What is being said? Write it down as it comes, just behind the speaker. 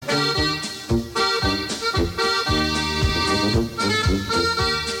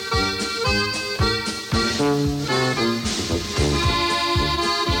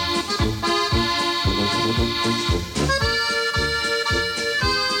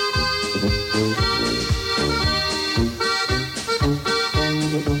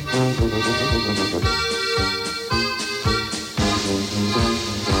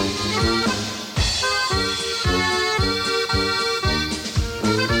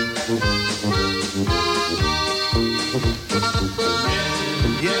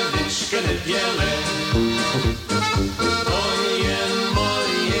niedzielę.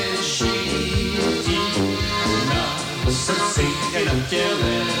 Moje siti na serce i na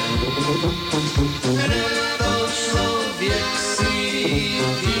ciele. To człowiek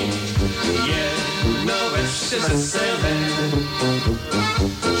city, jedno wreszcie wesele.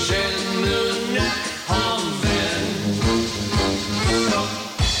 Że nune honven,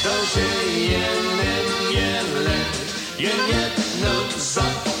 to się niedzielę, jedno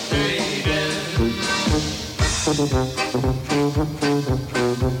zapyjdę.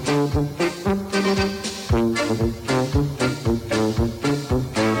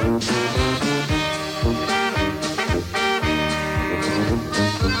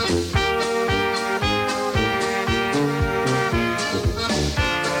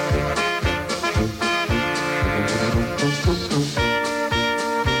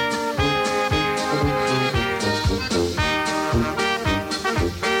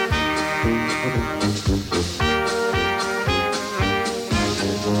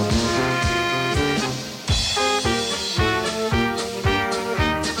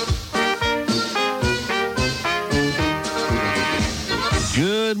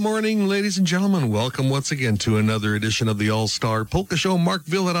 Good morning, ladies and gentlemen. Welcome once again to another edition of the All-Star Polka Show. Mark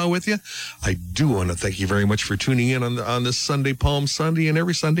Villadal with you. I do want to thank you very much for tuning in on this Sunday, Palm Sunday, and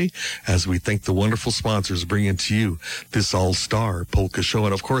every Sunday as we thank the wonderful sponsors bringing to you this All-Star Polka Show.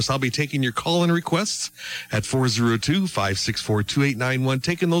 And, of course, I'll be taking your call-in requests at 402-564-2891,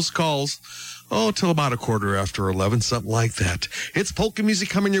 taking those calls till about 11:15, something like that. It's polka music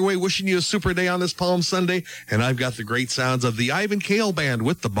coming your way, wishing you a super day on this Palm Sunday, and I've got the great sounds of the Ivan Kale Band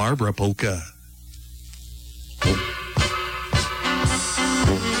with the Barbara Polka.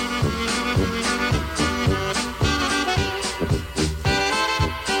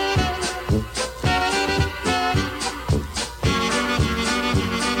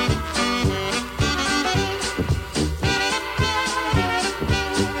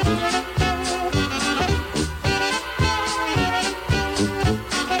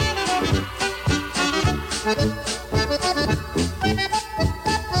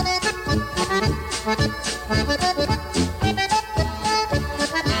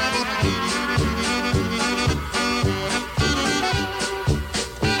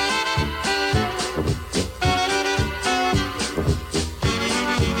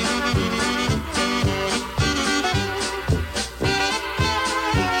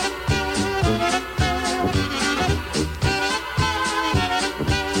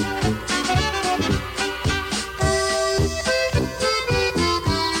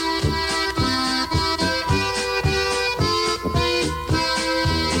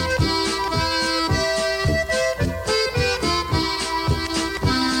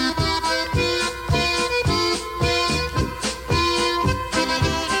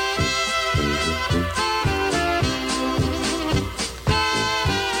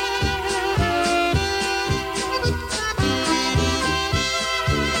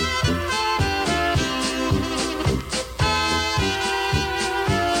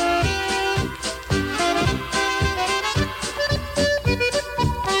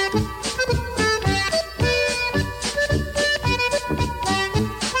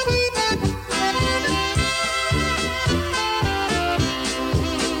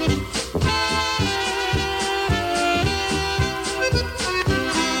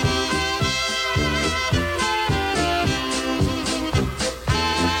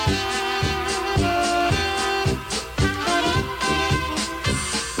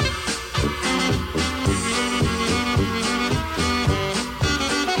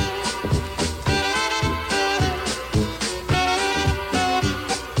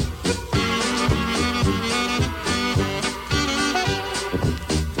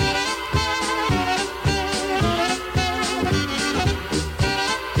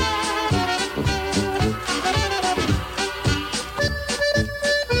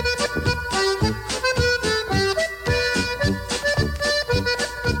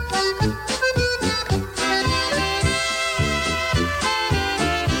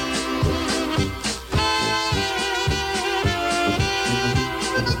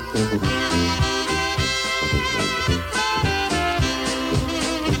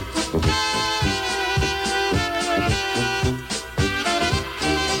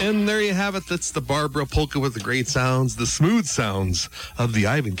 And there you have it. That's the Barbara Polka with the great sounds, the smooth sounds of the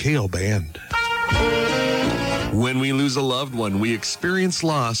Ivan Kale Band. When we lose a loved one, we experience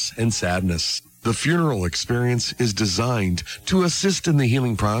loss and sadness. The funeral experience is designed to assist in the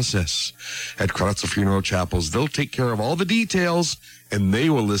healing process. At Kratzer Funeral Chapels, they'll take care of all the details, and they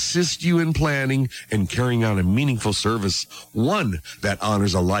will assist you in planning and carrying out a meaningful service, one that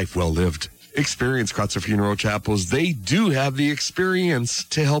honors a life well lived. Experience Kratzer Funeral Chapels. They do have the experience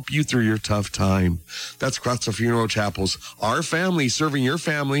to help you through your tough time. That's Kratzer Funeral Chapels, our family serving your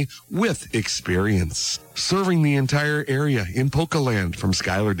family with experience. Serving the entire area in Polka Land from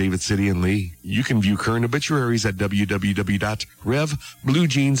Schuyler, David City, and Lee. You can view current obituaries at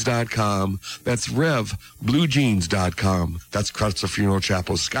www.revbluejeans.com. That's revbluejeans.com. That's Kratzer Funeral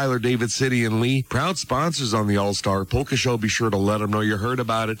Chapels, Schuyler, David City, and Lee. Proud sponsors on the All-Star Polka Show. Be sure to let them know you heard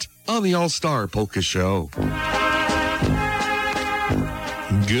about it on the All-Star Polka Show.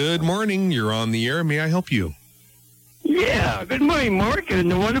 Good morning. You're on the air. May I help you? Yeah, good morning, Mark,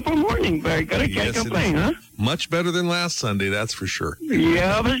 and a wonderful morning, Barry. Can't complain, huh? Much better than last Sunday, that's for sure.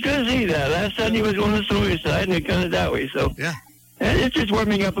 Yeah, I was going to say that. Last Sunday was on the slower side, and it kind of that way, so. Yeah. And it's just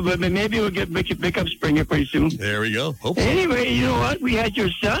warming up a little bit. Maybe we'll get pick up spring here pretty soon. There we go. Hope so. Anyway, you know what? We had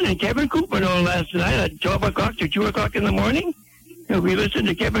your son and Kevin Coopman on last night at 12 o'clock to 2 o'clock in the morning. And we listened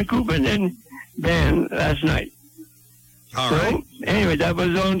to Kevin Coopman and Ben last night. All right. Anyway, that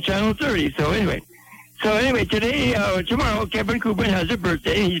was on Channel 30. So anyway, today, tomorrow, Kevin Coopman has a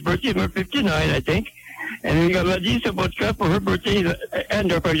birthday. His birthday is number 59, I think. And we got Ladisa Botka for her birthday,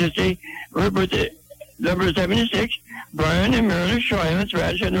 and I should say, for her birthday, number 76. Brian and Marilyn Schreihans,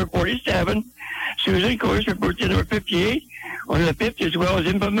 Raj, number 47. Susan Coors, her birthday, number 58. On the 5th, as well as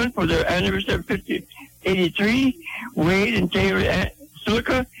Implement for their anniversary, 83. Wade and Taylor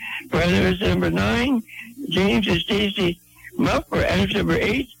Silica for anniversary number 9. James and Stacy Muff for anniversary number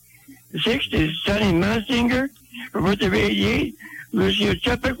 8. The 6th is Sonny Massinger for birthday of 88. Lucio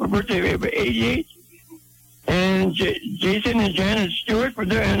Chupik for birthday of 88. And Jason and Janet Stewart for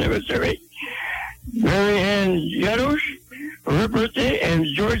their anniversary. Mary Ann Yadosh for her birthday, and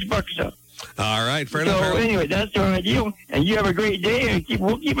George Buxa. All right, fair So enough. anyway, that's our ideal. And you have a great day, and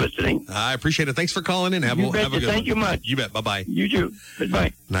we'll keep listening. I appreciate it. Thanks for calling in. Have a good one. Thank you much. You bet. Bye-bye. You too.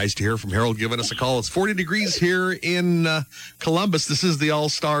 Goodbye. Nice to hear from Harold giving us a call. It's 40 degrees here in Columbus. This is the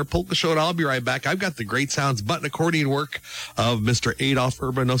All-Star Polka Show, and I'll be right back. I've got the great sounds button accordion work of Mr. Adolf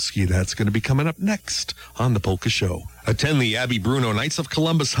Urbanowski. That's going to be coming up next on the Polka Show. Attend the Abby Bruno Knights of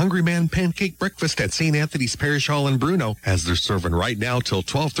Columbus Hungry Man Pancake Breakfast at St. Anthony's Parish Hall in Bruno, as they're serving right now till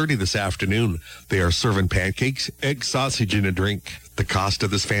 12:30 this afternoon. They are serving pancakes, egg sausage, and a drink. The cost of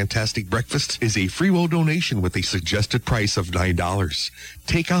this fantastic breakfast is a free will donation with a suggested price of $9.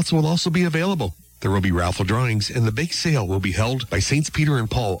 Takeouts will also be available. There will be raffle drawings, and the bake sale will be held by Saints Peter and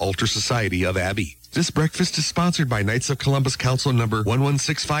Paul Altar Society of Abbey. This breakfast is sponsored by Knights of Columbus Council number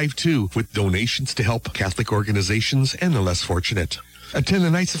 11652 with donations to help Catholic organizations and the less fortunate. Attend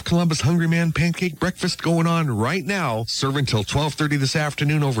the Knights of Columbus Hungry Man Pancake Breakfast going on right now, serving till 12:30 this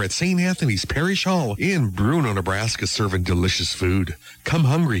afternoon over at St. Anthony's Parish Hall in Bruno, Nebraska, serving delicious food. Come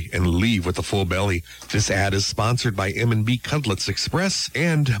hungry and leave with a full belly. This ad is sponsored by M&B Cudlets Express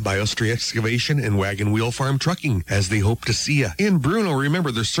and by Austria Excavation and Wagon Wheel Farm Trucking, as they hope to see you in Bruno.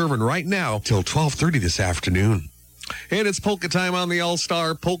 Remember, they're serving right now till 12:30 this afternoon. And it's polka time on the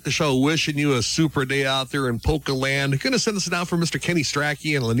All-Star Polka Show. Wishing you a super day out there in Polka Land. Going to send this down for Mr. Kenny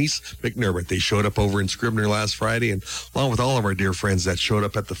Strachey and Lenise McNermott. They showed up over in Scribner last Friday, and along with all of our dear friends that showed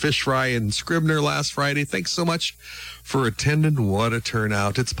up at the Fish Fry in Scribner last Friday. Thanks so much for attending. What a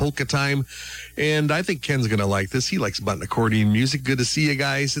turnout. It's polka time, and I think Ken's going to like this. He likes button accordion music. Good to see you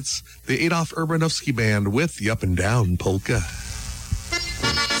guys. It's the Adolf Urbanowski Band with the Up and Down Polka.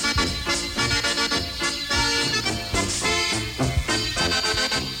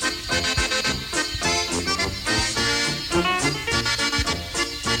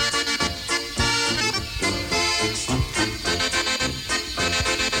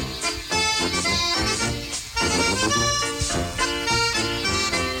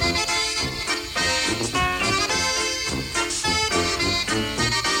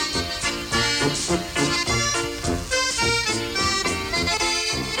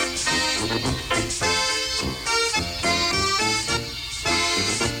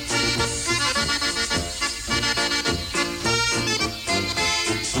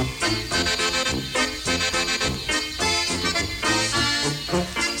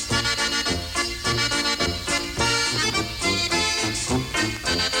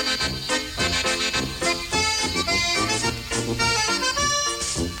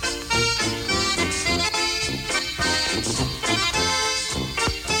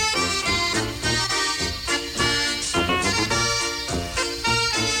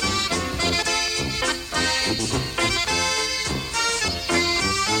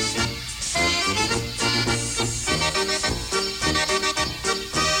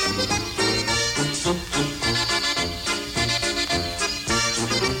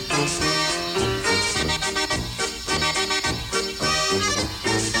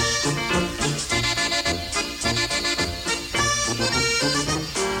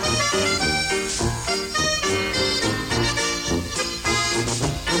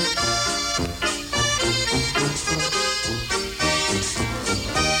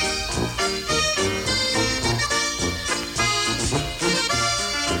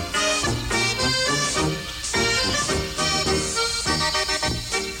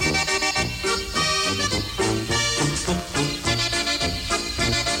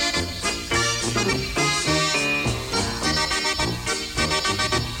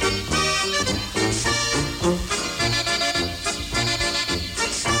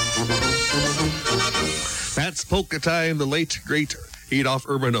 It's Polka Time, the late, great Adolf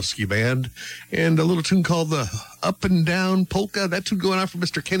Urbanowski Band, and a little tune called the Up and Down Polka. That tune going on for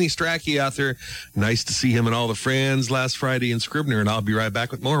Mr. Kenny Strachey out there. Nice to see him and all the friends last Friday in Scribner, and I'll be right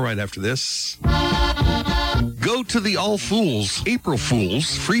back with more right after this. Go to the All Fools, April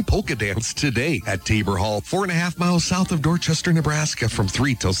Fools, free polka dance today at Tabor Hall, 4.5 miles south of Dorchester, Nebraska, from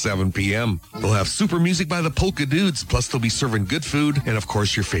 3 till 7 p.m. They'll have super music by the Polka Dudes, plus they'll be serving good food and, of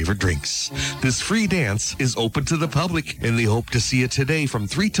course, your favorite drinks. This free dance is open to the public, and they hope to see you today from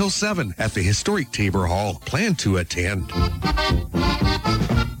 3 till 7 at the historic Tabor Hall. Plan to attend.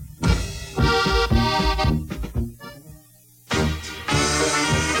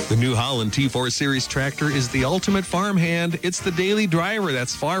 The New Holland T4 Series tractor is the ultimate farmhand. It's the daily driver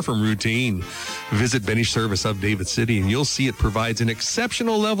that's far from routine. Visit Benny Service of David City and you'll see it provides an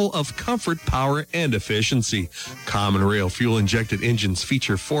exceptional level of comfort, power, and efficiency. Common rail fuel-injected engines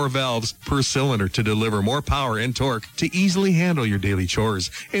feature 4 valves per cylinder to deliver more power and torque to easily handle your daily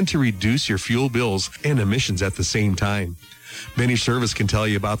chores and to reduce your fuel bills and emissions at the same time. Benny Service can tell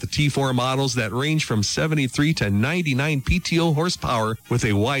you about the T4 models that range from 73 to 99 PTO horsepower with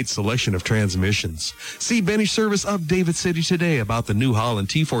a wide selection of transmissions. See Benny Service of David City today about the New Holland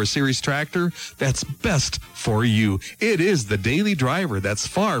T4 Series tractor that's best for you. It is the daily driver that's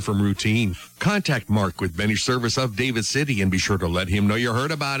far from routine. Contact Mark with Benny Service of David City and be sure to let him know you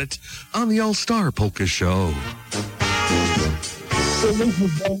heard about it on the All-Star Polka Show.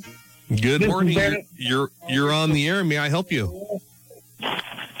 Good morning. You're on the air. May I help you?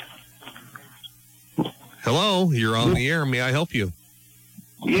 Hello, you're on the air. May I help you?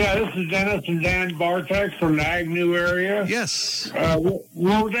 Yeah, this is Dennis and Dan Bartek from the Agnew area. Yes.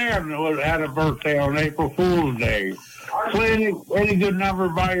 Rodan had a birthday on April Fool's Day. Play any good number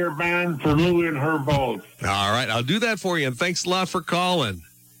by your band for Louie and her both. All right, I'll do that for you, and thanks a lot for calling.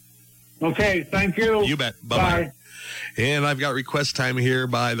 Okay, thank you. You bet. Bye-bye. Bye. And I've got request time here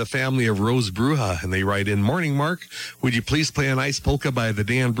by the family of Rose Bruja, and they write in, Morning, Mark. Would you please play a nice polka by the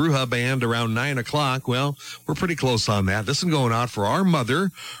Dan Bruja Band around 9 o'clock? Well, we're pretty close on that. This is going out for our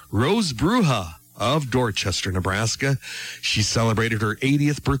mother, Rose Bruja of Dorchester, Nebraska. She celebrated her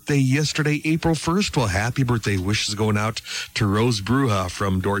 80th birthday yesterday, April 1st. Well, happy birthday wishes going out to Rose Bruja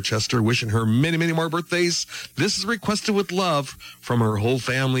from Dorchester, wishing her many, many more birthdays. This is requested with love from her whole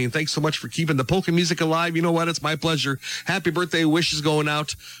family. And thanks so much for keeping the polka music alive. You know what? It's my pleasure. Happy birthday wishes going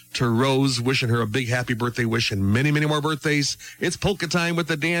out to Rose, wishing her a big happy birthday wish and many, many more birthdays. It's polka time with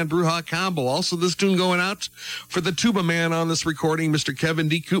the Dan Bruja combo. Also, this tune going out for the tuba man on this recording, Mr. Kevin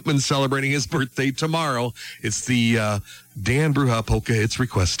D. Koopman, celebrating his birthday tomorrow. It's the Dan Bruja polka. It's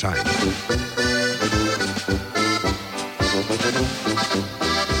request time.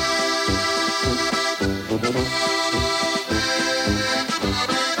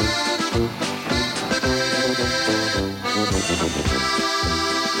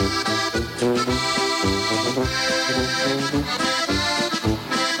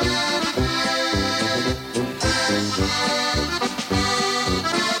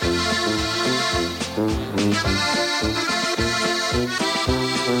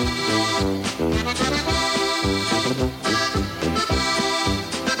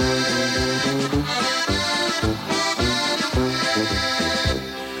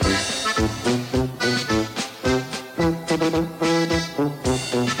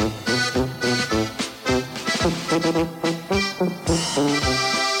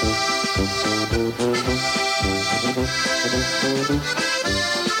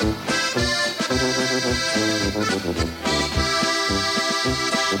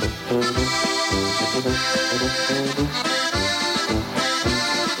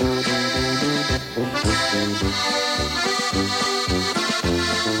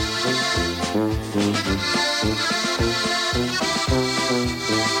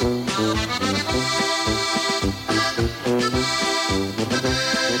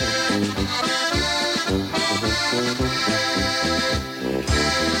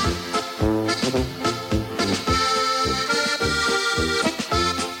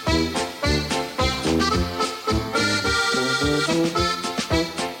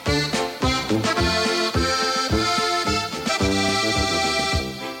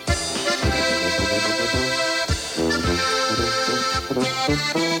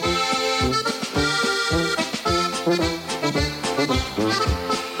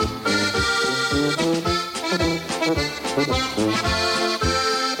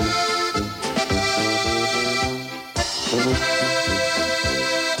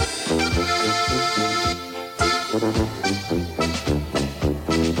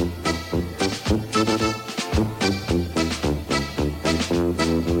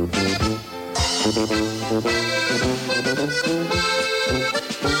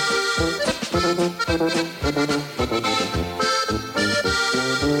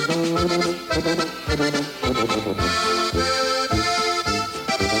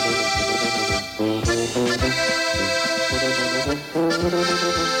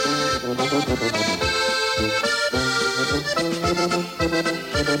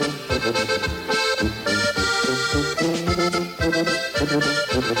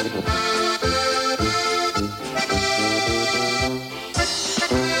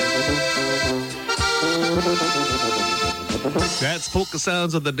 That's Polka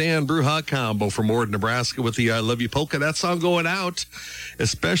Sounds of the Dan Bruja Combo from Ord, Nebraska with the I Love You Polka. That song going out,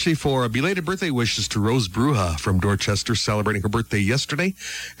 especially for belated birthday wishes to Rose Bruja from Dorchester, celebrating her birthday yesterday.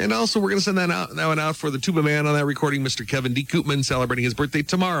 And also, we're going to send that one out for the tuba man on that recording, Mr. Kevin D. Koopman, celebrating his birthday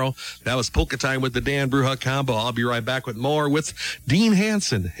tomorrow. That was Polka Time with the Dan Bruja Combo. I'll be right back with more with Dean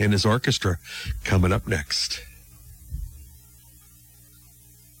Hansen and his orchestra coming up next.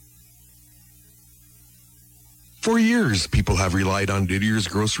 For years, people have relied on Didier's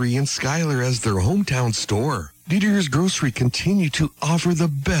Grocery in Schuyler as their hometown store. Didier's Grocery continue to offer the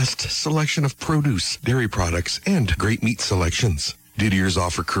best selection of produce, dairy products, and great meat selections. Didier's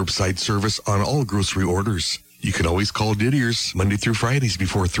offer curbside service on all grocery orders. You can always call Didier's Monday through Fridays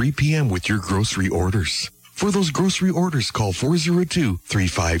before 3 p.m. with your grocery orders. For those grocery orders, call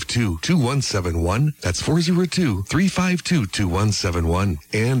 402-352-2171. That's 402-352-2171.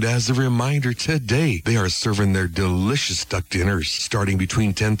 And as a reminder, today they are serving their delicious duck dinners starting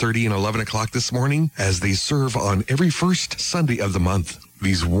between 10:30 and 11 o'clock this morning, as they serve on every first Sunday of the month.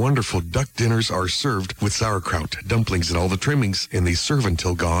 These wonderful duck dinners are served with sauerkraut, dumplings, and all the trimmings, and they serve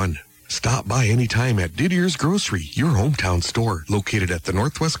until gone. Stop by anytime at Didier's Grocery, your hometown store, located at the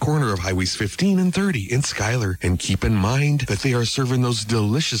northwest corner of Highways 15 and 30 in Schuyler. And keep in mind that they are serving those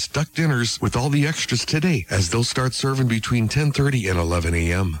delicious duck dinners with all the extras today, as they'll start serving between 10:30 and 11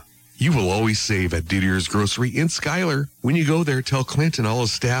 a.m. You will always save at Didier's Grocery in Schuyler. When you go there, tell Clint and all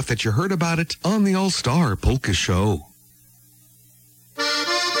his staff that you heard about it on the All-Star Polka Show.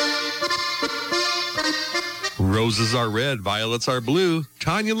 Roses are red, violets are blue.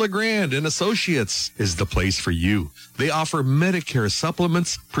 Tanya LeGrand and Associates is the place for you. They offer Medicare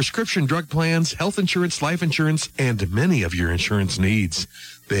supplements, prescription drug plans, health insurance, life insurance, and many of your insurance needs.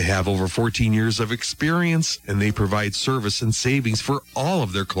 They have over 14 years of experience, and they provide service and savings for all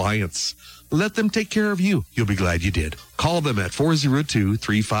of their clients. Let them take care of you. You'll be glad you did. Call them at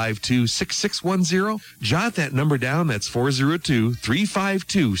 402-352-6610. Jot that number down. That's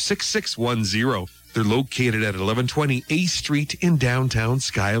 402-352-6610. They're located at 1120 8th Street in downtown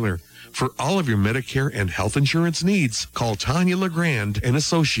Schuyler. For all of your Medicare and health insurance needs, call Tanya LeGrand and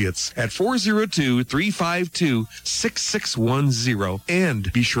Associates at 402-352-6610.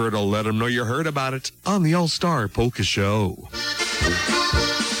 And be sure to let them know you heard about it on the All-Star Polka Show.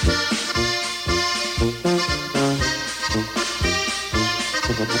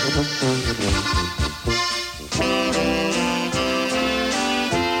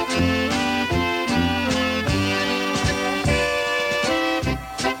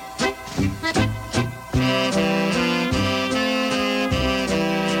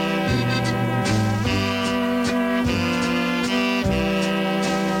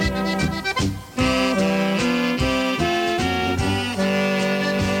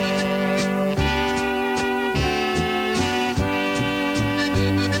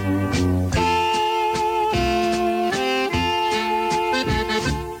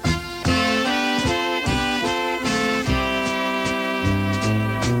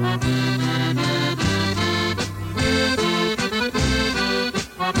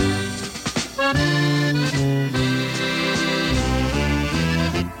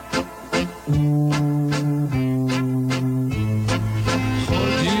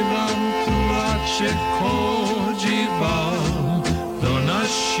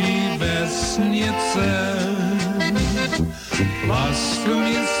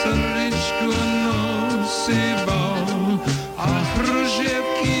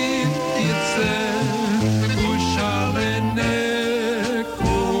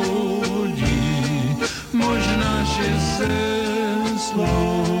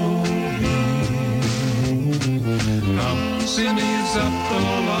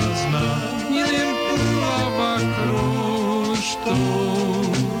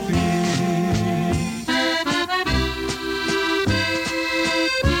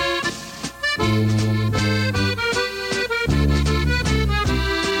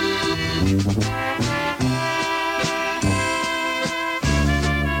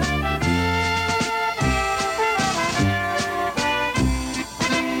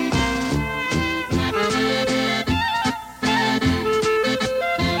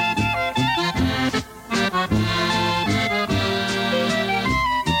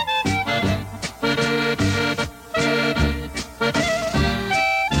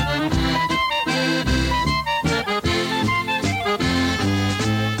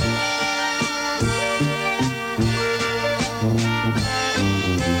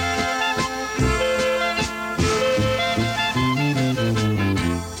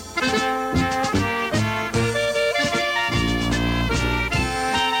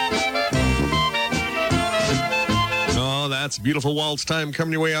 Beautiful waltz time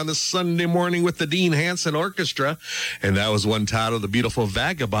coming your way on this Sunday morning with the Dean Hansen Orchestra. And that was one title, the beautiful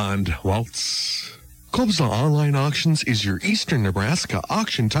Vagabond Waltz. Kobza Online Auctions is your Eastern Nebraska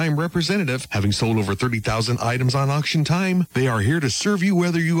Auction Time representative. Having sold over 30,000 items on Auction Time, they are here to serve you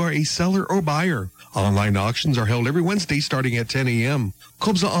whether you are a seller or buyer. Online auctions are held every Wednesday starting at 10 a.m.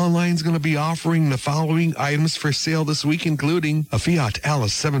 Kobza Online is going to be offering the following items for sale this week, including a Fiat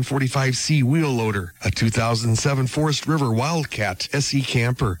Alice 745C wheel loader, a 2007 Forest River Wildcat SE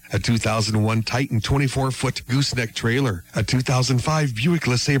camper, a 2001 Titan 24-foot gooseneck trailer, a 2005 Buick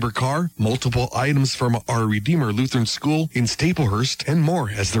LeSabre car, multiple items from our Redeemer Lutheran School in Staplehurst, and more,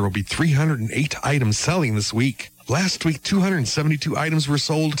 as there will be 308 items selling this week. Last week, 272 items were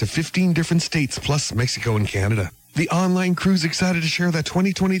sold to 15 different states, plus Mexico and Canada. The online crew's excited to share that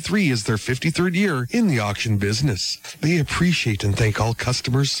 2023 is their 53rd year in the auction business. They appreciate and thank all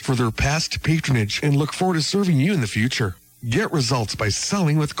customers for their past patronage and look forward to serving you in the future. Get results by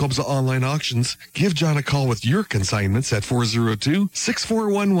selling with Kobza Online Auctions. Give John a call with your consignments at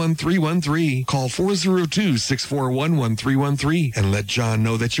 402-641-1313. Call 402-641-1313 and let John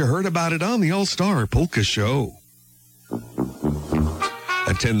know that you heard about it on the All-Star Polka Show.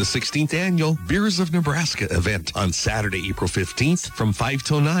 Attend the 16th Annual Beers of Nebraska event on Saturday, April 15th from 5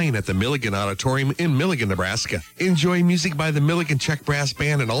 till 9 at the Milligan Auditorium in Milligan, Nebraska. Enjoy music by the Milligan Czech Brass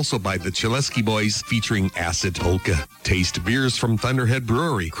Band and also by the Chileski Boys featuring Acid Polka. Taste beers from Thunderhead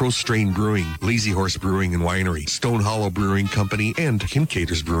Brewery, Crow Strain Brewing, Lazy Horse Brewing and Winery, Stone Hollow Brewing Company, and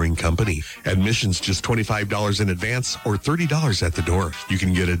Kincaid's Brewing Company. Admissions just $25 in advance or $30 at the door. You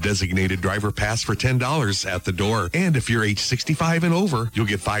can get a designated driver pass for $10 at the door. And if you're age 65 and over, you'll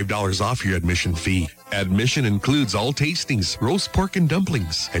get $5 off your admission fee. Admission includes all tastings, roast pork and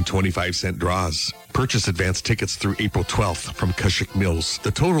dumplings, and 25-cent draws. Purchase advance tickets through April 12th from Cushik Mills,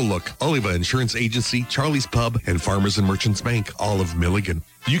 The Total Look, Oliva Insurance Agency, Charlie's Pub, and Farmers and Merchants Bank, all of Milligan.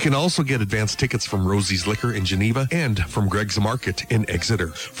 You can also get advance tickets from Rosie's Liquor in Geneva and from Greg's Market in Exeter.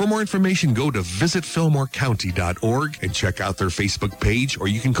 For more information, go to visitfillmorecounty.org and check out their Facebook page, or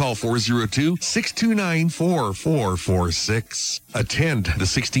you can call 402-629-4446. Attend the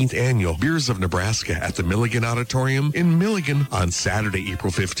 16th Annual Beers of Nebraska at the Milligan Auditorium in Milligan on Saturday,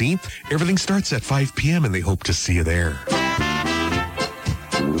 April 15th. Everything starts at 5 p.m. and they hope to see you there.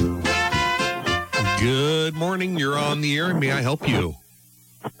 Good morning. You're on the air. May I help you?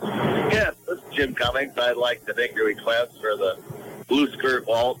 Yes, this is Jim Cummings. I'd like to make a request for the Blue Skirt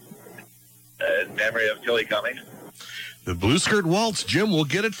Waltz in memory of Tilly Cummings. The Blue Skirt Waltz, Jim, we'll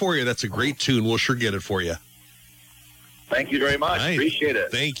get it for you. That's a great tune. We'll sure get it for you. Thank you very much. Right. Appreciate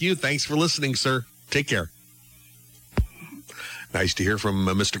it. Thank you. Thanks for listening, sir. Take care. Nice to hear from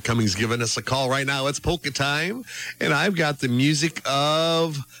Mr. Cummings giving us a call right now. It's polka time, and I've got the music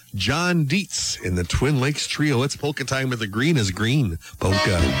of John Dietz in the Twin Lakes Trio. It's polka time with the Green is Green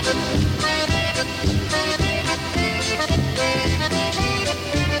polka.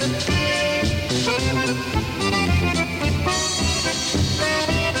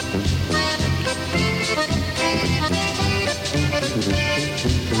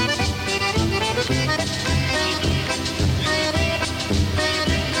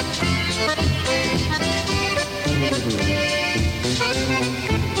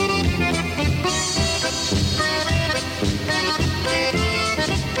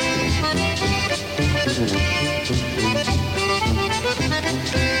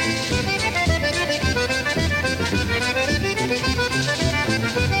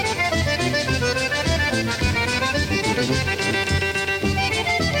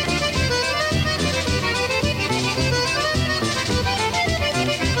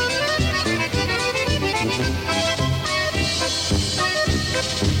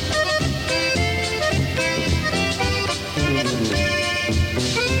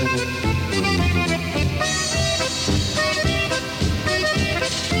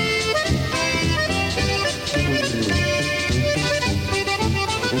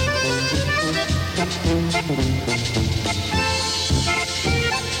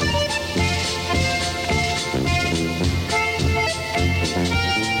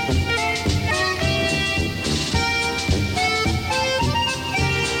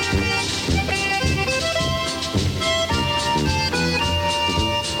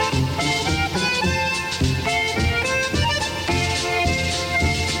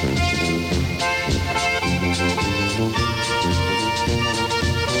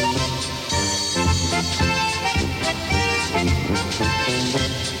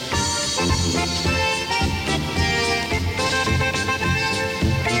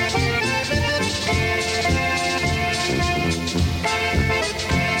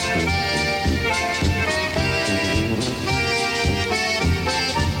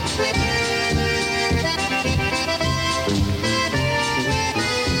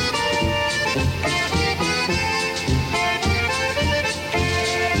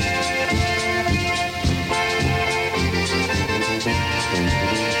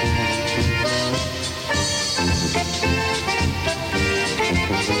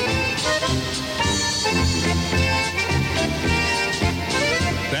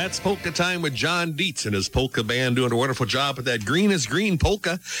 That's Polka Time with John Dietz and his polka band doing a wonderful job with that Green is Green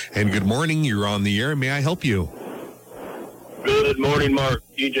polka. And good morning, you're on the air. May I help you? Good morning, Mark.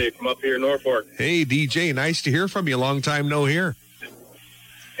 DJ from up here in Norfolk. Hey, DJ, nice to hear from you. Long time no hear.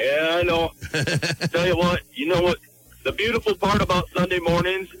 Yeah, I know. Tell you what, the beautiful part about Sunday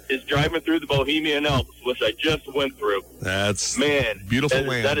mornings is driving through the Bohemian Alps, which I just went through. That's Man, beautiful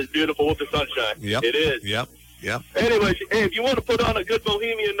land. That is beautiful with the sunshine. Yep. It is. Yep. Anyways, hey, if you want to put on a good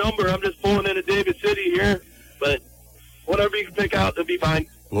Bohemian number, I'm just pulling into David City here, but whatever you can pick out, it'll be fine.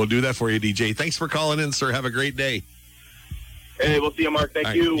 We'll do that for you, DJ. Thanks for calling in, sir. Have a great day. Hey, we'll see you, Mark.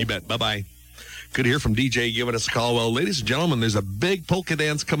 Thank you. You bet. Bye-bye. Good to hear from DJ giving us a call. Well, ladies and gentlemen, there's a big polka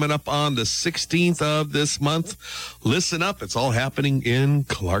dance coming up on the 16th of this month. Listen up. It's all happening in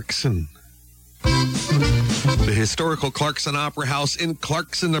Clarkson. The historical Clarkson Opera House in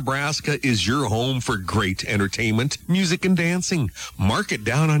Clarkson, Nebraska is your home for great entertainment, music, and dancing. Mark it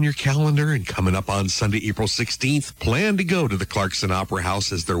down on your calendar, and coming up on Sunday, April 16th, plan to go to the Clarkson Opera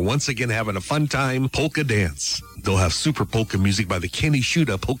House as they're once again having a fun time polka dance. They'll have super polka music by the Kenny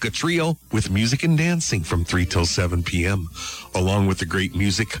Shuda Polka Trio with music and dancing from 3 till 7 p.m. Along with the great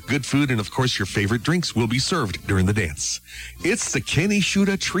music, good food, and of course your favorite drinks will be served during the dance. It's the Kenny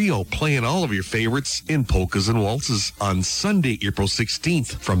Shuda Trio playing all of your favorites in polkas and waltzes on Sunday, April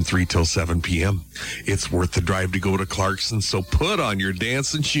 16th from 3 till 7 p.m. It's worth the drive to go to Clarkson, so put on your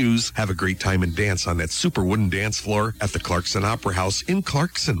dancing shoes, have a great time and dance on that super wooden dance floor at the Clarkson Opera House in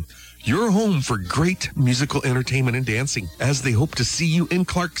Clarkson. Your home for great musical entertainment and dancing, as they hope to see you in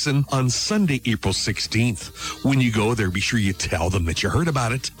Clarkson on Sunday, April 16th. When you go there, be sure you tell them that you heard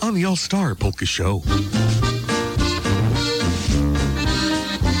about it on the All-Star Polka Show.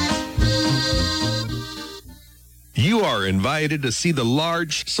 You are invited to see the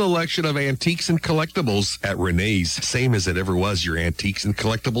large selection of antiques and collectibles at Renee's, same as it ever was your antiques and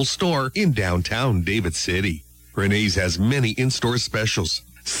collectibles store in downtown David City. Renee's has many in-store specials.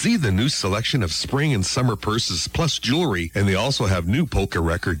 See the new selection of spring and summer purses plus jewelry, and they also have new polka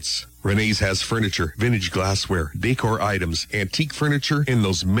records. Renee's has furniture, vintage glassware, decor items, antique furniture, and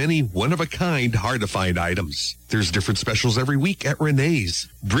those many one-of-a-kind, hard-to-find items. There's different specials every week at Renee's.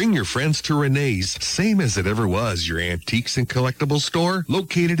 Bring your friends to Renee's, same as it ever was, your antiques and collectibles store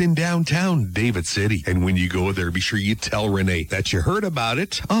located in downtown David City. And when you go there, be sure you tell Renee that you heard about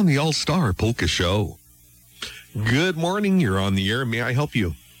it on the All-Star Polka Show. Good morning. You're on the air. May I help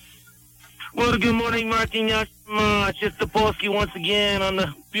you? Well, good morning, Martin. It's just the Polsky once again on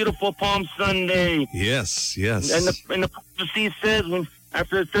the beautiful Palm Sunday. Yes. And the prophecy says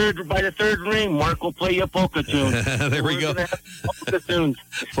by the third ring, Mark will play you a polka tune. There we go. Polka tunes.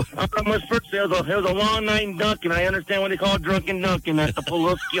 First, there was a long night in Duncan. I understand what they call drunken Duncan at the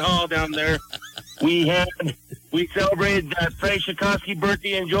Polsky Hall down there. We celebrated Frank Shakovsky's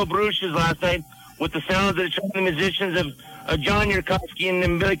birthday and Joe Bruce's last night with the sounds of the musicians of John Yurkowski and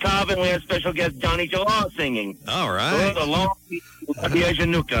then Billy Cobb, we had special guest Johnny Jalal singing. All right. So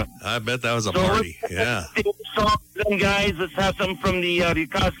I bet that was a party. Yeah. Some guys, let's have some from the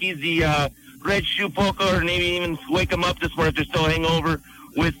Yurkowskis, the Red Shoe Polka, or maybe even wake them up this morning if they're still hangover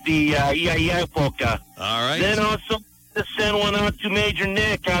with the Iya Polka. All right. Then also to send one out to Major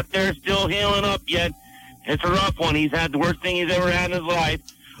Nick out there still healing up yet. It's a rough one. He's had the worst thing he's ever had in his life.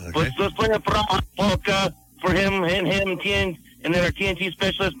 Okay. Let's play a polka for him and then our TNT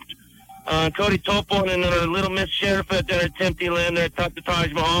specialist, Cody Topo, and then our little Miss Sheriff at their attempting land there at the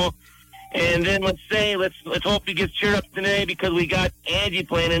Taj Mahal. And then let's hope he gets cheered up today because we got Angie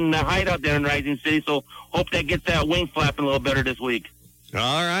playing in the hideout there in Rising City. So hope that gets that wing flapping a little better this week.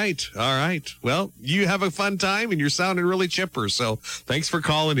 All right. Well, you have a fun time and you're sounding really chipper. So thanks for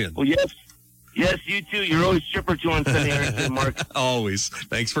calling in. Well, yes. Yes, you too. You're always chipper too on Sunday, Mark. Always.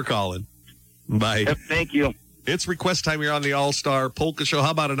 Thanks for calling. Bye. Yep, thank you. It's request time here on the All-Star Polka Show.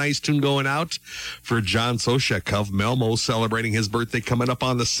 How about a nice tune going out for John Soshek of Melmo, celebrating his birthday coming up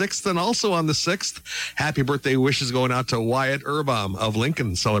on the 6th, and also on the 6th, happy birthday wishes going out to Wyatt Urbaum of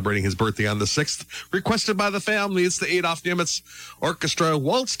Lincoln, celebrating his birthday on the 6th. Requested by the family, it's the Adolf Nimitz Orchestra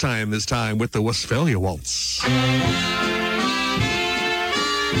Waltz time this time with the Westphalia Waltz.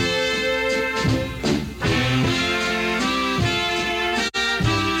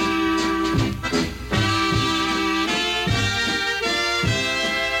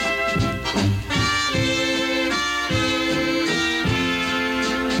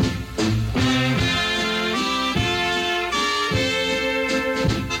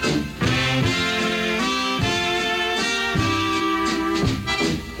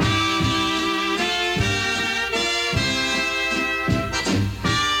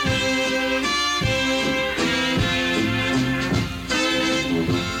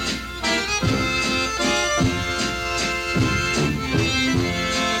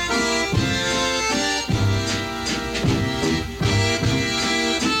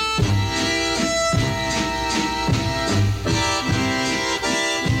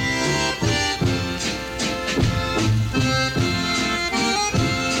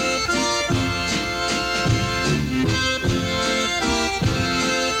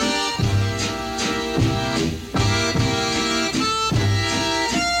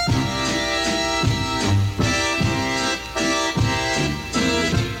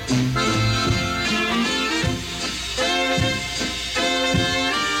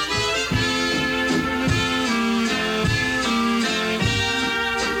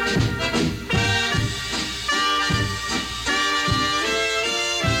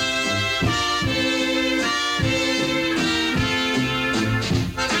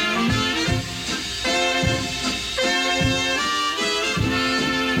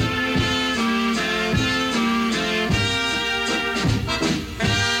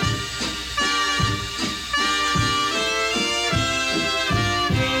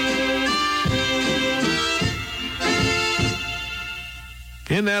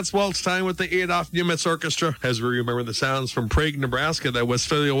 And that's Waltz Time with the Adolph Nimitz Orchestra. As we remember the sounds from Prague, Nebraska, that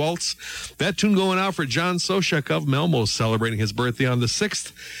Westphalia Waltz. That tune going out for John Soshek of Melmo, celebrating his birthday on the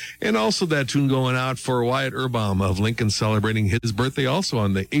 6th. And also that tune going out for Wyatt Urbaum of Lincoln, celebrating his birthday also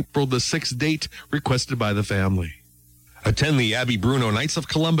on the April the 6th date, requested by the family. Attend the Abby Bruno Knights of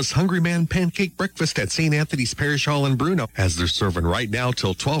Columbus Hungry Man Pancake Breakfast at St. Anthony's Parish Hall in Bruno, as they're serving right now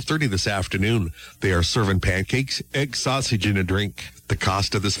till 12:30 this afternoon. They are serving pancakes, egg, sausage, and a drink. The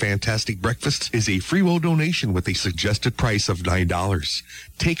cost of this fantastic breakfast is a free will donation with a suggested price of $9.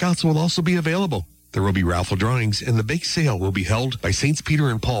 Takeouts will also be available. There will be raffle drawings, and the bake sale will be held by Saints Peter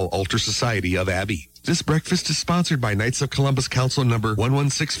and Paul Altar Society of Abbey. This breakfast is sponsored by Knights of Columbus Council number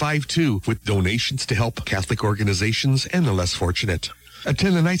 11652, with donations to help Catholic organizations and the less fortunate.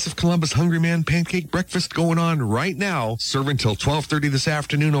 Attend the Knights of Columbus Hungry Man Pancake Breakfast going on right now, serving till 12:30 this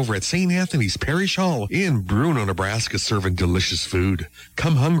afternoon over at St. Anthony's Parish Hall in Bruno, Nebraska, serving delicious food.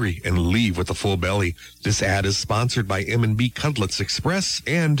 Come hungry and leave with a full belly. This ad is sponsored by M&B Cutlets Express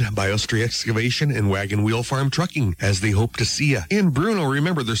and by Austria Excavation and Wagon Wheel Farm Trucking, as they hope to see you in Bruno.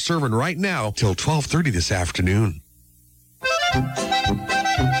 Remember, they're serving right now till 12:30 this afternoon.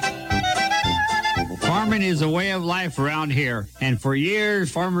 Farming is a way of life around here, and for years,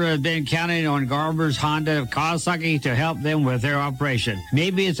 farmers have been counting on Garber's, Honda, Kawasaki to help them with their operation.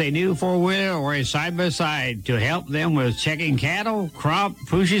 Maybe it's a new four-wheeler or a side-by-side to help them with checking cattle, crop,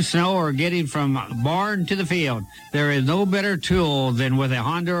 pushing snow, or getting from barn to the field. There is no better tool than with a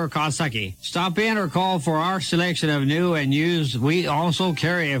Honda or Kawasaki. Stop in or call for our selection of new and used. We also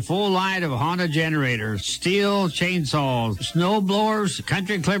carry a full line of Honda generators, steel chainsaws, snow blowers,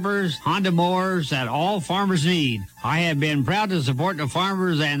 country clippers, Honda mowers that all farmers need. I have been proud to support the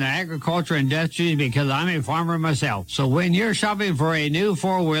farmers and the agriculture industries because I'm a farmer myself. So when you're shopping for a new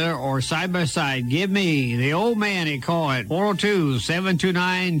four-wheeler or side-by-side, give me, the old man, a call at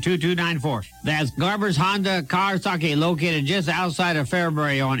 402-729-2294. That's Garber's Honda Kawasaki, located just outside of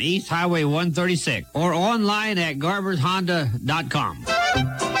Fairbury on East Highway 136, or online at garbershonda.com.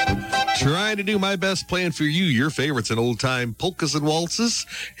 Trying to do my best playing for you, your favorites in old-time polkas and waltzes.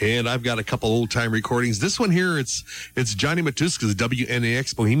 And I've got a couple old-time recordings. This one here, it's Johnny Matuska's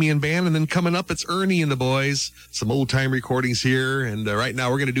WNAX Bohemian Band. And then coming up, it's Ernie and the Boys. Some old-time recordings here. And right now,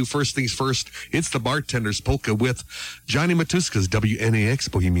 we're going to do first things first. It's the Bartender's Polka with Johnny Matuska's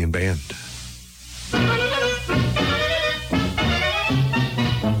WNAX Bohemian Band.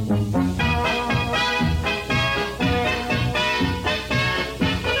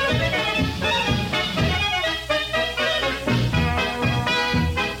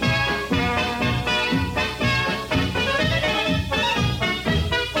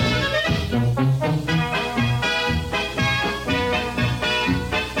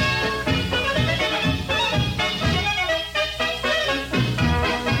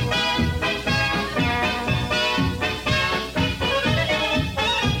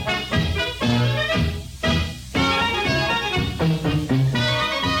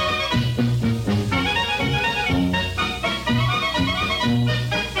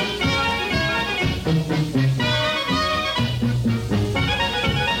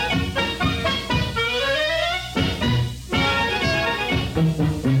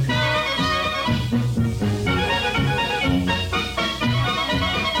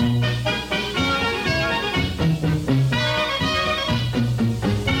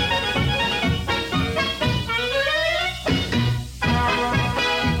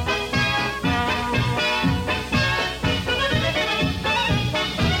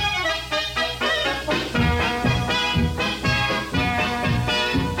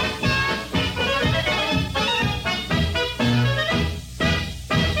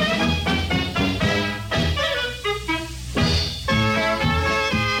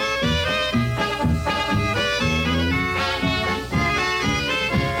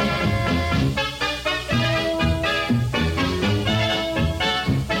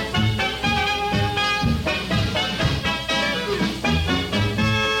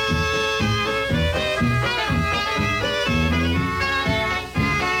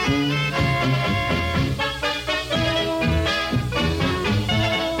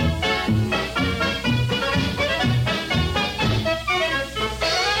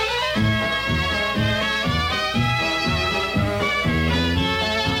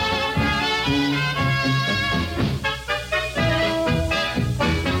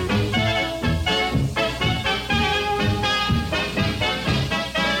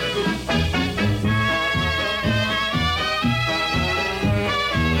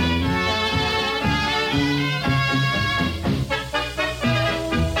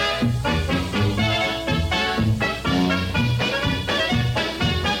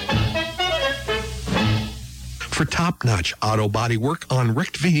 For top-notch auto body work on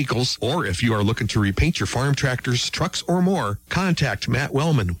wrecked vehicles, or if you are looking to repaint your farm tractors, trucks, or more, contact Matt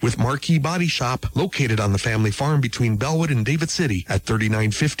Wellman with Marquee Body Shop, located on the family farm between Bellwood and David City at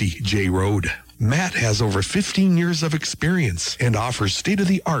 3950 J Road. Matt has over 15 years of experience and offers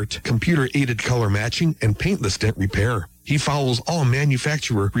state-of-the-art computer-aided color matching and paintless dent repair. He follows all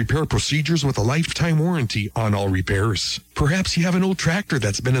manufacturer repair procedures with a lifetime warranty on all repairs. Perhaps you have an old tractor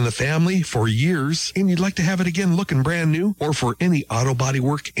that's been in the family for years and you'd like to have it again looking brand new, or for any auto body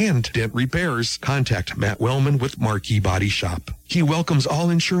work and dent repairs, contact Matt Wellman with Marquee Body Shop. He welcomes all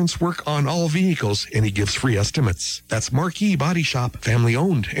insurance work on all vehicles and he gives free estimates. That's Marquee Body Shop, family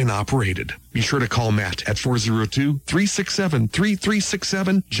owned and operated. Be sure to call Matt at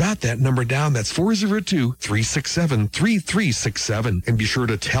 402-367-3367. Jot that number down. That's 402-367-3367. And be sure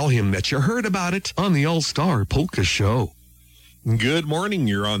to tell him that you heard about it on the All-Star Polka Show. Good morning.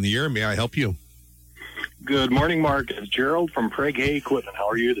 You're on the air. May I help you? Good morning, Mark. It's Gerald from Craig Hay Equipment. How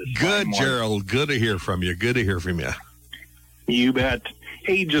are you this Good, morning? Gerald. Good to hear from you. Good to hear from you. You bet.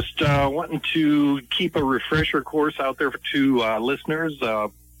 Hey, just wanting to keep a refresher course out there to listeners,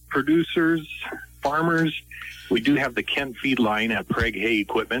 producers, farmers. We do have the Kent feed line at Craig Hay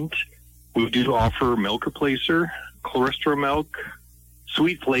Equipment. We do offer milk replacer, cholestro milk,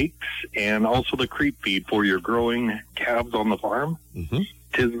 sweet flakes, and also the creep feed for your growing calves on the farm. Mm-hmm.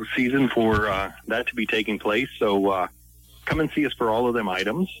 'Tis the season for that to be taking place, so come and see us for all of them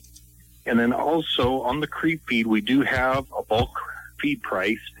items. And then also on the creep feed, we do have a bulk feed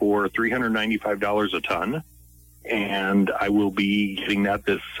price for $395 a ton, and I will be getting that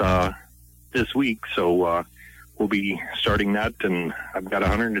this week. So we'll be starting that, and I've got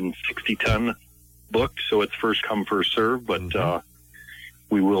 160 ton booked, so it's first come first serve, but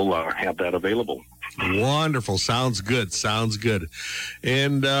we will have that available. Wonderful. Sounds good. Sounds good.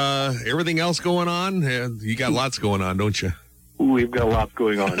 And everything else going on? You got lots going on, don't you? We've got lots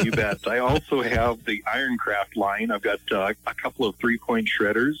going on, you bet. I also have the Ironcraft line. I've got a couple of 3-point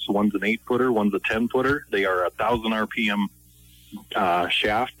shredders. One's an 8-footer, one's a 10-footer. They are 1,000 RPM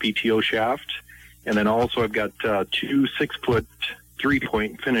shaft, PTO shaft. And then also I've got 2 6-foot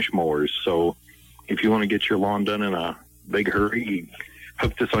 3-point finish mowers. So if you want to get your lawn done in a big hurry, you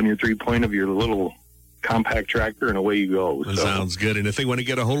hook this on your 3-point of your little compact tractor and away you go. So, sounds good. And if they want to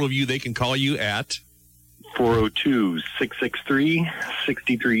get a hold of you, they can call you at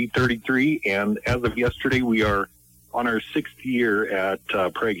 402-663-6333. And as of yesterday, we are on our 6th year at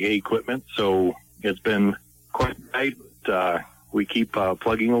Craig Hay Equipment. So it's been quite nice. We keep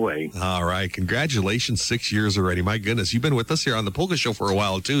plugging away. All right. Congratulations. 6 years already. My goodness. You've been with us here on the Polka Show for a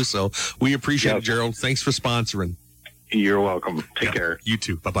while, too. So we appreciate it, Gerald. Thanks for sponsoring. You're welcome. Take care. You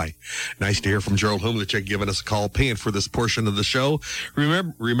too. Bye-bye. Nice to hear from Gerald Humlicek giving us a call, paying for this portion of the show.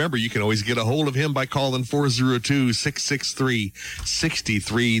 Remember, you can always get a hold of him by calling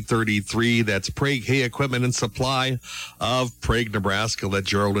 402-663-6333. That's Prague Hay Equipment and Supply of Prague, Nebraska. Let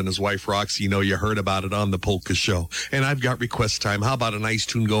Gerald and his wife Roxy know you heard about it on the Polka Show. And I've got request time. How about a nice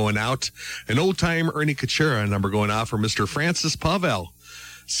tune going out? An old-time Ernie Kuchera number going out for Mr. Francis Pavel,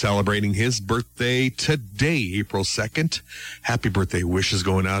 celebrating his birthday today, April 2nd. Happy birthday wishes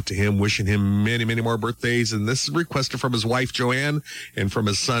going out to him, wishing him many, many more birthdays. And this is requested from his wife, Joanne, and from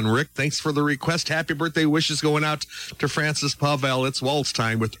his son, Rick. Thanks for the request. Happy birthday wishes going out to Francis Pavel. It's waltz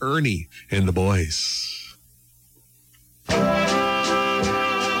time with Ernie and the boys.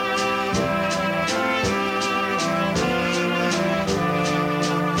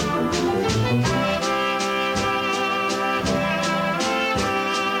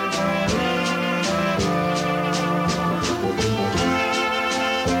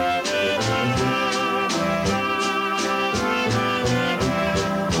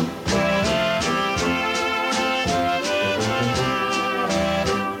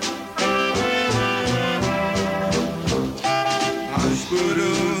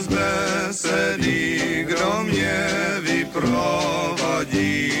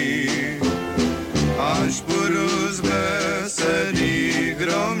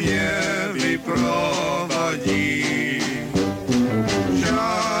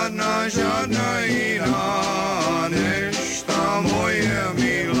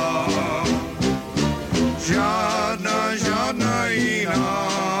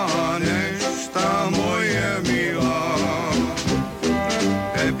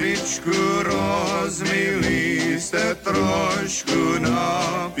 Trošku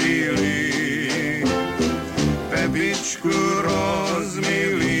napili, Pepičku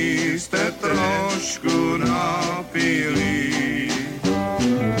rozmili, jste trošku napili.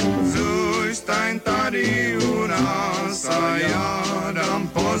 Zůstaň tady u nás a já dám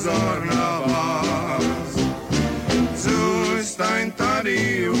pozor na vás. zostań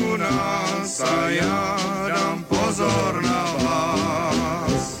tady u nás a já dám pozor na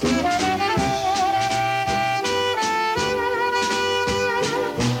vás.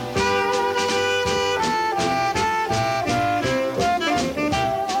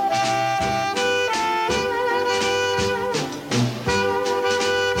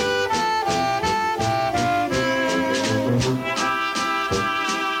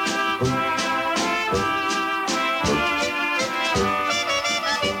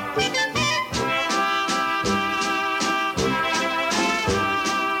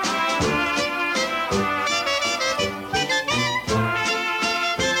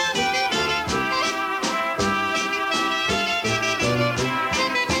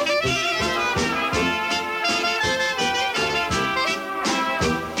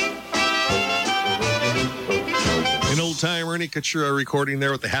 Time Ernie Kachura recording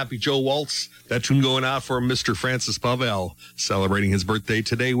there with the Happy Joe Waltz. That tune going out for Mr. Francis Pavel, celebrating his birthday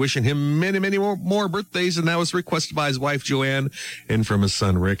today, wishing him many, many more birthdays. And that was requested by his wife, Joanne, and from his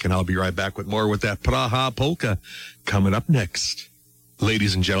son, Rick. And I'll be right back with more with that Praha Polka coming up next.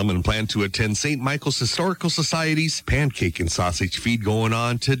 Ladies and gentlemen, plan to attend St. Michael's Historical Society's Pancake and Sausage Feed going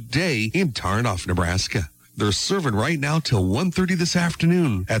on today in Tarnoff, Nebraska. They're serving right now till 1:30 this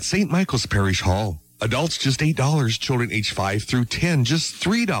afternoon at St. Michael's Parish Hall. Adults just $8, children age 5 through 10 just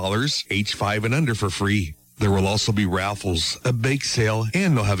 $3, age 5 and under for free. There will also be raffles, a bake sale,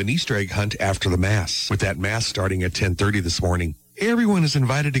 and they'll have an Easter egg hunt after the Mass, with that Mass starting at 10:30 this morning. Everyone is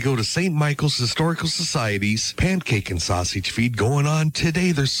invited to go to St. Michael's Historical Society's Pancake and Sausage Feed going on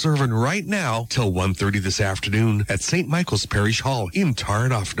today. They're serving right now till 1:30 this afternoon at St. Michael's Parish Hall in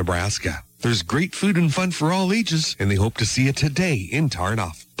Tarnoff, Nebraska. There's great food and fun for all ages, and they hope to see you today in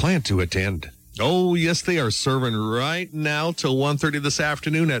Tarnoff. Plan to attend. Oh, yes, they are serving right now till 1:30 this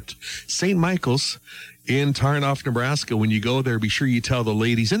afternoon at St. Michael's in Tarnoff, Nebraska. When you go there, be sure you tell the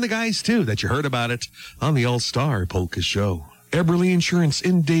ladies and the guys, too, that you heard about it on the All-Star Polka Show. Eberly Insurance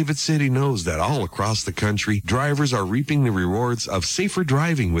in David City knows that all across the country, drivers are reaping the rewards of safer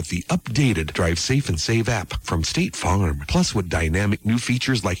driving with the updated Drive Safe and Save app from State Farm, plus with dynamic new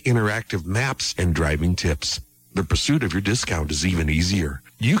features like interactive maps and driving tips. The pursuit of your discount is even easier.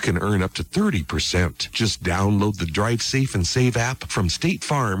 You can earn up to 30%. Just download the Drive Safe and Save app from State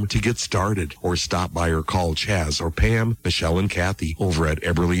Farm to get started, or stop by or call Chaz or Pam, Michelle, and Kathy over at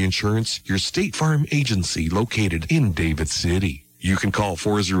Eberly Insurance, your State Farm agency located in David City. You can call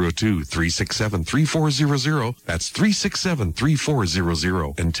 402-367-3400. That's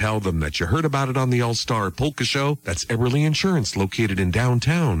 367-3400. And tell them that you heard about it on the All-Star Polka Show. That's Eberly Insurance located in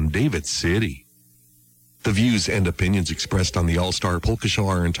downtown David City. The views and opinions expressed on the All-Star Polka Show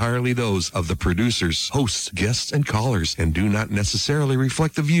are entirely those of the producers, hosts, guests, and callers, and do not necessarily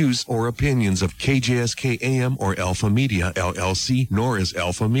reflect the views or opinions of KJSK AM or Alpha Media, LLC, nor is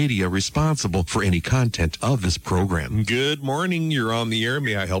Alpha Media responsible for any content of this program. Good morning. You're on the air.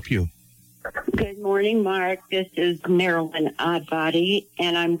 May I help you? Good morning, Mark. This is Marilyn Oddbody,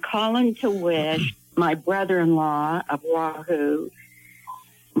 and I'm calling to wish my brother-in-law of Wahoo,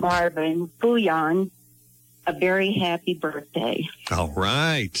 Marvin Fuyan, a very happy birthday. All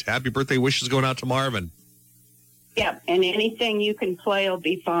right. Happy birthday wishes going out to Marvin. Yep, and anything you can play will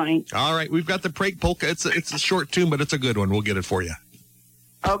be fine. All right. We've got the Prake Polka. It's a short tune, but it's a good one. We'll get it for you.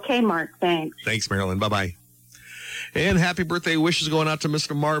 Okay, Mark. Thanks. Thanks, Marilyn. Bye-bye. And happy birthday wishes going out to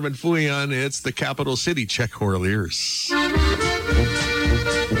Mr. Marvin Fuyan. It's the capital city, Czech Hurliers.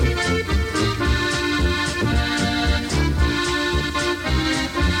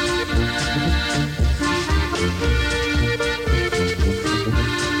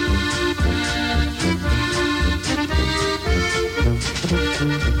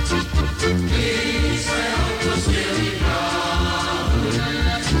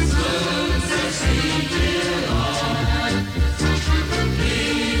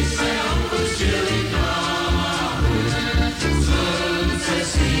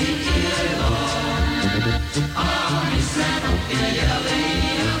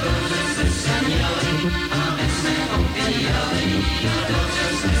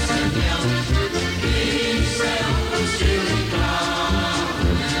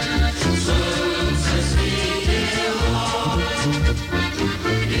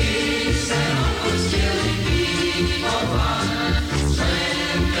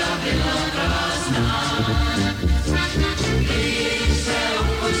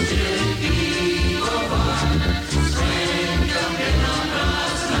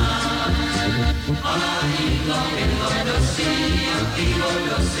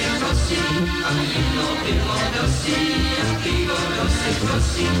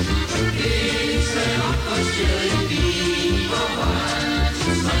 Prosi,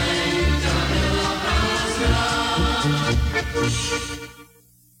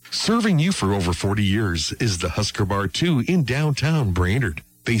 Serving you for over 40 years is the Husker Bar 2 in downtown Brainerd.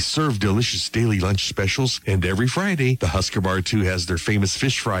 They serve delicious daily lunch specials, and every Friday, the Husker Bar 2 has their famous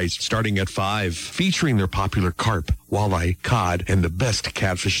fish fries starting at $5, featuring their popular carp, walleye, cod, and the best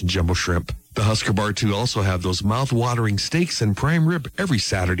catfish and jumbo shrimp. The Husker Bar 2 also have those mouth-watering steaks and prime rib every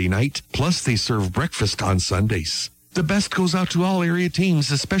Saturday night, plus they serve breakfast on Sundays. The best goes out to all area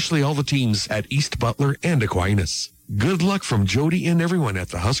teams, especially all the teams at East Butler and Aquinas. Good luck from Jody and everyone at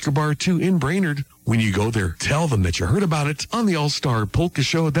the Husker Bar 2 in Brainerd. When you go there, tell them that you heard about it on the All-Star Polka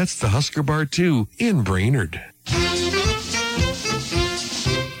Show. That's the Husker Bar 2 in Brainerd.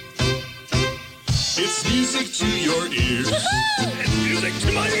 It's music to your ears. It's music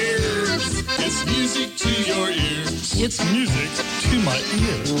to my ears. It's music to your ears. It's music to my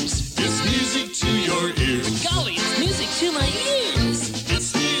ears. It's music to your ears. Golly, it's music to my ears.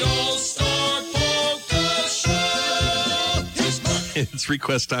 It's the All-Star Polka Show. Here's Mark. It's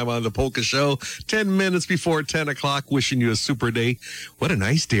request time on the Polka Show. 10 minutes before 10 o'clock. Wishing you a super day. What a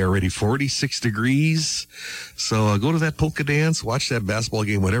nice day already. 46 degrees. So go to that polka dance. Watch that basketball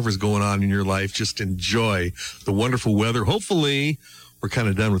game. Whatever's going on in your life. Just enjoy the wonderful weather. Hopefully, we're kind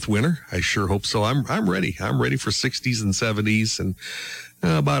of done with winter. I sure hope so. I'm ready. I'm ready for 60s and 70s and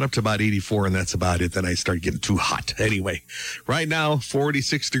about up to about 84, and that's about it. Then I start getting too hot. Anyway, right now,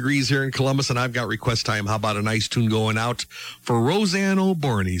 46 degrees here in Columbus, and I've got request time. How about a nice tune going out for Roseanne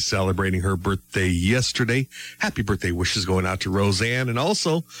O'Borney, celebrating her birthday yesterday. Happy birthday wishes going out to Roseanne. And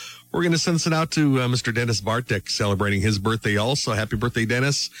also, we're going to send it out to Mr. Dennis Bartek, celebrating his birthday also. Happy birthday,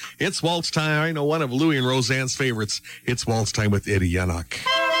 Dennis. It's waltz time. I know one of Louie and Roseanne's favorites. It's waltz time with Eddie Yannock.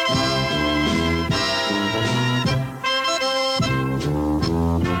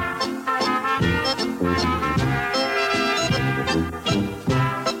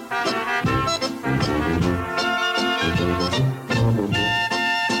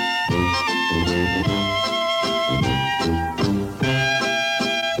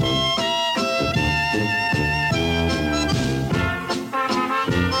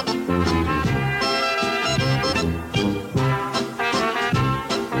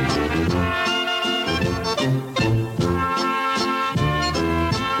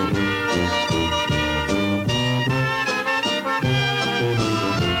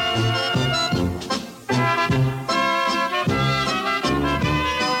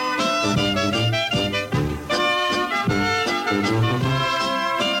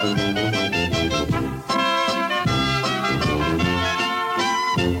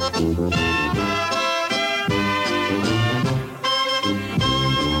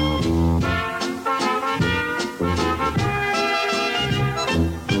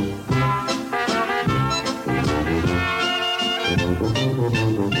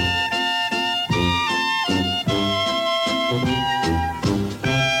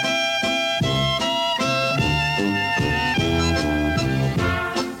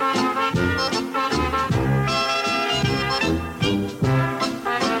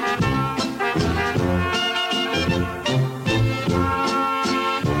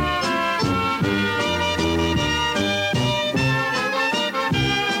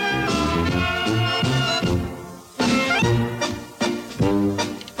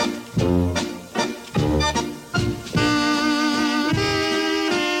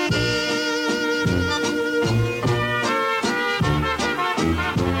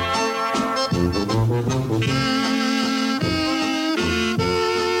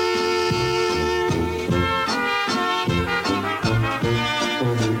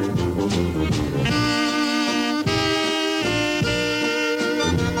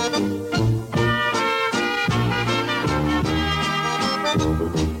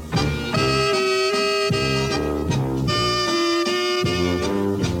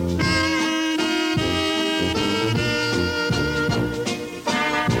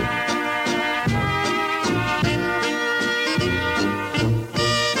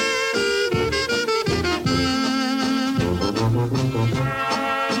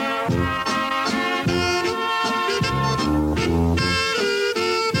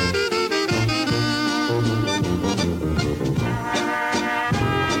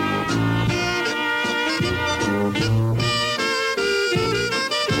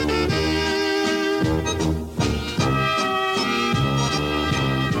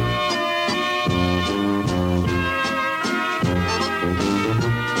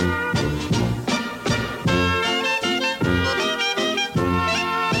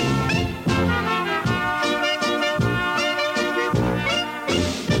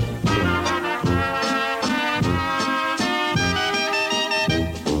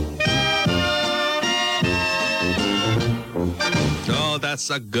 that's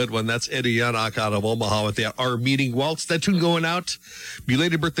a good one. That's Eddie Yannock out of Omaha with that Our Meeting Waltz. That tune going out.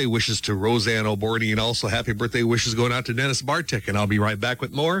 Belated birthday wishes to Roseanne O'Borney, and also happy birthday wishes going out to Dennis Bartek. And I'll be right back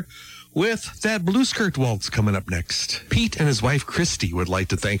with more with that Blue Skirt Waltz coming up next. Pete and his wife Christy would like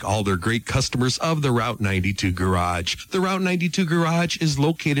to thank all their great customers of the Route 92 Garage. The Route 92 Garage is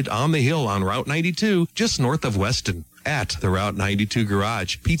located on the hill on Route 92, just north of Weston. At the Route 92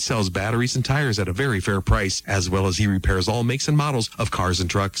 Garage, Pete sells batteries and tires at a very fair price, as well as he repairs all makes and models of cars and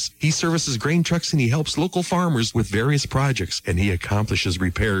trucks. He services grain trucks and he helps local farmers with various projects, and he accomplishes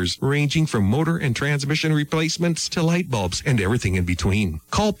repairs ranging from motor and transmission replacements to light bulbs and everything in between.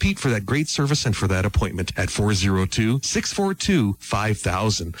 Call Pete for that great service and for that appointment at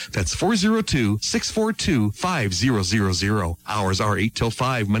 402-642-5000. That's 402-642-5000. Hours are 8 till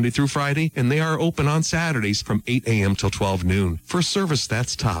 5 Monday through Friday, and they are open on Saturdays from 8 a.m. till 12 noon. For service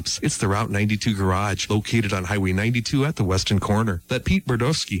that's tops, it's the Route 92 Garage, located on Highway 92 at the western corner. Let Pete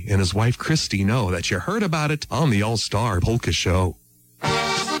Berdowski and his wife Christy know that you heard about it on the All-Star Polka Show.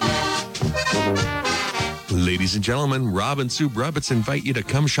 Ladies and gentlemen, Rob and Sue Brubbits invite you to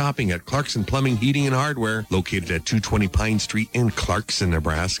come shopping at Clarkson Plumbing, Heating, and Hardware, located at 220 Pine Street in Clarkson,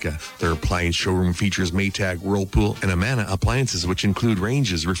 Nebraska. Their appliance showroom features Maytag, Whirlpool, and Amana appliances, which include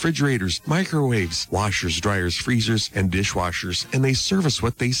ranges, refrigerators, microwaves, washers, dryers, freezers, and dishwashers, and they service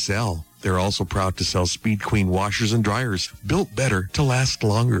what they sell. They're also proud to sell Speed Queen washers and dryers, built better to last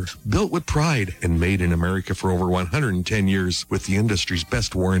longer, built with pride, and made in America for over 110 years with the industry's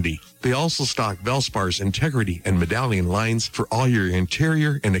best warranty. They also stock Valspar's Integrity and Medallion lines for all your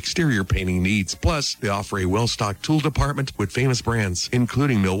interior and exterior painting needs. Plus, they offer a well-stocked tool department with famous brands,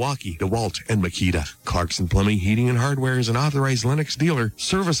 including Milwaukee, DeWalt, and Makita. Clarkson Plumbing, Heating, and Hardware is an authorized Lennox dealer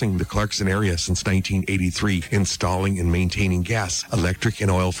servicing the Clarkson area since 1983, installing and maintaining gas, electric, and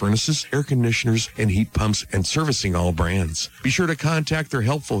oil furnaces, air conditioners, and heat pumps, and servicing all brands. Be sure to contact their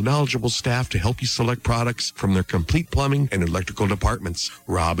helpful, knowledgeable staff to help you select products from their complete plumbing and electrical departments.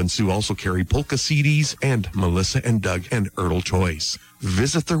 Rob and Sue also carry Polka CDs and Melissa and Doug and Ertl toys.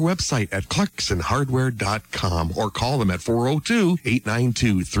 Visit their website at clarksonhardware.com or call them at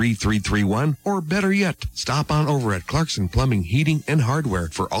 402-892-3331, or better yet, stop on over at Clarkson Plumbing, Heating, and Hardware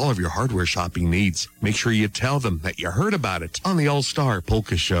for all of your hardware shopping needs. Make sure you tell them that you heard about it on the All-Star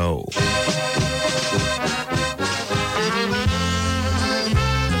Polka Show.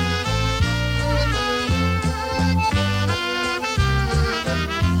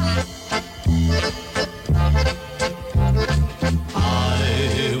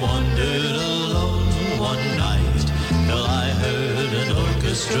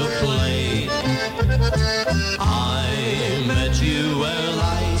 Play. I met you where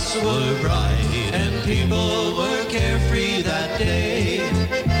lights were bright and people were carefree that day.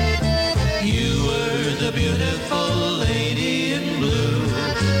 You were the beautiful lady in blue.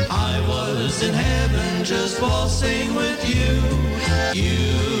 I was in heaven just waltzing with you.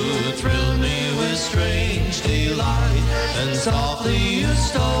 You thrilled me with strange delight, and softly you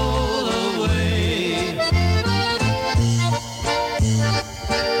stole away.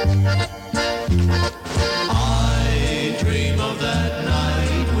 I dream of that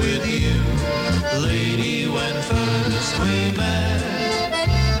night with you, lady, when first we met.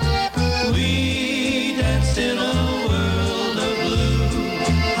 We danced in a world of blue.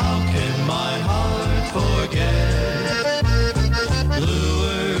 How can my heart forget?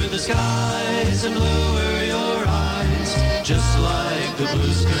 Bluer the skies and bluer your eyes, just like the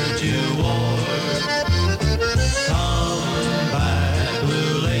blue skirt you wore. Come back,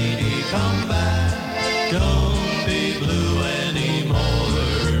 blue lady, come back. Don't be blue anymore.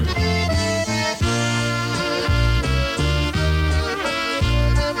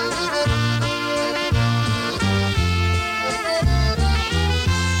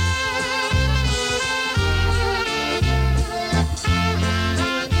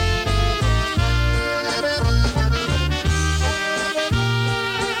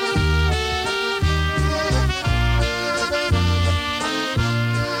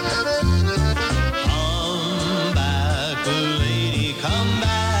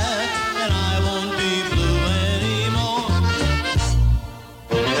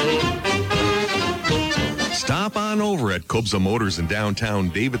 Stop on over at Kobza Motors in downtown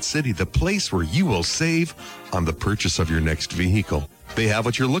David City, the place where you will save on the purchase of your next vehicle. They have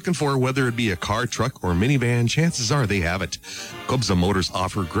what you're looking for, whether it be a car, truck, or minivan. Chances are they have it. Kobza Motors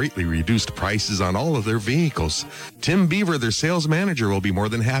offer greatly reduced prices on all of their vehicles. Tim Beaver, their sales manager, will be more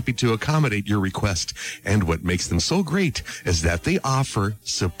than happy to accommodate your request. And what makes them so great is that they offer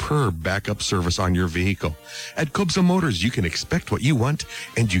superb backup service on your vehicle. At Kobza Motors, you can expect what you want,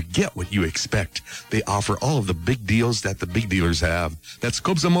 and you get what you expect. They offer all of the big deals that the big dealers have. That's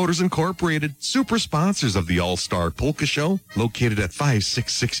Kobza Motors Incorporated, super sponsors of the All-Star Polka Show, located at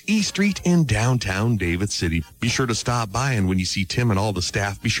 566 E Street in downtown David City. Be sure to stop by, and when you see Tim and all the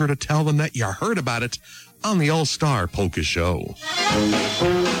staff, be sure to tell them that you heard about it on the All-Star Polka Show.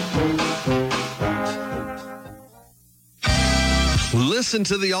 Listen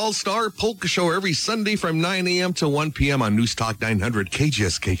to the All-Star Polka Show every Sunday from 9 a.m. to 1 p.m. on News Talk 900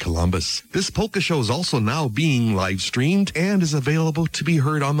 KGSK Columbus. This polka show is also now being live streamed and is available to be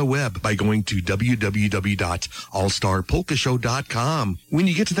heard on the web by going to www.allstarpolkashow.com. When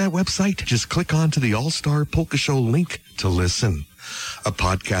you get to that website, just click onto the All-Star Polka Show link to listen. A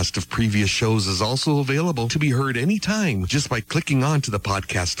podcast of previous shows is also available to be heard anytime just by clicking onto the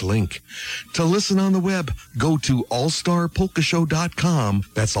podcast link. To listen on the web, go to allstarpolkashow.com.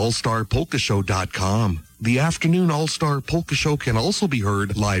 That's allstarpolkashow.com. The afternoon All-Star Polka Show can also be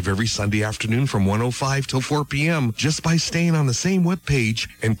heard live every Sunday afternoon from 1:05 till 4 p.m. just by staying on the same webpage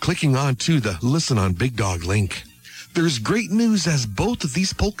and clicking onto the Listen on Big Dog link. There's great news as both of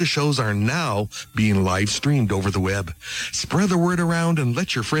these polka shows are now being live streamed over the web. Spread the word around and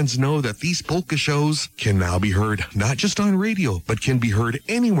let your friends know that these polka shows can now be heard not just on radio, but can be heard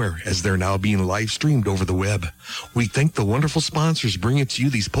anywhere as they're now being live streamed over the web. We thank the wonderful sponsors bringing to you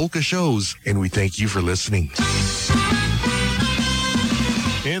these polka shows, and we thank you for listening.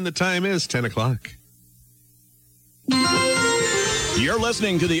 And the time is 10 o'clock. You're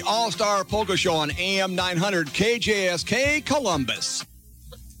listening to the All-Star Polka Show on AM 900 KJSK Columbus.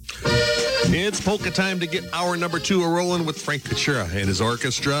 It's polka time to get hour number 2 rolling with Frank Kachura and his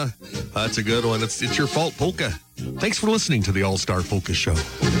orchestra. That's a good one. It's Your Fault Polka. Thanks for listening to the All-Star Polka Show.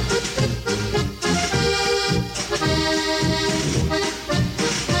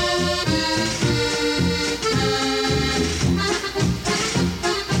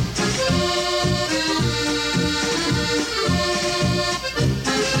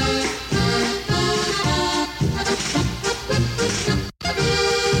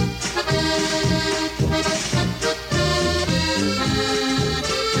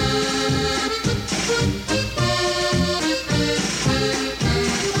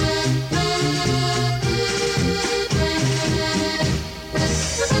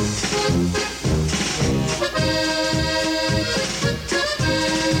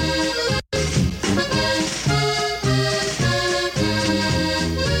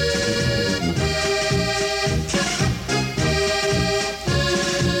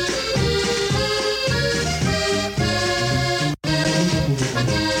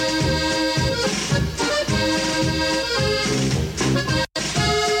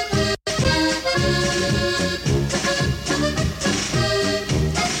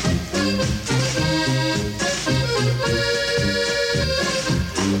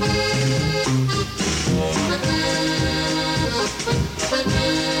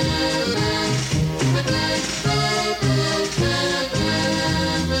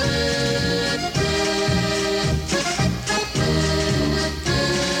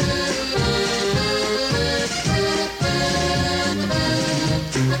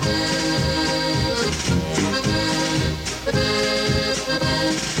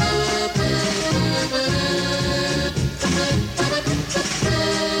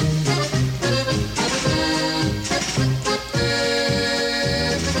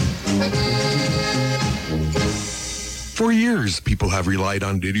 For years, people have relied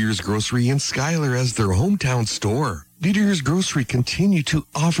on Didier's Grocery in Schuyler as their hometown store. Didier's Grocery continue to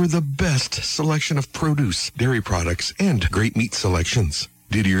offer the best selection of produce, dairy products, and great meat selections.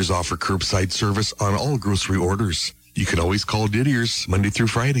 Didier's offer curbside service on all grocery orders. You can always call Didier's Monday through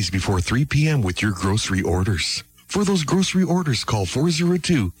Fridays before 3 p.m. with your grocery orders. For those grocery orders, call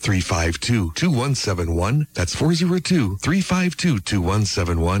 402-352-2171. That's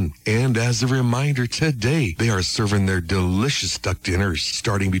 402-352-2171. And as a reminder, today they are serving their delicious duck dinners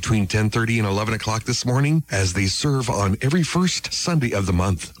starting between 10:30 and 11 o'clock this morning as they serve on every first Sunday of the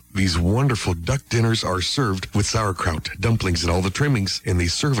month. These wonderful duck dinners are served with sauerkraut, dumplings, and all the trimmings, and they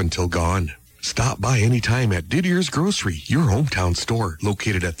serve until gone. Stop by anytime at Didier's Grocery, your hometown store,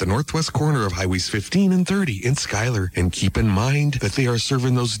 located at the northwest corner of Highways 15 and 30 in Schuyler. And keep in mind that they are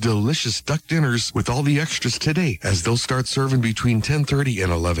serving those delicious duck dinners with all the extras today, as they'll start serving between 10:30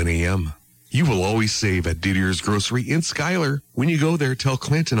 and 11 a.m. You will always save at Didier's Grocery in Schuyler. When you go there, tell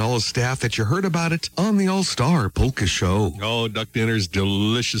Clint and all his staff that you heard about it on the All-Star Polka Show. Oh, duck dinners,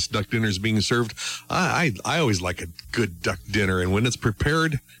 delicious duck dinners being served. I always like a good duck dinner, and when it's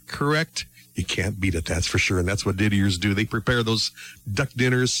prepared correct, you can't beat it, that's for sure. And that's what Didier's do. They prepare those duck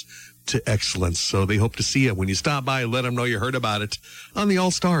dinners to excellence. So they hope to see you. When you stop by, let them know you heard about it on the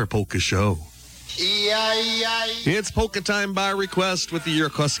All-Star Polka Show. It's polka time by request with the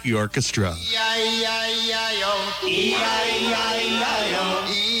Yerkowski Orchestra.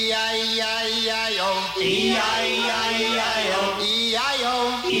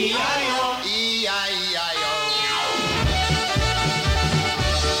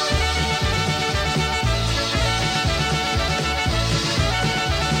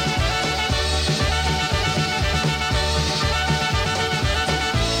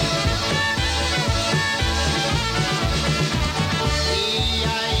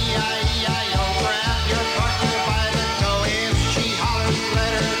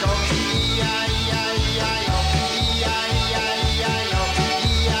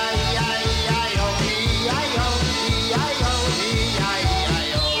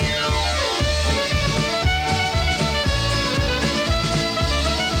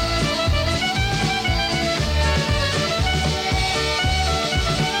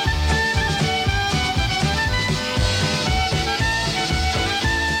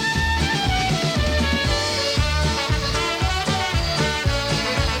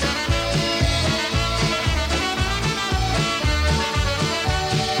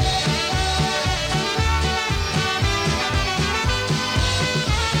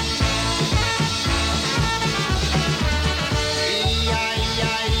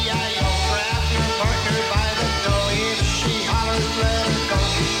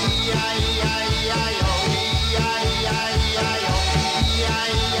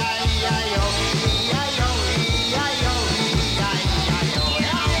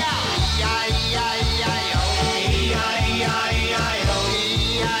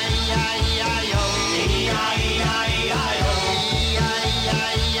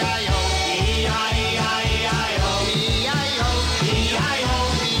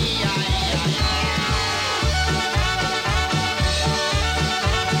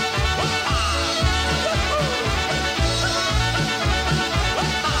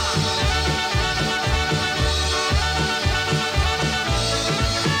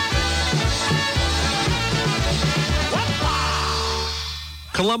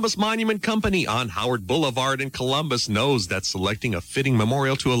 Columbus Monument Company on Howard Boulevard in Columbus knows that selecting a fitting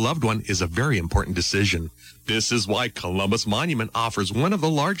memorial to a loved one is a very important decision. This is why Columbus Monument offers one of the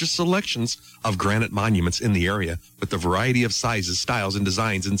largest selections of granite monuments in the area with a variety of sizes, styles, and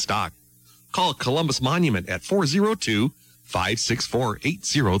designs in stock. Call Columbus Monument at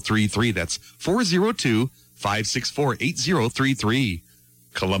 402-564-8033. That's 402-564-8033.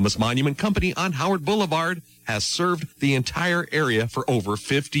 Columbus Monument Company on Howard Boulevard has served the entire area for over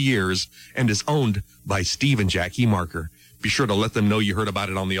 50 years and is owned by Steve and Jackie Marker. Be sure to let them know you heard about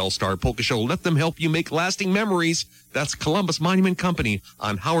it on the All-Star Polka Show. Let them help you make lasting memories. That's Columbus Monument Company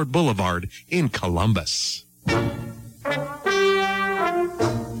on Howard Boulevard in Columbus.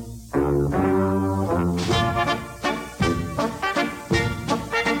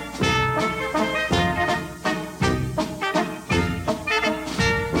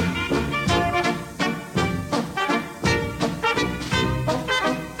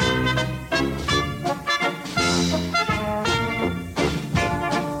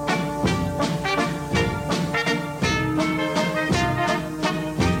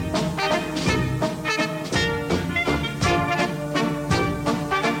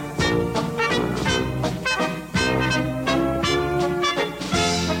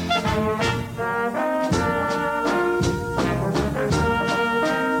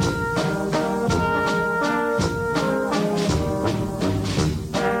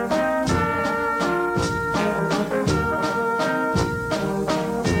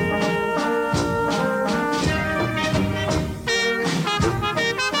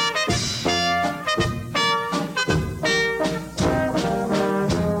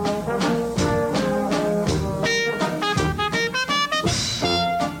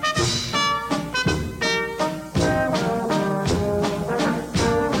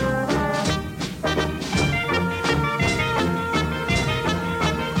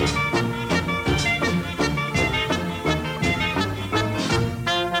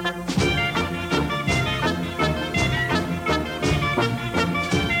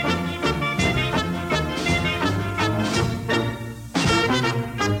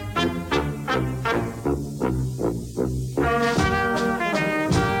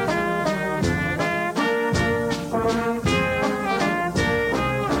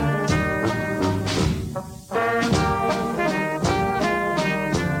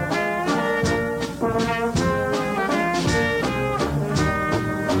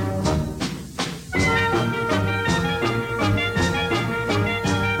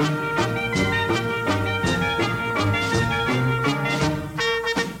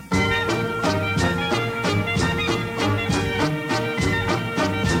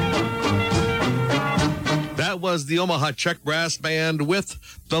 was the Omaha Czech Brass Band with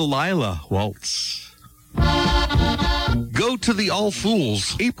the Lila Waltz. Go to the All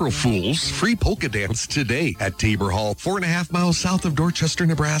Fools April Fools free polka dance today at Tabor Hall, 4.5 miles south of Dorchester,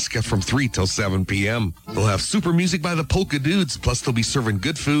 Nebraska, from 3 till 7 p.m. They'll have super music by the Polka Dudes, plus they'll be serving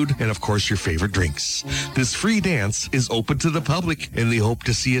good food and, of course, your favorite drinks. This free dance is open to the public, and they hope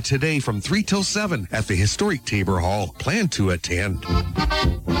to see you today from 3 till 7 at the historic Tabor Hall. Plan to attend.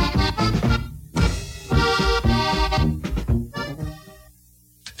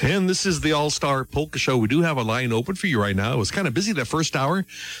 And this is the All-Star Polka Show. We do have a line open for you right now. It was kind of busy that first hour.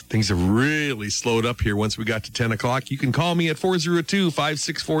 Things have really slowed up here once we got to 10 o'clock. You can call me at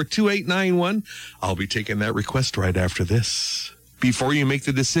 402-564-2891. I'll be taking that request right after this. Before you make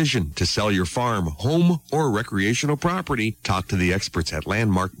the decision to sell your farm, home, or recreational property, talk to the experts at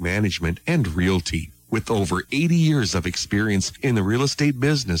Landmark Management and Realty. With over 80 years of experience in the real estate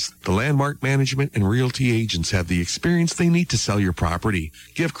business, the Landmark Management and Realty agents have the experience they need to sell your property.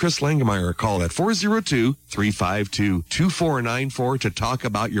 Give Chris Langemeyer a call at 402-352-2494 to talk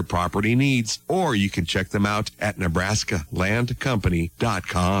about your property needs, or you can check them out at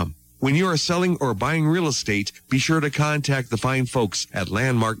nebraskalandcompany.com. When you are selling or buying real estate, be sure to contact the fine folks at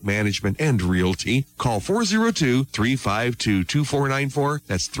Landmark Management and Realty. Call 402-352-2494.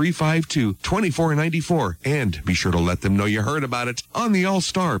 That's 352-2494. And be sure to let them know you heard about it on the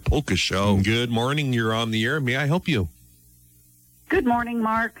All-Star Polka Show. Good morning. You're on the air. May I help you? Good morning,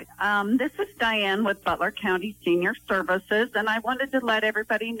 Mark. This is Diane with Butler County Senior Services, and I wanted to let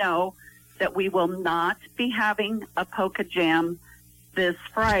everybody know that we will not be having a polka jam this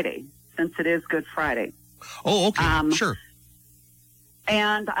Friday, since it is Good Friday. Oh, okay. Sure.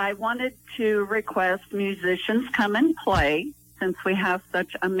 And I wanted to request musicians come and play, since we have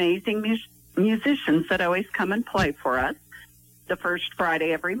such amazing musicians that always come and play for us the first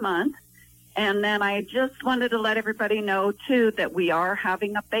Friday every month. And then I just wanted to let everybody know, too, that we are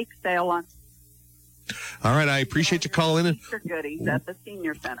having a bake sale on. All right, I appreciate you calling in. Easter goodies at the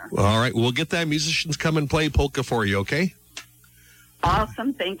Senior Center. All right, we'll get that musicians come and play polka for you, okay?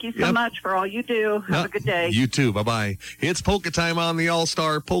 Awesome. Thank you so much for all you do. Have a good day. You too. Bye-bye. It's polka time on the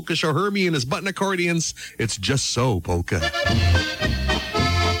All-Star Polka Show. Hermie and his button accordions. It's just so polka.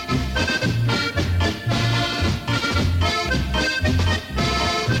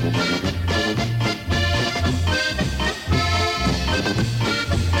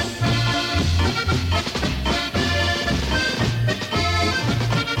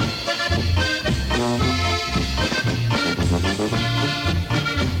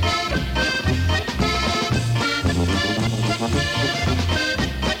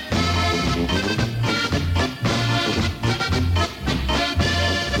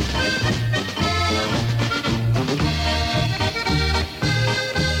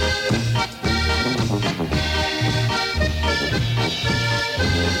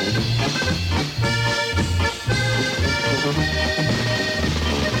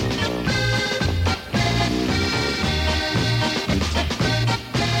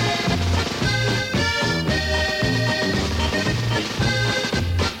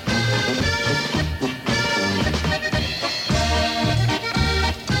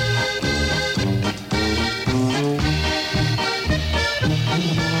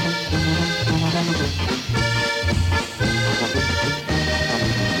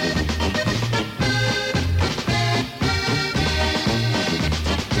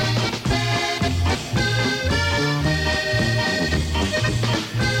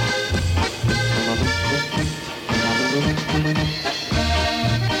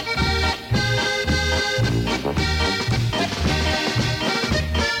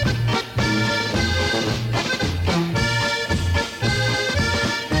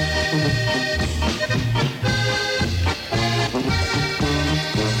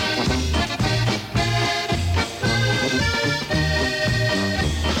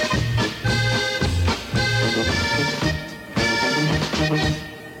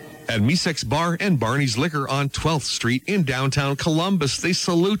 At Misek's Bar and Barney's Liquor on 12th Street in downtown Columbus, they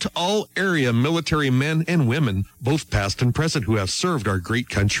salute all area military men and women, both past and present, who have served our great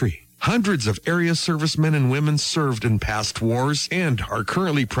country. Hundreds of area servicemen and women served in past wars and are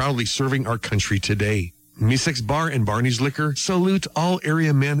currently proudly serving our country today. Misek's Bar and Barney's Liquor salute all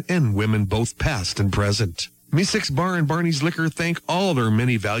area men and women, both past and present. Misek's Bar and Barney's Liquor thank all their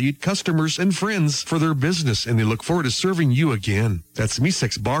many valued customers and friends for their business, and they look forward to serving you again. That's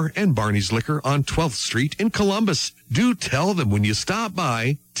Misek's Bar and Barney's Liquor on 12th Street in Columbus. Do tell them when you stop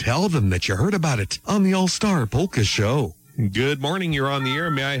by, tell them that you heard about it on the All-Star Polka Show. Good morning. You're on the air.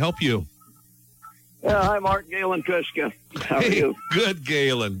 May I help you? Hi, Mark. Galen Kushka. How are you? Good,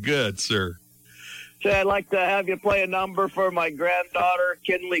 Galen. Good, sir. Say, I'd like to have you play a number for my granddaughter,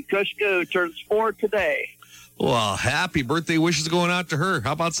 Kinley Kushka, who turns 4 today. Well, happy birthday wishes going out to her.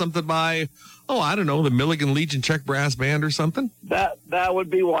 How about something by, I don't know, the Milligan Legion Czech Brass Band or something? That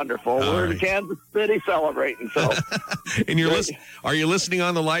would be wonderful. We're in Kansas City celebrating, so. And are you listening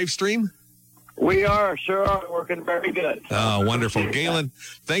on the live stream? We are, sure are, working very good. Oh, wonderful. Galen,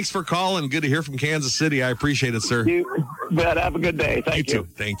 thanks for calling. Good to hear from Kansas City. I appreciate it, sir. You bet. Have a good day. Thank you. You too.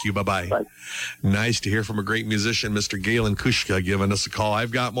 Thank you. Bye-bye. Bye. Nice to hear from a great musician, Mr. Galen Kushka, giving us a call.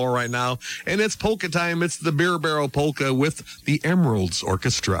 I've got more right now, and it's polka time. It's the Beer Barrel Polka with the Emeralds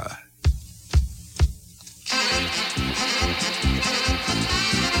Orchestra.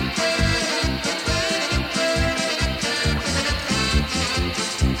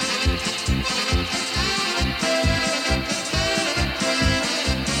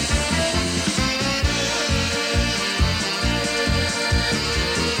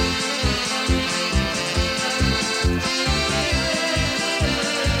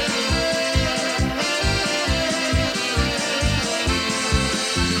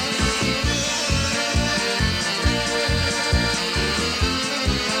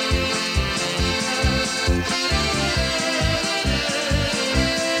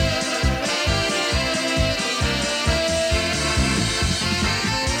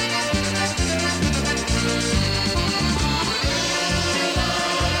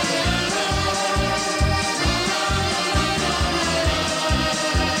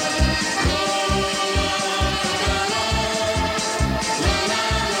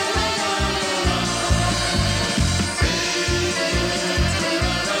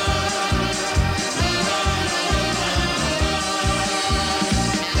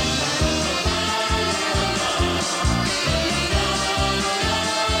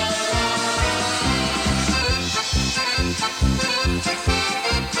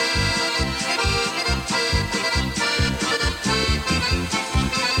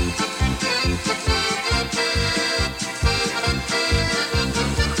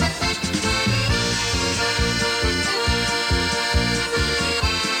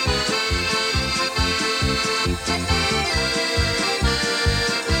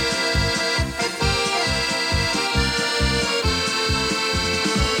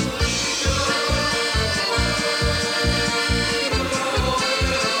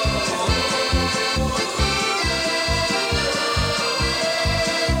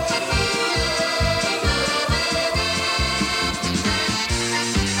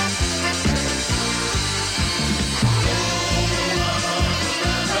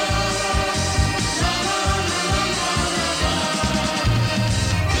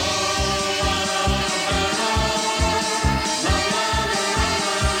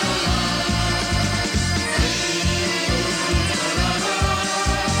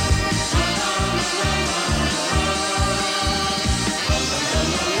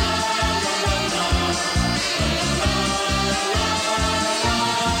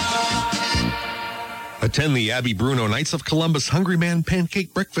 Attend the Abby Bruno Knights of Columbus Hungry Man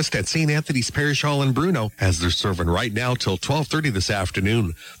Pancake Breakfast at St. Anthony's Parish Hall in Bruno, as they're serving right now till 12:30 this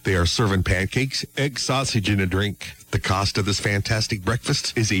afternoon. They are serving pancakes, egg, sausage, and a drink. The cost of this fantastic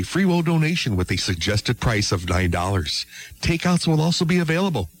breakfast is a free will donation with a suggested price of $9. Takeouts will also be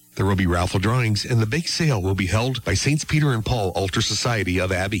available. There will be raffle drawings, and the bake sale will be held by Saints Peter and Paul Altar Society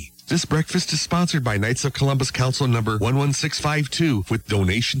of Abbey. This breakfast is sponsored by Knights of Columbus Council number 11652 with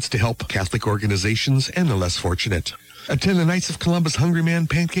donations to help Catholic organizations and the less fortunate. Attend the Knights of Columbus Hungry Man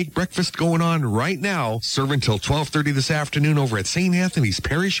Pancake Breakfast going on right now, serving till 12:30 this afternoon over at St. Anthony's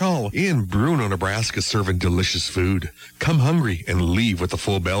Parish Hall in Bruno, Nebraska, serving delicious food. Come hungry and leave with a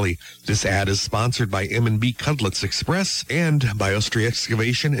full belly. This ad is sponsored by M&B Cudlets Express and by Austria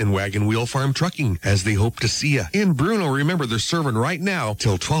Excavation and Wagon Wheel Farm Trucking, as they hope to see you in Bruno. Remember, they're serving right now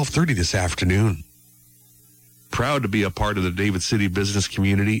till 12:30 this afternoon. Proud to be a part of the David City business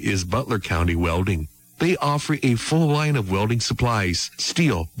community is Butler County Welding. They offer a full line of welding supplies,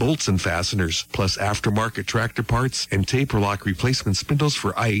 steel, bolts, and fasteners, plus aftermarket tractor parts and taper lock replacement spindles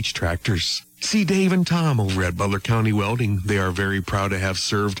for IH tractors. See Dave and Tom over at Butler County Welding. They are very proud to have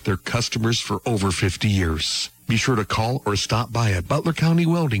served their customers for over 50 years. Be sure to call or stop by at Butler County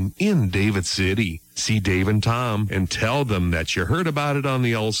Welding in David City. See Dave and Tom and tell them that you heard about it on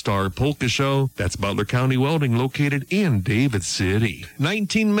the All-Star Polka Show. That's Butler County Welding, located in David City.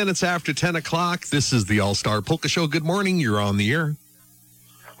 19 minutes after 10 o'clock, this is the All-Star Polka Show. Good morning. You're on the air.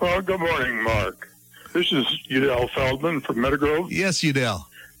 Well, good morning, Mark. This is Udell Feldman from Meadowgrove. Yes, Udell.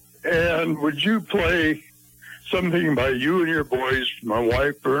 And would you play something by you and your boys, my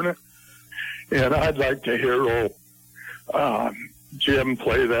wife, Berna? And I'd like to hear Jim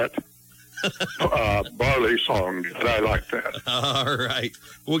play that barley song. I like that. All right.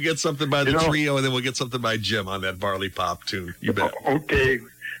 We'll get something by the trio, and then we'll get something by Jim on that barley pop tune. You bet. Okay.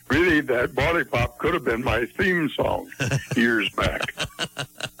 Really, that barley pop could have been my theme song years back.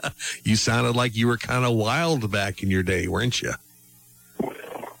 You sounded like you were kind of wild back in your day, weren't you?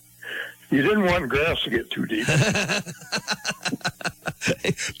 You didn't want grass to get too deep.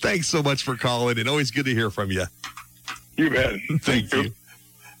 Thanks so much for calling, and always good to hear from you. You bet. Thank you.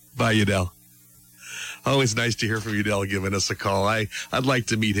 Bye, Udell. Always nice to hear from Udell giving us a call. I'd like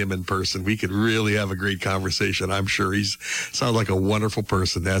to meet him in person. We could really have a great conversation. I'm sure sounds like a wonderful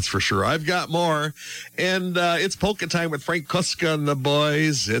person, that's for sure. I've got more, and it's polka time with Frank Kuska and the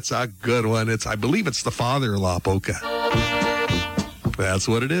boys. It's a good one. I believe it's the father-in-law polka. That's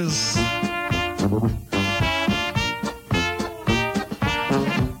what it is.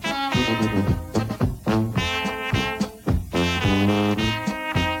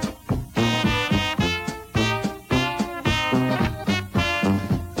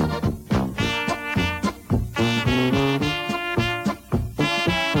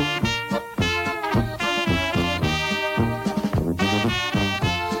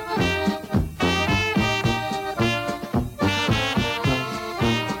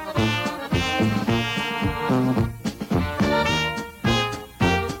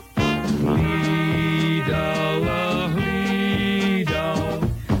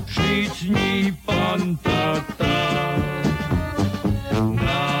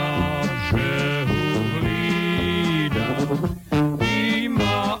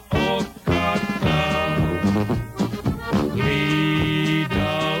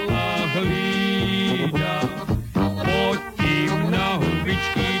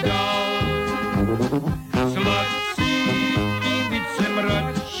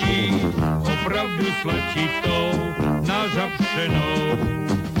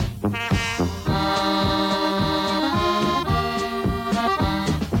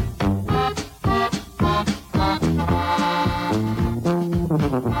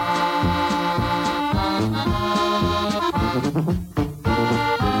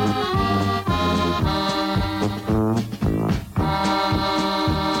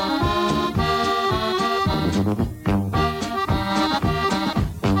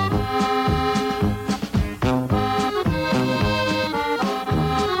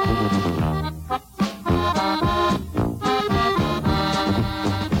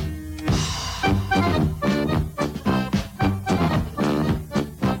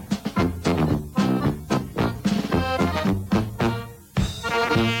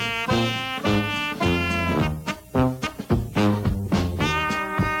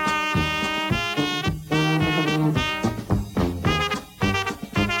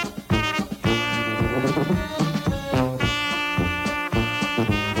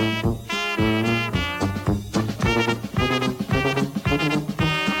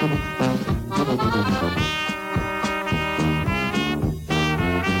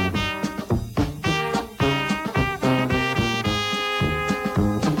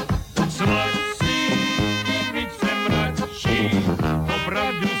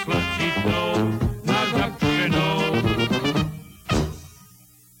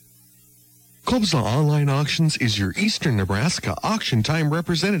 Kobza Online Auctions is your Eastern Nebraska Auction Time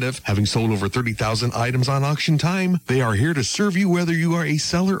representative. Having sold over 30,000 items on Auction Time, they are here to serve you whether you are a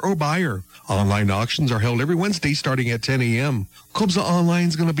seller or buyer. Online auctions are held every Wednesday starting at 10 a.m. Kobza Online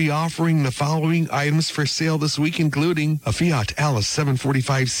is going to be offering the following items for sale this week, including a Fiat Alice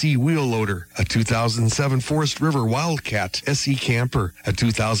 745C wheel loader, a 2007 Forest River Wildcat SE camper, a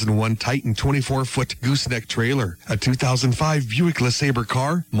 2001 Titan 24-foot gooseneck trailer, a 2005 Buick LeSabre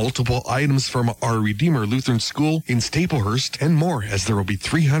car, multiple items from our Redeemer Lutheran School in Staplehurst, and more, as there will be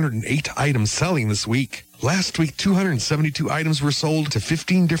 308 items selling this week. Last week, 272 items were sold to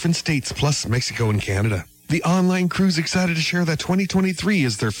 15 different states, plus Mexico and Canada. The online crew's excited to share that 2023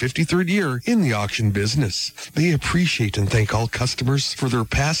 is their 53rd year in the auction business. They appreciate and thank all customers for their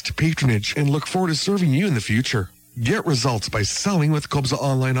past patronage and look forward to serving you in the future. Get results by selling with Kobza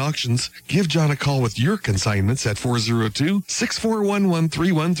Online Auctions. Give John a call with your consignments at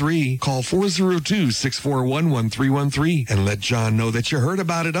 402-641-1313. Call 402-641-1313 and let John know that you heard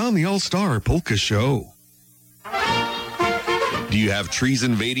about it on the All-Star Polka Show. Do you have trees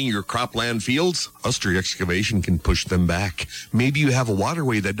invading your cropland fields? Ustry Excavation can push them back. Maybe you have a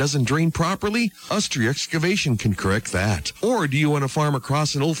waterway that doesn't drain properly? Ustry Excavation can correct that. Or do you want to farm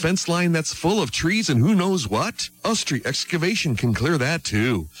across an old fence line that's full of trees and who knows what? Ustry Excavation can clear that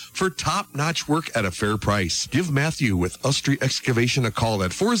too. For top-notch work at a fair price, give Matthew with Ustry Excavation a call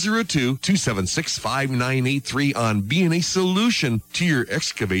at 402-276-5983 on being a solution to your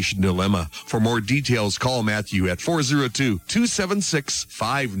excavation dilemma. For more details, call Matthew at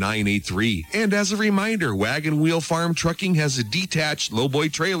 402-276-5983. And as a reminder, Wagon Wheel Farm Trucking has a detached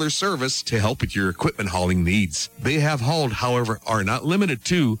lowboy trailer service to help with your equipment hauling needs. They have hauled, however, are not limited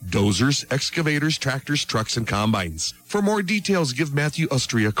to dozers, excavators, tractors, trucks, and combines. For more details, give Matthew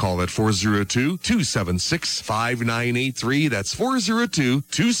Ustry a call at 402-276-5983. That's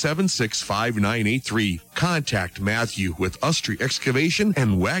 402-276-5983. Contact Matthew with Ustry Excavation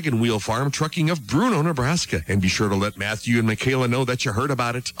and Wagon Wheel Farm Trucking of Bruno, Nebraska. And be sure to let Matthew and Michaela know that you heard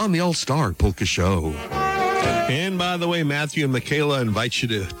about it on the All-Star Polka Show. And by the way, Matthew and Michaela invite you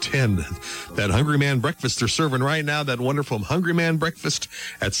to attend that Hungry Man breakfast they're serving right now, that wonderful Hungry Man breakfast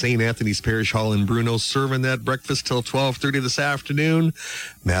at St. Anthony's Parish Hall in Bruno, serving that breakfast till 12:30 this afternoon.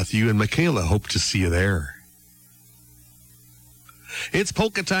 Matthew and Michaela hope to see you there. It's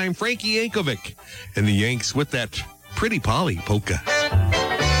polka time. Frankie Yankovic and the Yanks with that Pretty Polly polka.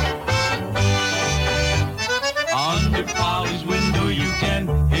 Under Polly's window you can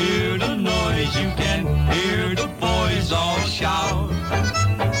hear the noise, you can hear the boys all shout.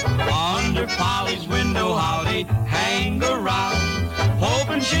 Under Polly's window how they hang around,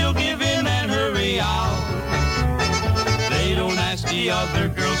 hoping she'll give in and hurry out. They don't ask the other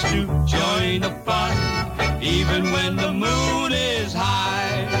girls to join the fun, even when the moon is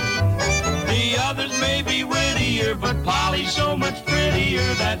high. The others may be wittier, but Polly's so much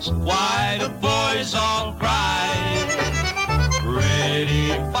prettier, that's why the boys all cry.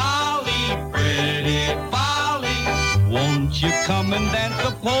 Pretty Polly, won't you come and dance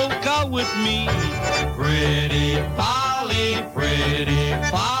the polka with me? Pretty Polly,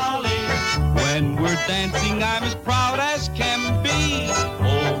 when we're dancing I'm as proud as can be.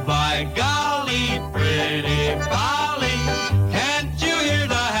 Oh, by golly, Pretty Polly, can't you hear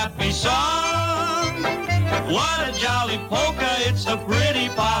the happy song? What a jolly polka, it's the Pretty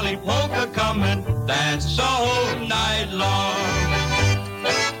Polly polka. Come and dance the whole night long.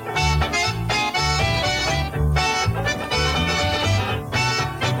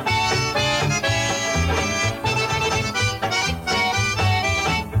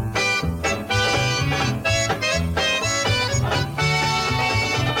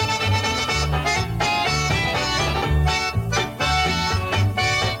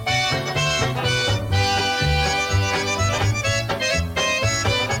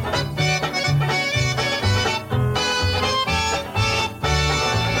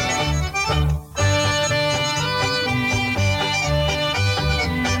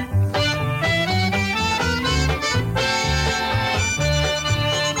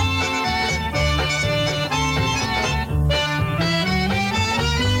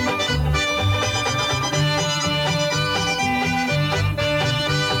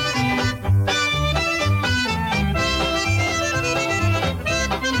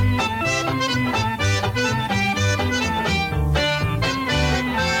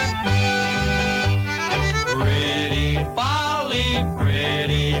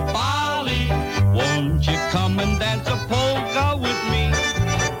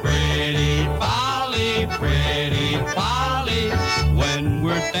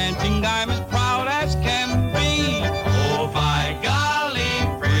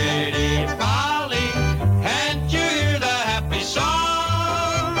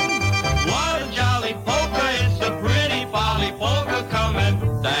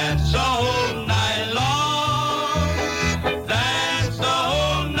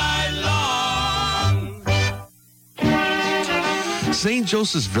 St.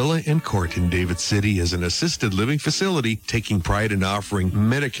 Joseph's Villa and Court in David City is an assisted living facility taking pride in offering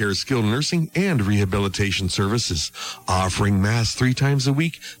Medicare skilled nursing and rehabilitation services. Offering Mass 3 times a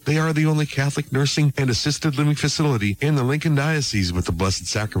week, they are the only Catholic nursing and assisted living facility in the Lincoln Diocese with the Blessed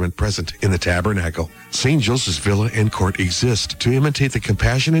Sacrament present in the Tabernacle. St. Joseph's Villa and Court exist to imitate the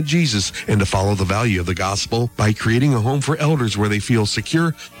compassionate Jesus and to follow the value of the gospel by creating a home for elders where they feel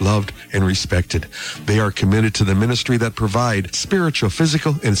secure, loved, and respected. They are committed to the ministry that provide spiritual,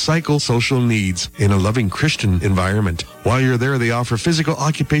 physical, and psychosocial needs in a loving Christian environment. While you're there, they offer physical,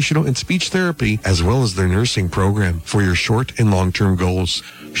 occupational, and speech therapy, as well as their nursing program for your short and long-term goals.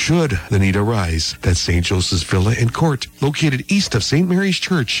 Should the need arise, that's St. Joseph's Villa and Court, located east of St. Mary's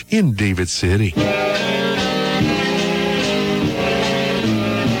Church in David City.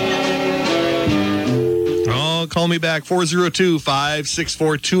 call me back.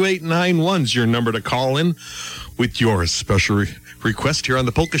 402-564-2891 is your number to call in with your special request here on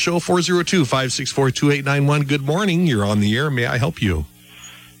the Polka Show. 402-564-2891. Good morning. You're on the air. May I help you?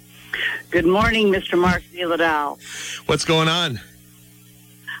 Good morning, Mr. Mark Villadal. What's going on?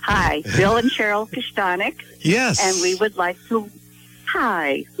 Hi, Bill and Cheryl Kashtanik. Yes. And we would like to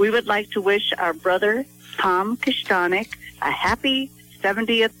wish our brother, Tom Kashtanik, a happy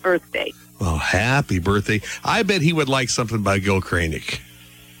 70th birthday. Well, happy birthday. I bet he would like something by Gil Kranick.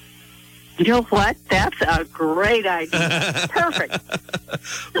 You know what? That's a great idea. Perfect.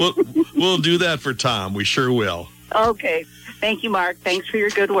 We'll do that for Tom. We sure will. Okay. Thank you, Mark. Thanks for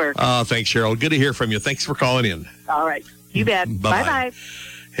your good work. Thanks, Cheryl. Good to hear from you. Thanks for calling in. All right. You bet. Bye-bye. Bye-bye.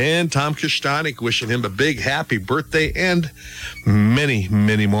 And Tom Kashtanik wishing him a big happy birthday and many,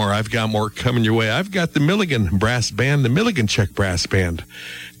 many more. I've got more coming your way. I've got the Milligan Brass Band, the Milligan Czech Brass Band,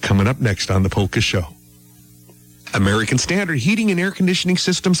 coming up next on the Polka Show. American Standard Heating and Air Conditioning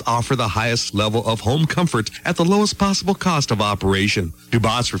Systems offer the highest level of home comfort at the lowest possible cost of operation.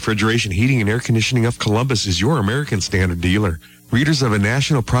 Dubas Refrigeration, Heating and Air Conditioning of Columbus is your American Standard dealer. Readers of a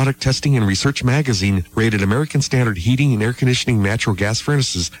National Product Testing and Research magazine rated American Standard Heating and Air Conditioning natural gas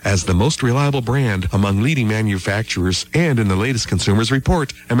furnaces as the most reliable brand among leading manufacturers. And in the latest Consumers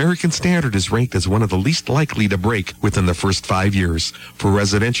Report, American Standard is ranked as one of the least likely to break within the first 5 years. For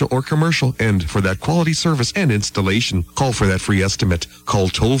residential or commercial, and for that quality service and installation, call for that free estimate. Call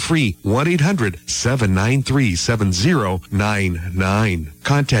toll-free 1-800-793-7099.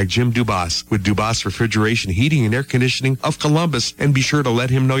 Contact Jim Dubas with Dubas Refrigeration, Heating and Air Conditioning of Columbus, and be sure to let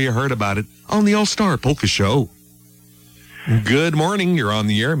him know you heard about it on the All-Star Polka Show. Good morning. You're on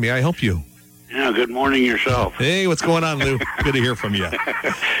the air. May I help you? Yeah, good morning yourself. Hey, what's going on, Lou? Good to hear from you.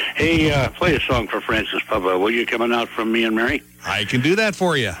 Hey, play a song for Francis Papa. Will you coming out from me and Mary? I can do that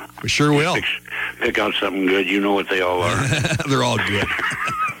for you. We sure will. Pick out something good. You know what they all are. They're all good.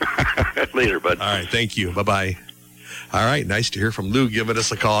 Later, bud. All right, thank you. Bye-bye. All right, nice to hear from Lou giving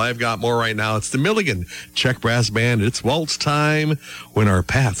us a call. I've got more right now. It's the Milligan Czech Brass Band. It's waltz time when our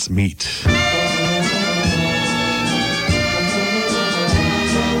paths meet.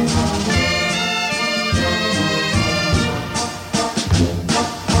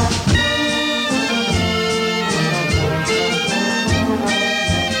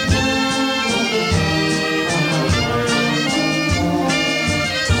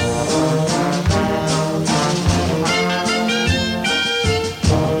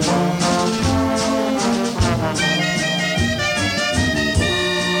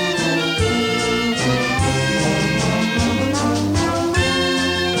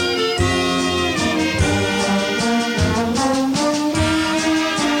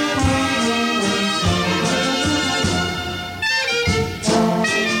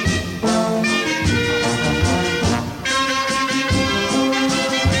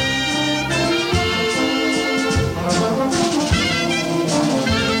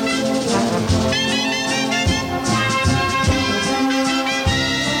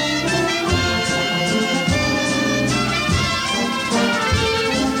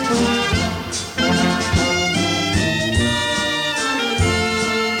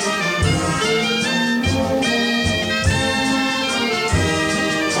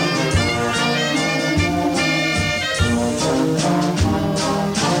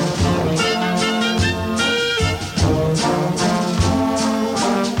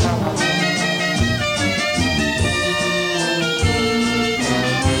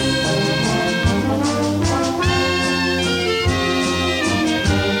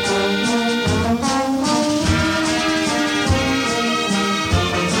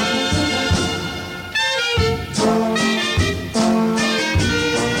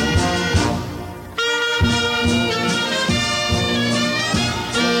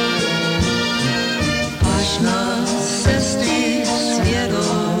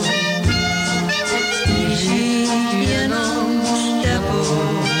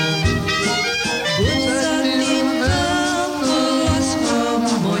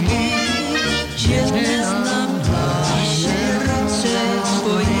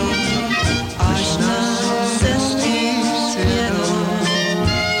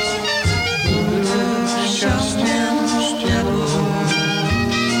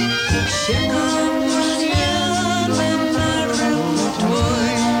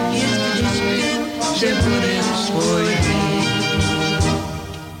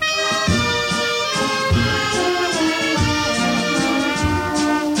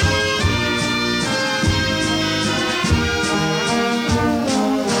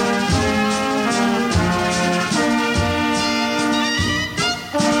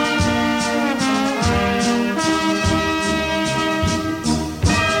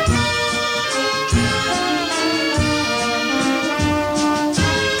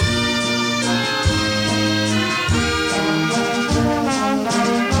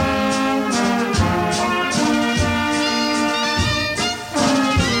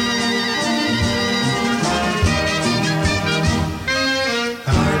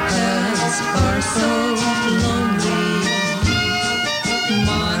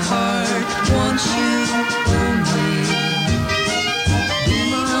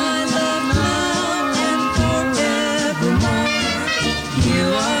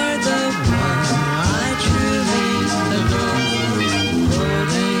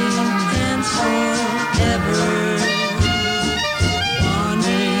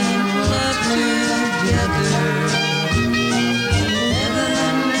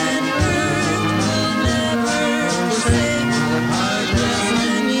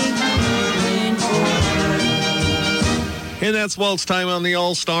 that's waltz time on the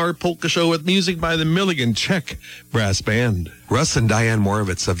All-Star Polka Show with music by the Milligan Czech Brass Band. Russ and Diane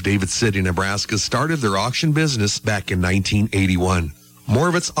Moravitz of David City, Nebraska started their auction business back in 1981.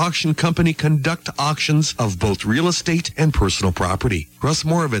 Moravitz Auction Company conduct auctions of both real estate and personal property. Russ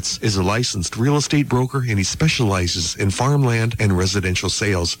Moravitz is a licensed real estate broker, and he specializes in farmland and residential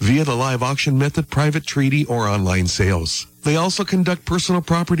sales via the live auction method, private treaty, or online sales. They also conduct personal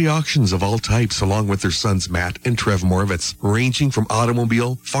property auctions of all types along with their sons Matt and Trev Moravitz, ranging from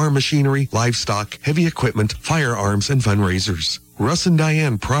automobile, farm machinery, livestock, heavy equipment, firearms, and fundraisers. Russ and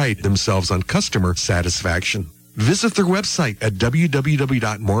Diane pride themselves on customer satisfaction. Visit their website at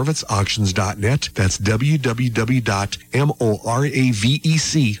www.moravetsauctions.net. That's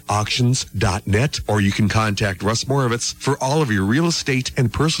www.moravecauctions.net. Or you can contact Russ Moravitz for all of your real estate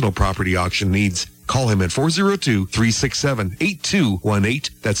and personal property auction needs. Call him at 402-367-8218.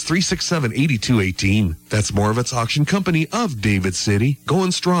 That's 367-8218. That's Moravitz Auction Company of David City,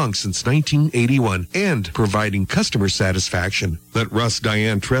 going strong since 1981 and providing customer satisfaction. Let Russ,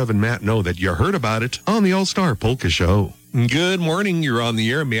 Diane, Trev, and Matt know that you heard about it on the All-Star Polka Show. Good morning. You're on the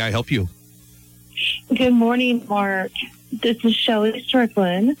air. May I help you? Good morning, Mark. This is Shelley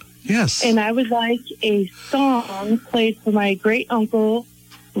Strickland. Yes. And I would like a song played for my great uncle,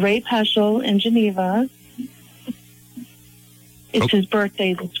 Ray Peschel in Geneva. It's his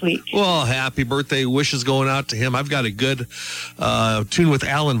birthday this week. Well, happy birthday wishes going out to him. I've got a good tune with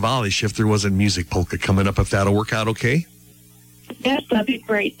Alan Valish if there wasn't music polka coming up, if that'll work out okay. Yes, that'd be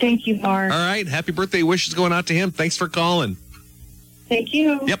great. Thank you, Mark. All right. Happy birthday wishes going out to him. Thanks for calling. Thank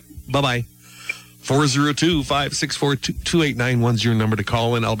you. Yep. Bye-bye. 402-564-2891's your number to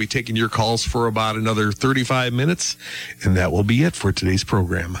call in. I'll be taking your calls for about another 35 minutes, and that will be it for today's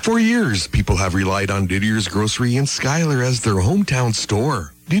program. For years, people have relied on Didier's Grocery in Schuyler as their hometown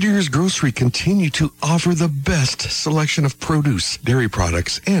store. Didier's Grocery continue to offer the best selection of produce, dairy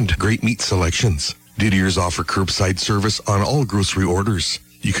products, and great meat selections. Didier's offer curbside service on all grocery orders.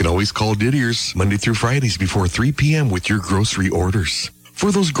 You can always call Didier's Monday through Fridays before 3 p.m. with your grocery orders. For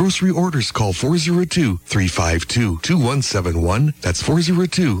those grocery orders, call 402-352-2171. That's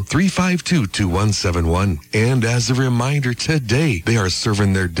 402-352-2171. And as a reminder, today they are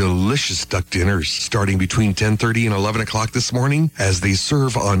serving their delicious duck dinners starting between 10:30 and 11 o'clock this morning, as they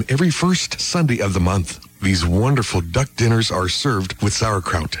serve on every first Sunday of the month. These wonderful duck dinners are served with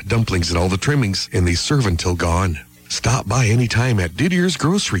sauerkraut, dumplings, and all the trimmings, and they serve until gone. Stop by anytime at Didier's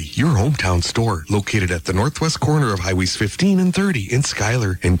Grocery, your hometown store, located at the northwest corner of Highways 15 and 30 in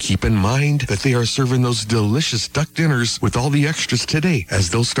Schuyler. And keep in mind that they are serving those delicious duck dinners with all the extras today, as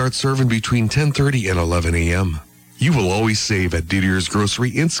they'll start serving between 10:30 and 11 a.m. You will always save at Didier's Grocery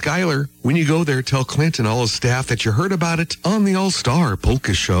in Schuyler. When you go there, tell Clint and all his staff that you heard about it on the All-Star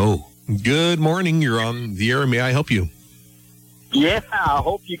Polka Show. Good morning. You're on the air. May I help you? Yeah, I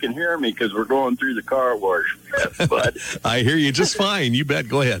hope you can hear me because we're going through the car wash. But I hear you just fine. You bet.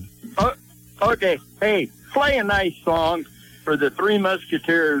 Go ahead. Okay. Hey, play a nice song for the Three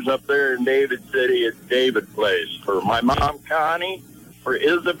Musketeers up there in David City at David Place. For my mom, Connie, for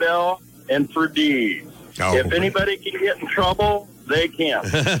Isabel, and for Dee. Oh, if anybody can get in trouble, they can.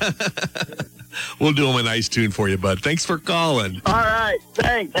 We'll do them a nice tune for you, bud. Thanks for calling. All right.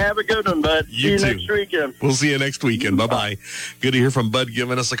 Thanks. Have a good one, bud. You See you too. next weekend. We'll see you next weekend. Bye-bye. Good to hear from Bud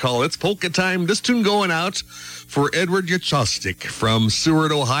giving us a call. It's polka time. This tune going out for Edward Yachostik from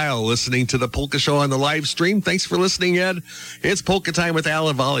Seward, Ohio, listening to the Polka Show on the live stream. Thanks for listening, Ed. It's polka time with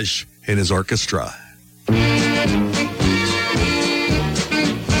Alan Valish and his orchestra.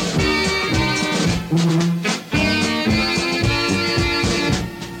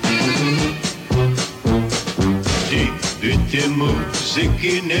 Gdyby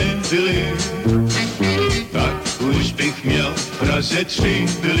muzyki nie byli, tak już bych miał frazeczki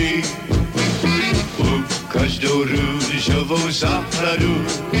byli. U każdą różową zahradu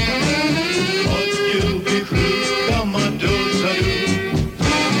odbił bych rukama do zadu.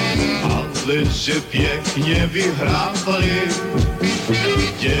 Ale że pięknie wyhrabali,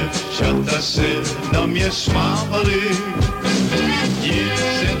 dziewczata se na mnie smawali. Nic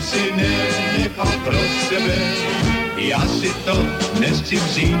jsem si nenechal pro sebe, já si to nechci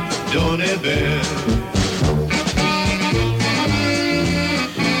vzít do nebe.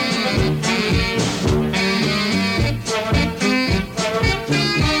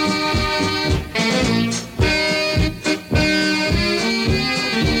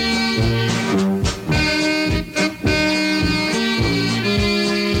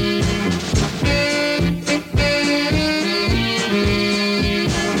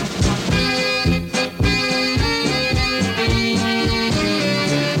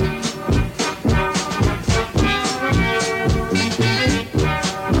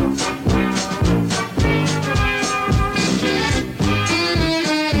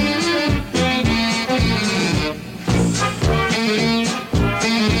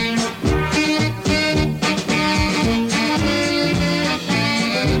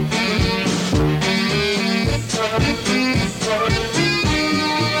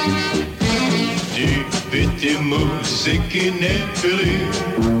 muzyky nebyly,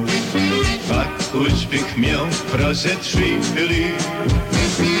 pak už bych měl v Praze 3 vily.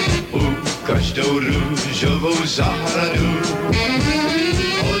 U každou růžovou zahradu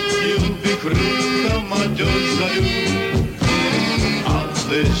hodil bych rukama dozadu,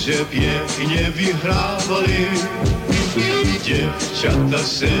 ale že pěkně vyhrávali, děvčata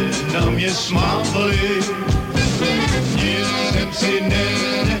se na mě smávali. Nic jsem si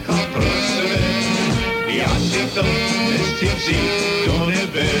nenechal pro sebe, já si to nechci vzít do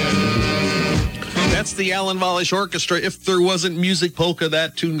nebe. That's the Alan Wallish Orchestra. If there wasn't music polka,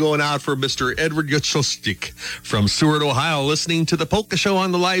 that tune going out for Mr. Edward Yachostik from Seward, Ohio, listening to the Polka Show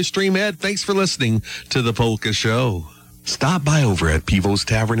on the live stream. Ed, thanks for listening to the Polka Show. Stop by over at Pivo's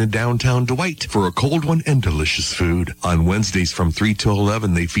Tavern in downtown Dwight for a cold one and delicious food. On Wednesdays from 3 till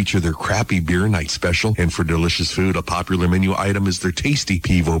 11, they feature their crappy beer night special. And for delicious food, a popular menu item is their tasty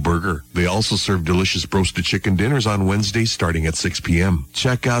Pivo burger. They also serve delicious roasted chicken dinners on Wednesdays starting at 6 p.m.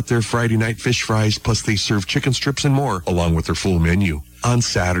 Check out their Friday night fish fries, plus they serve chicken strips and more, along with their full menu. On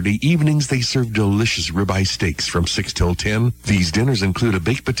Saturday evenings, they serve delicious ribeye steaks from 6 till 10. These dinners include a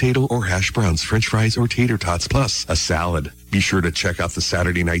baked potato or hash browns, french fries, or tater tots, plus a salad. Be sure to check out the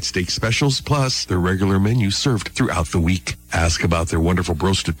Saturday night steak specials, plus their regular menu served throughout the week. Ask about their wonderful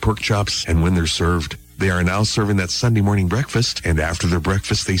roasted pork chops and when they're served. They are now serving that Sunday morning breakfast, and after their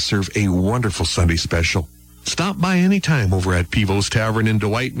breakfast, they serve a wonderful Sunday special. Stop by anytime over at Pivo's Tavern in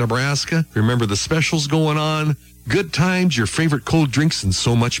Dwight, Nebraska. Remember the specials going on, good times, your favorite cold drinks, and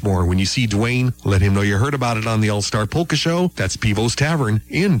so much more. When you see Dwayne, let him know you heard about it on the All-Star Polka Show. That's Pivo's Tavern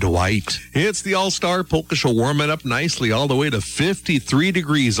in Dwight. It's the All-Star Polka Show warming up nicely all the way to 53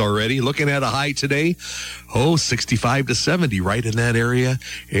 degrees already. Looking at a high today, 65 to 70 right in that area.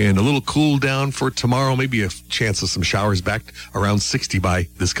 And a little cool down for tomorrow. Maybe a chance of some showers back around 60 by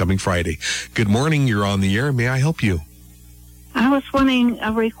this coming Friday. Good morning. You're on the air. May I help you? I was wanting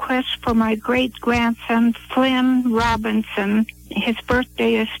a request for my great-grandson, Flynn Robinson. His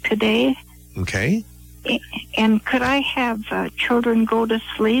birthday is today. Okay. And could I have Children Go to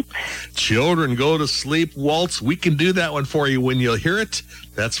Sleep? Children Go to Sleep waltz. We can do that one for you when you'll hear it.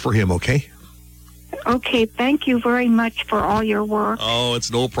 That's for him, okay? Okay, thank you very much for all your work. Oh, it's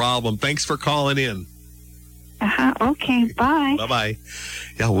no problem. Thanks for calling in. Okay, bye. Bye-bye.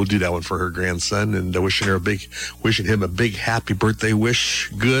 Yeah, we'll do that one for her grandson, and wishing him a big happy birthday wish.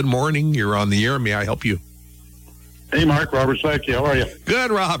 Good morning. You're on the air. May I help you? Hey, Mark. Robert Slacky. How are you?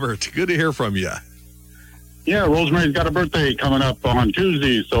 Good, Robert. Good to hear from you. Yeah, Rosemary's got a birthday coming up on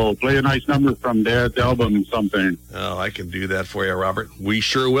Tuesday, so play a nice number from Dad's album, something. Oh, I can do that for you, Robert. We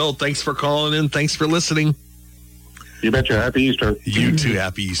sure will. Thanks for calling in. Thanks for listening. You betcha. Happy Easter. You too.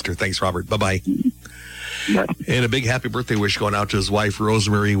 Happy Easter. Thanks, Robert. Bye-bye. And a big happy birthday wish going out to his wife,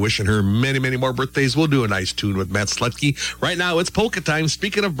 Rosemary, wishing her many, many more birthdays. We'll do a nice tune with Matt Sletke. Right now, it's polka time.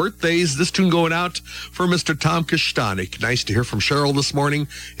 Speaking of birthdays, this tune going out for Mr. Tom Kostanek. Nice to hear from Cheryl this morning.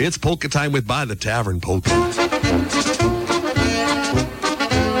 It's polka time with By the Tavern Polka.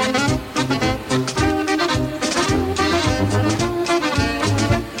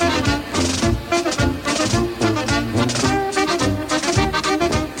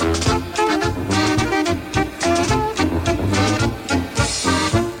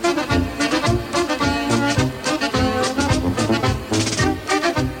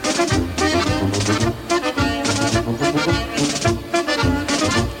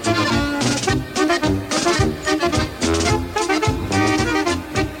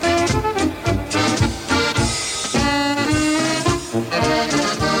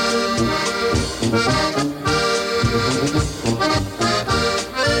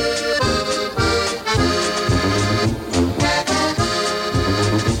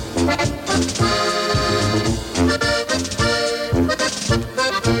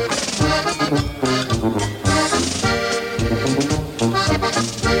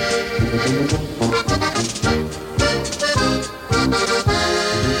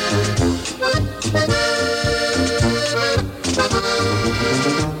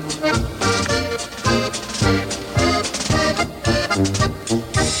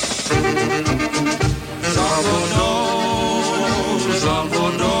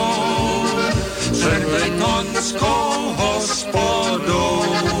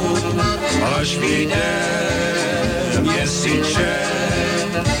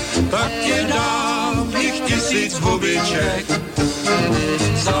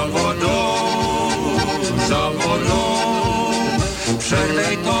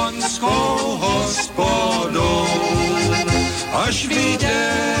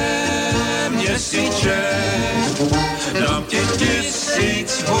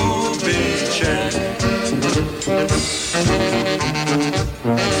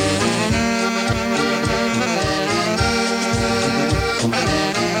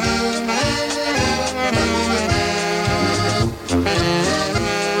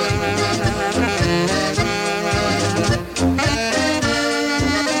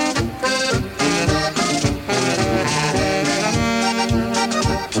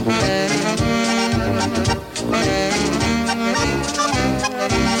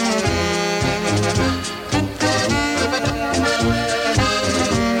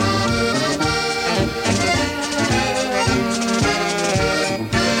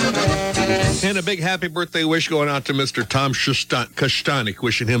 big happy birthday wish going out to Mr. Tom Kostanek,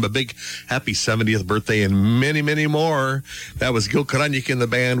 wishing him a big happy 70th birthday and many, many more. That was Gil Krajnik in the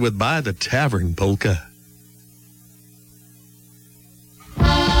band with By the Tavern Polka.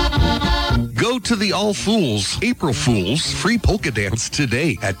 Go to the All Fools, April Fools, free polka dance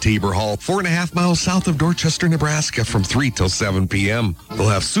today at Tabor Hall, 4.5 miles south of Dorchester, Nebraska, from 3 till 7 p.m. They'll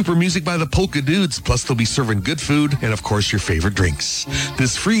have super music by the Polka Dudes, plus they'll be serving good food and, of course, your favorite drinks.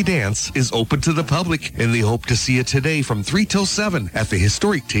 This free dance is open to the public, and they hope to see you today from 3 till 7 at the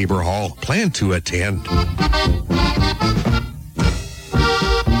historic Tabor Hall. Plan to attend.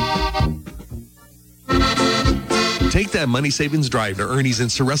 Take that money savings drive to Ernie's in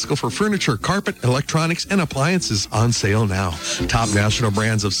Ceresco for furniture, carpet, electronics, and appliances on sale now. Top national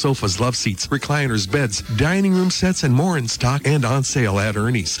brands of sofas, love seats, recliners, beds, dining room sets, and more in stock and on sale at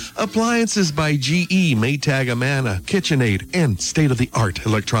Ernie's. Appliances by GE, Maytag, Amana, KitchenAid, and state-of-the-art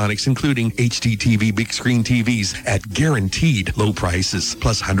electronics, including HDTV big screen TVs at guaranteed low prices.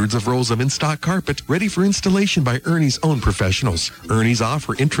 Plus hundreds of rolls of in-stock carpet ready for installation by Ernie's own professionals. Ernie's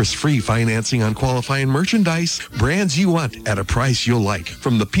offer interest-free financing on qualifying merchandise. Brands you want at a price you'll like.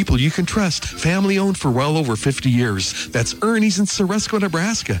 From the people you can trust. Family owned for well over 50 years. That's Ernie's in Ceresco,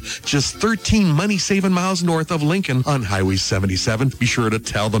 Nebraska. Just 13 money-saving miles north of Lincoln on Highway 77. Be sure to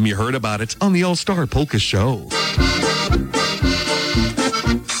tell them you heard about it on the All-Star Polka Show.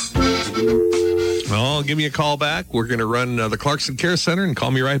 Well, give me a call back. We're going to run the Clarkson Care Center and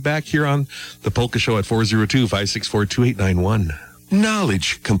call me right back here on the Polka Show at 402-564-2891.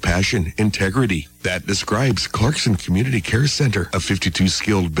 Knowledge, compassion, integrity. That describes Clarkson Community Care Center, a 52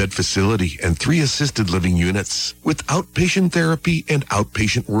 skilled bed facility and 3 assisted living units. With outpatient therapy and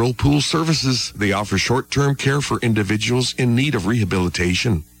outpatient whirlpool services, they offer short-term care for individuals in need of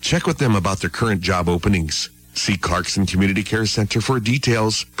rehabilitation. Check with them about their current job openings. See Clarkson Community Care Center for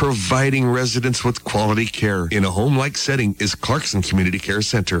details. Providing residents with quality care in a home-like setting is Clarkson Community Care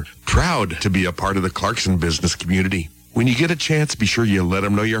Center. Proud to be a part of the Clarkson business community. When you get a chance, be sure you let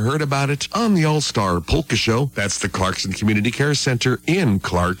them know you heard about it on the All-Star Polka Show. That's the Clarkson Community Care Center in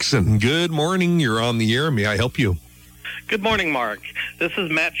Clarkson. Good morning. You're on the air. May I help you? Good morning, Mark. This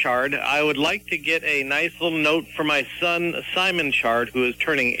is Matt Chard. I would like to get a nice little note for my son, Simon Chard, who is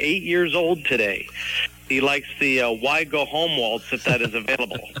turning 8 years old today. He likes the Why Go Home waltz, if that is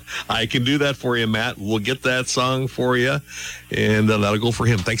available. I can do that for you, Matt. We'll get that song for you, and that'll go for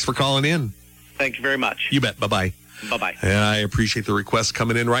him. Thanks for calling in. Thank you very much. You bet. Bye-bye. Bye-bye. And I appreciate the requests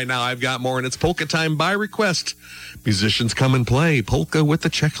coming in right now. I've got more, and it's polka time by request. Musicians come and play polka with the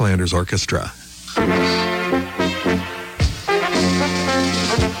Czechlanders Orchestra.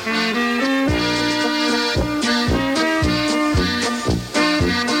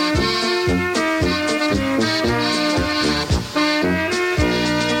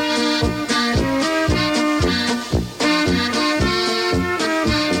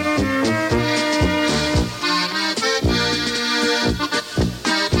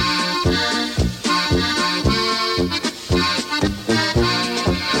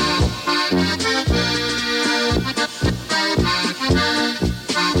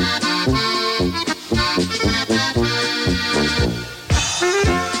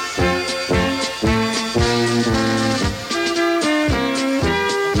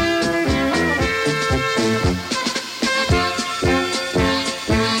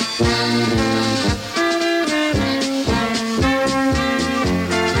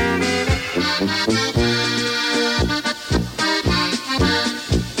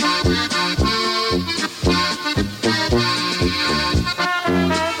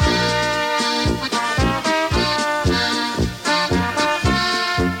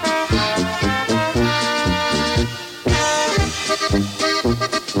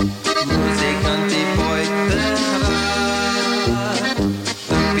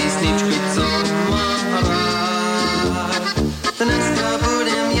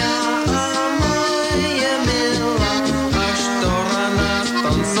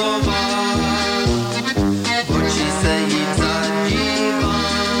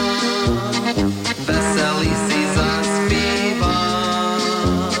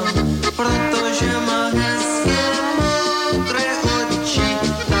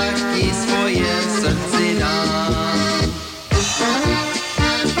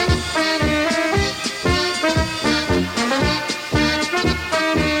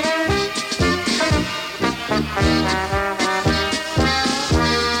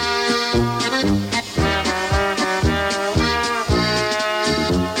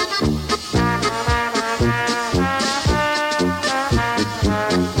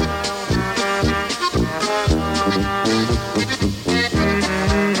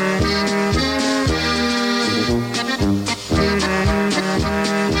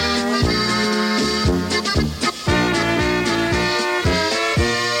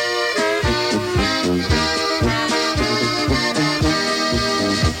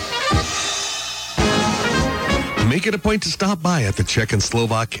 it a point to stop by at the Czech and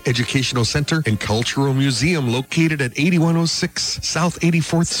Slovak Educational Center and Cultural Museum located at 8106 South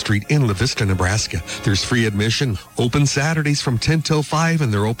 84th Street in La Vista, Nebraska. There's free admission, open Saturdays from 10 till 5,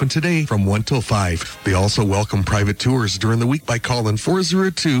 and they're open today from 1 till 5. They also welcome private tours during the week by calling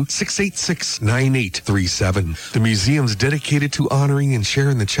 402-686-9837. The museum's dedicated to honoring and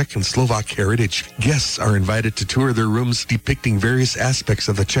sharing the Czech and Slovak heritage. Guests are invited to tour their rooms depicting various aspects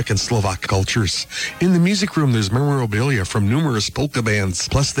of the Czech and Slovak cultures. In the music room, there's memorabilia from numerous polka bands.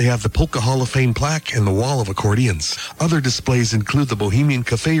 Plus, they have the Polka Hall of Fame plaque and the wall of accordions. Other displays include the Bohemian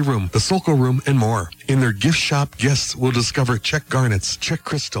Cafe Room, the Sokol Room, and more. In their gift shop, guests will discover Czech garnets, Czech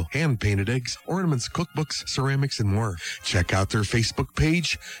crystal, hand-painted eggs, ornaments, cookbooks, ceramics, and more. Check out their Facebook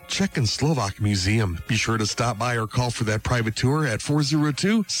page, Czech and Slovak Museum. Be sure to stop by or call for that private tour at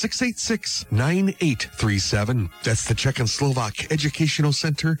 402-686-9837. That's the Czech and Slovak Educational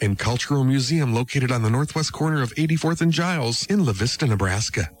Center and Cultural Museum located on the northwest corner of 84th and Giles in La Vista,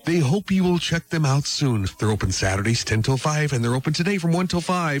 Nebraska. They hope you will check them out soon. They're open Saturdays 10 till 5, and they're open today from 1 till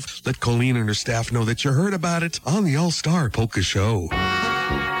 5. Let Colleen and her staff know that you heard about it on the All-Star Polka Show.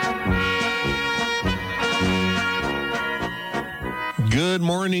 Good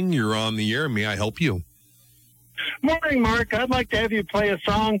morning. You're on the air. May I help you? Morning, Mark. I'd like to have you play a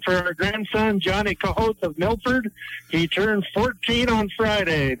song for our grandson, Johnny Cahoth of Milford. He turned 14 on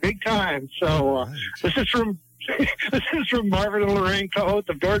Friday. Big time. So this is from Marvin and Lorraine Cahoth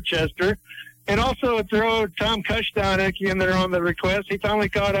of Dorchester. And also throw Tom Kushtonik in there on the request. He finally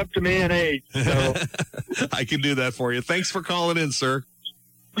caught up to me in age. So. I can do that for you. Thanks for calling in, sir.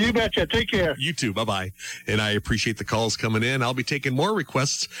 You betcha. Take care. You too. Bye-bye. And I appreciate the calls coming in. I'll be taking more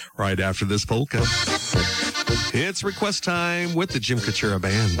requests right after this polka. It's request time with the Jim Kachura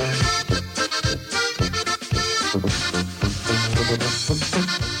Band.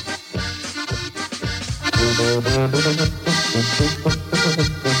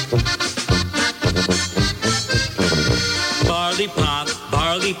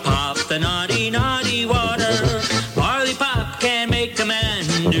 Barley pop, the naughty, naughty water. Barley pop can make a man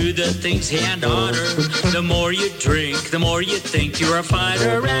do the things he hadn't oughter. The more you drink, the more you think you're a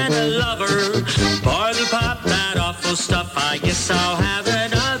fighter and a lover. Barley pop, that awful stuff, I guess I'll have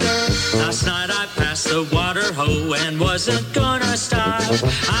another. Last night I passed the water hoe and wasn't gonna stop.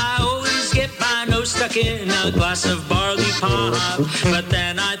 I always get my nose stuck in a glass of barley pop. But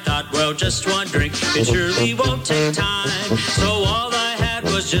then I thought, well, just one drink, it surely won't take time. So all I had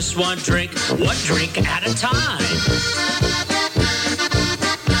was just one drink at a time.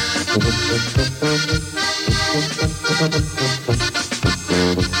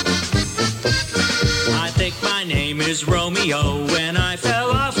 I think my name is Romeo when I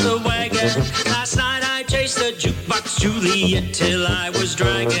fell off the wagon. Last night I chased the jukebox Juliet till I was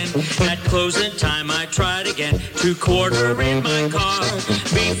dragging. At closing time I tried again to quarter in my car.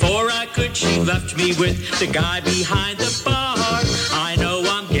 Before I could, she left me with the guy behind the bar. I know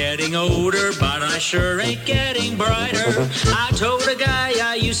I'm getting older, but I sure ain't getting brighter. I told a guy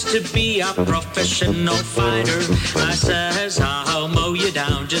I used to be a professional fighter. I says, I'll mow you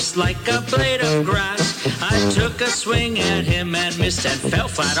down just like a blade of grass. I took a swing at him and missed and fell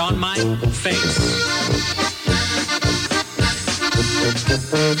flat on my face.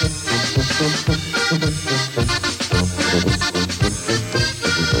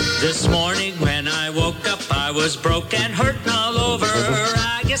 This morning when I woke up, I was broke and hurting all over.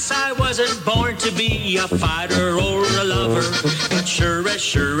 I guess I wasn't born to be a fighter or a lover. But sure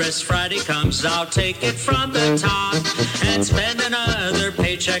as Friday comes, I'll take it from the top and spend another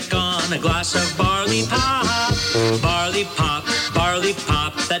paycheck on a glass of barley pop. Barley pop,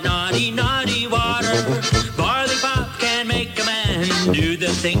 that naughty, naughty water. Barley pop can make a man do the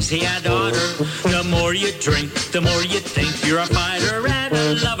things he had oughter. The more you drink, the more you think you're a fighter and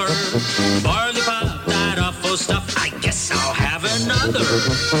a lover. Barley pop, that awful stuff, I guess I'll have another.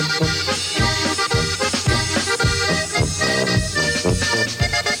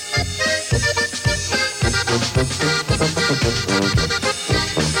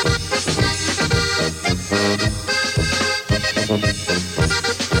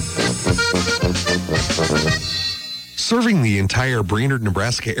 Serving the entire Brainerd,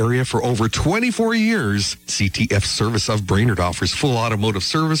 Nebraska area for over 24 years, CTF Service of Brainerd offers full automotive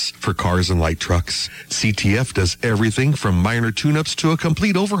service for cars and light trucks. CTF does everything from minor tune-ups to a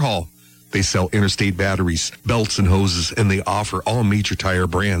complete overhaul. They sell interstate batteries, belts, and hoses, and they offer all major tire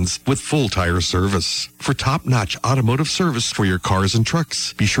brands with full tire service. For top-notch automotive service for your cars and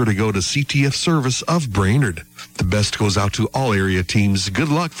trucks, be sure to go to CTF Service of Brainerd. The best goes out to all area teams. Good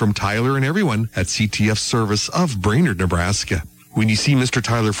luck from Tyler and everyone at CTF Service of Brainerd, Nebraska. When you see Mr.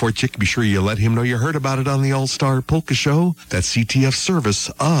 Tyler Forchick, be sure you let him know you heard about it on the All-Star Polka Show. That's CTF service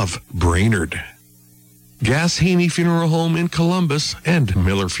of Brainerd. Gas Haney Funeral Home in Columbus and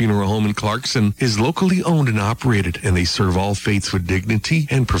Miller Funeral Home in Clarkson is locally owned and operated, and they serve all faiths with dignity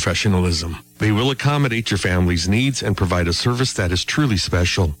and professionalism. They will accommodate your family's needs and provide a service that is truly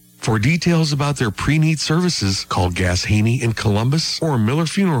special. For details about their pre-need services, call Gas Haney in Columbus or Miller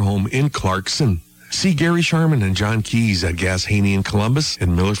Funeral Home in Clarkson. See Gary Sharman and John Keys at Gas Haney in Columbus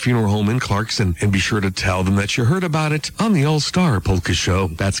and Miller Funeral Home in Clarkson, and be sure to tell them that you heard about it on the All-Star Polka Show.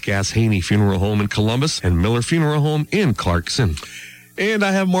 That's Gas Haney Funeral Home in Columbus and Miller Funeral Home in Clarkson. And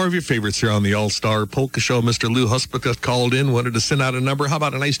I have more of your favorites here on the All-Star Polka Show. Mr. Lou Huspika called in, wanted to send out a number. How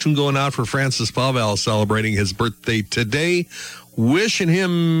about a nice tune going out for Francis Pavel celebrating his birthday today? Wishing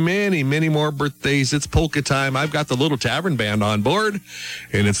him many, many more birthdays. It's polka time. I've got the Little Tavern Band on board,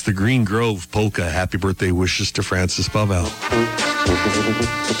 and it's the Green Grove Polka. Happy birthday wishes to Francis Pavel.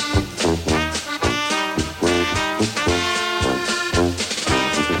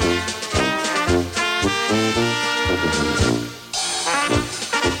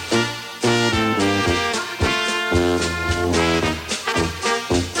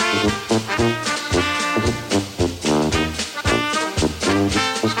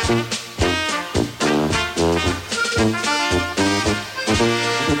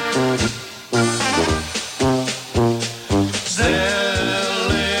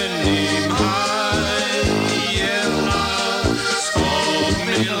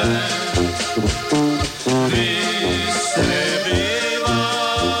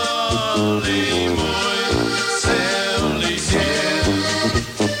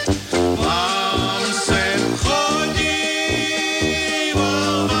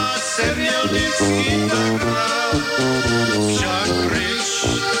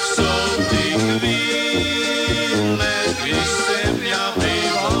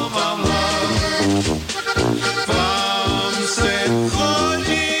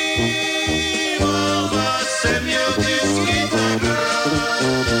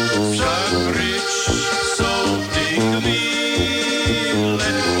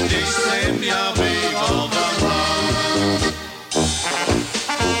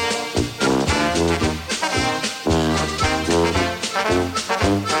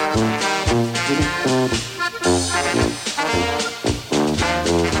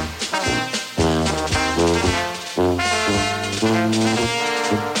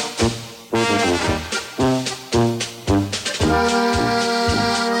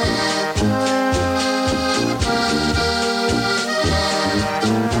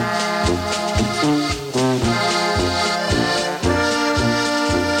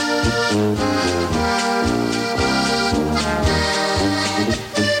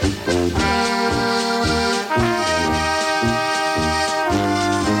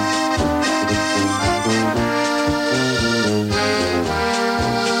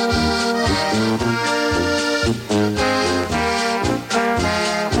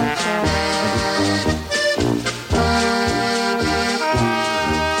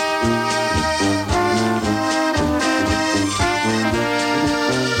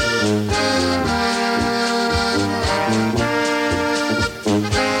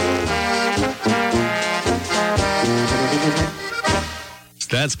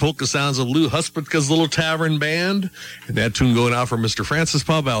 That's Polka Sounds of Lou Huspitka's Little Tavern Band. And that tune going out for Mr. Francis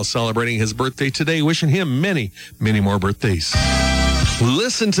Pavel celebrating his birthday today, wishing him many, many more birthdays.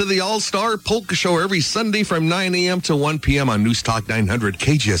 Listen to the All-Star Polka Show every Sunday from 9 a.m. to 1 p.m. on News Talk 900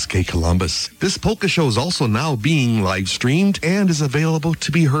 KGSK Columbus. This polka show is also now being live streamed and is available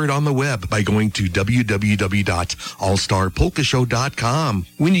to be heard on the web by going to www.allstarpolkashow.com.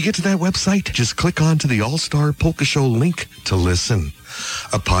 When you get to that website, just click onto the All-Star Polka Show link to listen.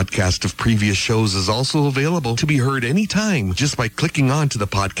 A podcast of previous shows is also available to be heard anytime just by clicking onto the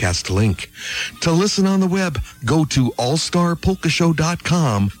podcast link. To listen on the web, go to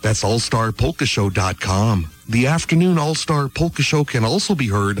allstarpolkashow.com. That's allstarpolkashow.com. The afternoon All-Star Polka Show can also be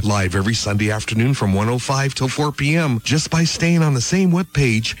heard live every Sunday afternoon from 1:05 till 4 p.m. just by staying on the same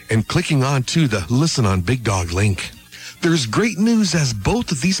webpage and clicking onto the Listen on Big Dog link. There's great news as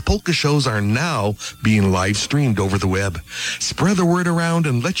both of these polka shows are now being live streamed over the web. Spread the word around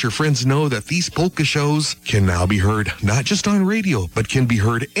and let your friends know that these polka shows can now be heard not just on radio, but can be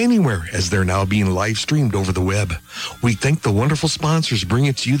heard anywhere as they're now being live streamed over the web. We thank the wonderful sponsors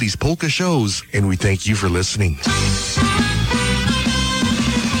bringing to you these polka shows, and we thank you for listening.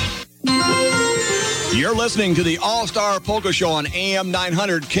 You're listening to the All-Star Polka Show on AM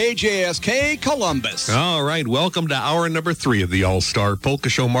 900 KJSK Columbus. All right, welcome to hour number 3 of the All-Star Polka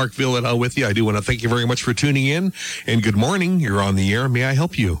Show. Mark Villetta with you. I do want to thank you very much for tuning in. And good morning. You're on the air. May I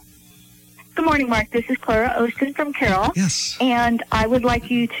help you? Good morning, Mark. This is Clara Ostin from Carroll. Yes. And I would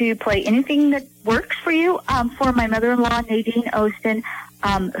like you to play anything that works for you for my mother-in-law, Nadine Ostin,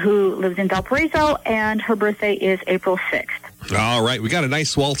 who lives in Valparaiso, and her birthday is April 6th. All right. We got a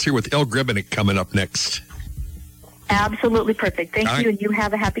nice waltz here with El Grebenik coming up next. Absolutely perfect. Thank you, and you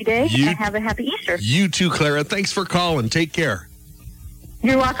have a happy day, and have a happy Easter. You too, Clara. Thanks for calling. Take care.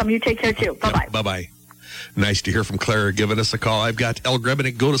 You're welcome. You take care, too. Bye-bye. Yep, bye-bye. Nice to hear from Clara giving us a call. I've got El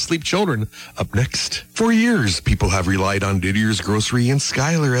Grebenik Go to Sleep Children up next. For years, people have relied on Didier's Grocery in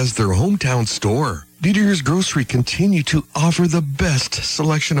Schuyler as their hometown store. Didier's Grocery continue to offer the best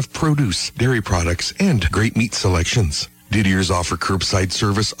selection of produce, dairy products, and great meat selections. Didier's offer curbside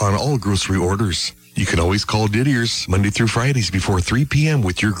service on all grocery orders. You can always call Didier's Monday through Fridays before 3 p.m.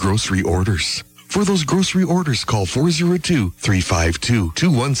 with your grocery orders. For those grocery orders, call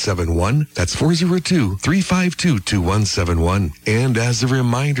 402-352-2171. That's 402-352-2171. And as a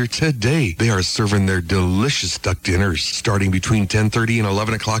reminder, today they are serving their delicious duck dinners starting between 10:30 and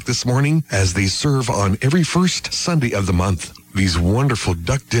 11 o'clock this morning as they serve on every first Sunday of the month. These wonderful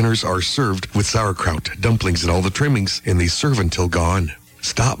duck dinners are served with sauerkraut, dumplings, and all the trimmings, and they serve until gone.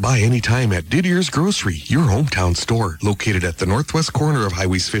 Stop by anytime at Didier's Grocery, your hometown store, located at the northwest corner of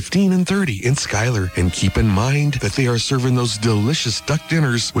Highways 15 and 30 in Schuyler. And keep in mind that they are serving those delicious duck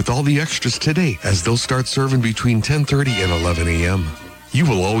dinners with all the extras today, as they'll start serving between 10:30 and 11 a.m. You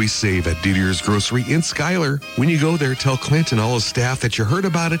will always save at Didier's Grocery in Schuyler. When you go there, tell Clint and all his staff that you heard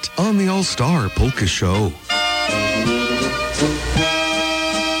about it on the All-Star Polka Show.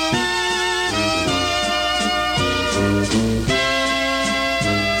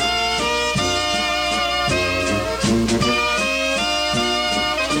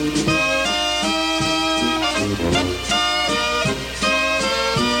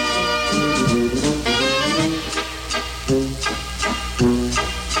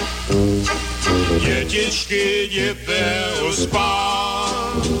 Dětičky, jděte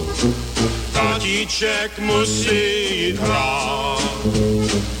spát, tatíček musí jít hrát.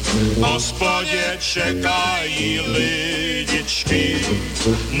 V hospodě čekají lidičky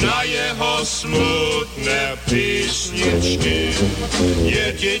na jeho smutné písničky.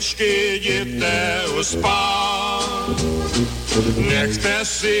 Dětičky, jděte spát, nechte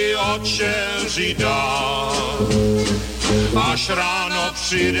si očeři dát. Až ráno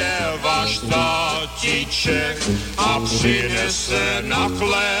přijde váš tatíček a přinese na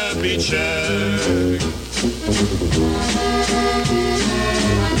chlébiček.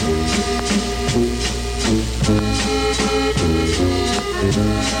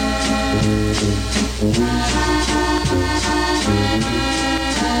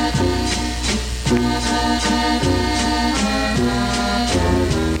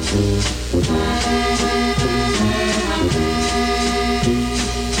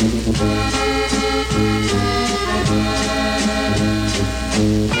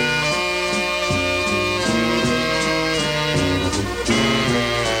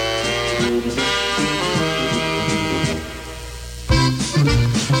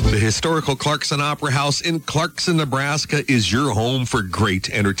 The historical Clarkson Opera House in Clarkson, Nebraska is your home for great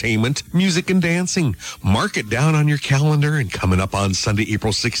entertainment, music, and dancing. Mark it down on your calendar, and coming up on Sunday,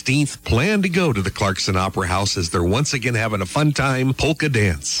 April 16th, plan to go to the Clarkson Opera House as they're once again having a fun time polka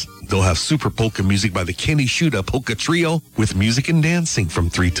dance. They'll have super polka music by the Kenny Shuda Polka Trio with music and dancing from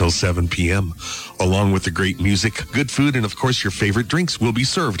 3 till 7 p.m. Along with the great music, good food, and of course your favorite drinks will be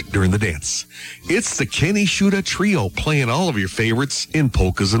served during the dance. It's the Kenny Shuda Trio playing all of your favorites in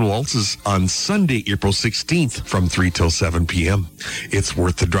polkas and waltzes on Sunday, April 16th from 3 till 7 p.m. It's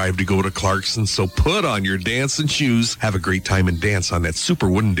worth the drive to go to Clarkson, so put on your dancing shoes, have a great time and dance on that super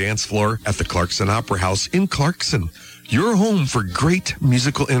wooden dance floor at the Clarkson Opera House in Clarkson. Your home for great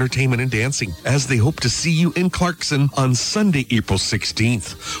musical entertainment and dancing, as they hope to see you in Clarkson on Sunday, April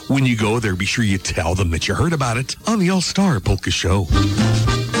 16th. When you go there, be sure you tell them that you heard about it on the All-Star Polka Show.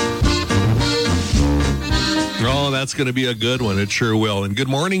 Oh, that's going to be a good one. It sure will. And good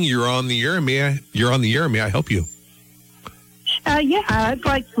morning. You're on the air. May I help you? Yeah, I'd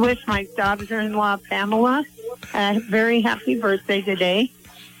like to wish my daughter-in-law, Pamela, a very happy birthday today.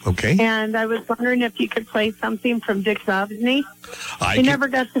 Okay. And I was wondering if you could play something from Dick Zobsny. Never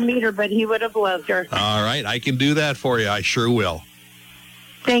got to meet her, but he would have loved her. All right. I can do that for you. I sure will.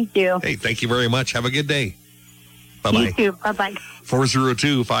 Thank you. Hey, thank you very much. Have a good day. Bye-bye. You too. Bye-bye.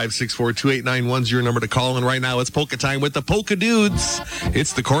 402-564-2891 is your number to call. And right now it's polka time with the Polka Dudes.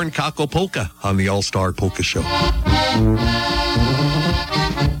 It's the Corn Cockle Polka on the All-Star Polka Show.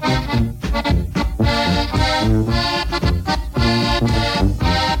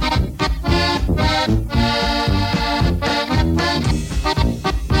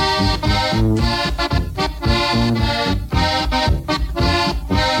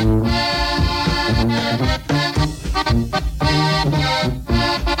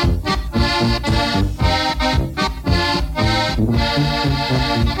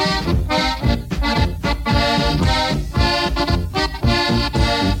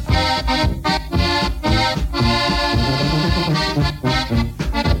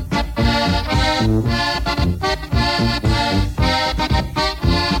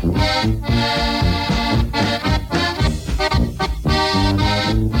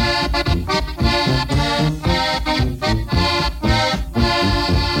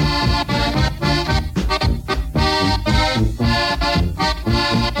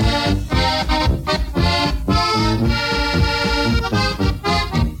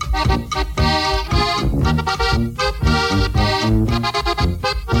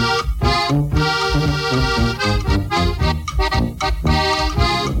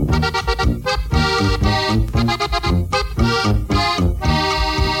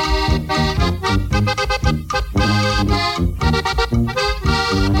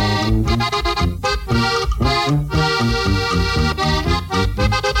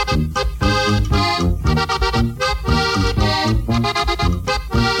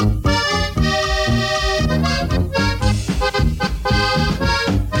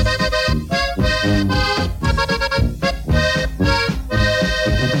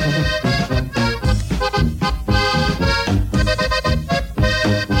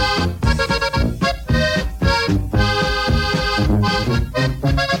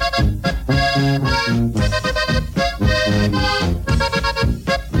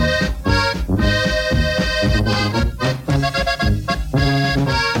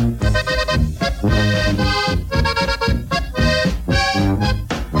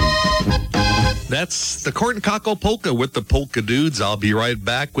 That's the Corn Cockle Polka with the Polka Dudes. I'll be right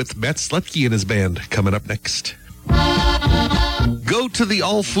back with Matt Sletke and his band coming up next. Go to the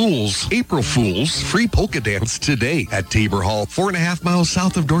All Fools, April Fools, free polka dance today at Tabor Hall, 4.5 miles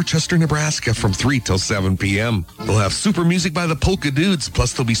south of Dorchester, Nebraska, from 3 till 7 p.m. They'll have super music by the Polka Dudes,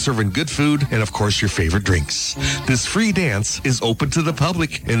 plus they'll be serving good food and, of course, your favorite drinks. This free dance is open to the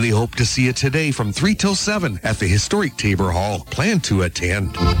public, and they hope to see you today from 3 till 7 at the historic Tabor Hall. Plan to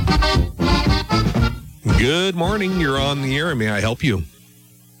attend. Good morning. You're on the air. May I help you?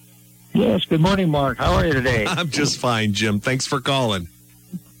 Yes, good morning, Mark. How are you today? I'm just fine, Jim. Thanks for calling.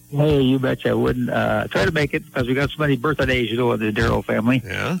 Hey, you betcha I wouldn't. Try to make it because we got so many birthdays, in the Darrow family.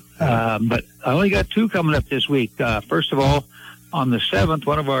 Yeah. But I only got 2 coming up this week. First of all, on the 7th,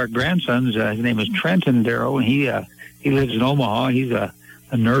 one of our grandsons, his name is Trenton Darrow, and he lives in Omaha. He's a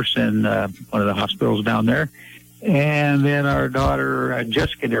nurse in one of the hospitals down there. And then our daughter,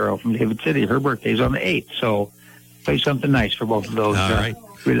 Jessica Darrow from David City, her birthday's on the 8th. So play something nice for both of those. All right.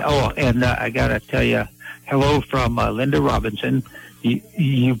 And I got to tell you, hello from Linda Robinson.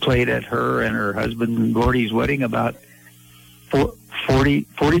 You played at her and her husband Gordy's wedding about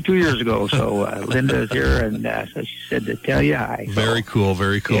 42 years ago. So Linda is here, and so she said to tell you hi. Very cool,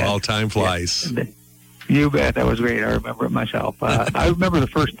 very cool. Yeah. All time flies. Yeah. You bet. That was great. I remember it myself. I remember the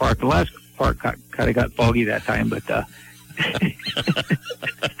first part. The last part kind of got foggy that time, but...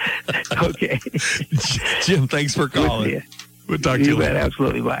 Okay. Jim, thanks for calling. We'll talk to you later.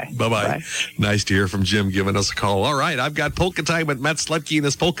 Absolutely. Bye. Bye-bye. Bye. Nice to hear from Jim giving us a call. All right, I've got Polka Time with Matt Sletke and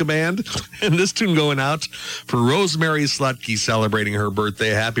his polka band. And this tune going out for Rosemary Sletke celebrating her birthday.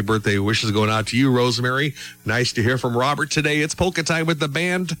 Happy birthday wishes going out to you, Rosemary. Nice to hear from Robert today. It's Polka Time with the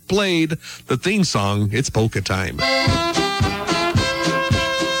band played the theme song. It's Polka Time.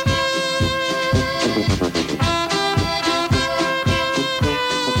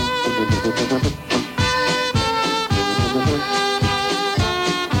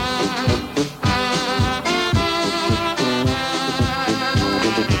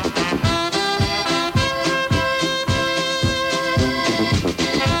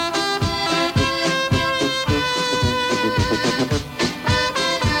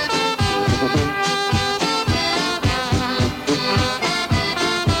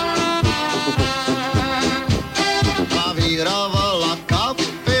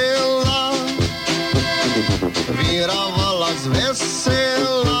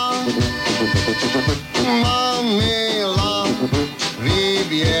 Mamila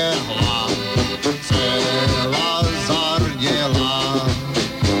wybiegła, cela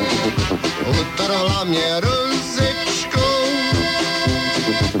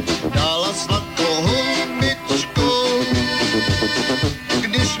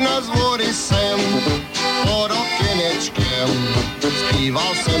zvory jsem po okénečkem,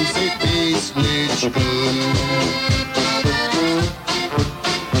 zpíval jsem si písničku.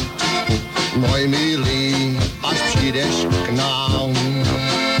 Můj milý, až přijdeš k nám,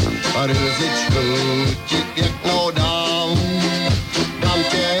 růžičku ti pěknou dám, dám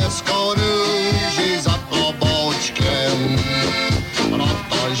tě hezkou růži za kloboučkem,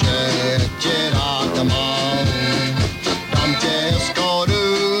 protože tě rád mám. Dám tě hezkou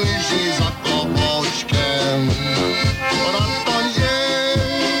růži za kloboučkem, protože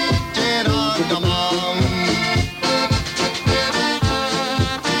tě rád mám.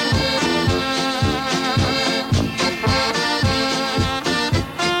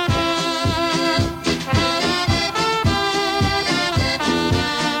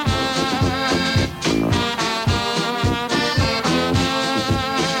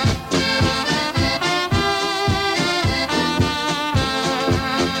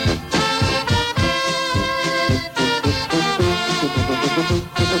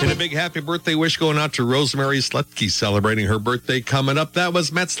 And a big happy birthday wish going out to Rosemary Slutke celebrating her birthday coming up. That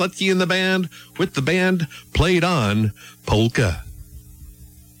was Matt Slutke and the band with the band played on Polka.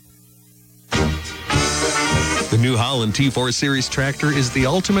 The New Holland T4 Series tractor is the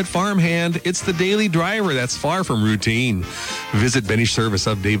ultimate farmhand. It's the daily driver that's far from routine. Visit Benish Service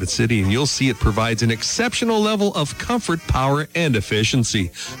of David City and you'll see it provides an exceptional level of comfort, power, and efficiency.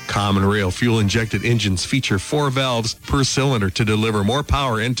 Common rail fuel-injected engines feature 4 valves per cylinder to deliver more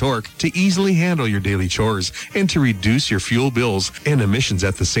power and torque to easily handle your daily chores and to reduce your fuel bills and emissions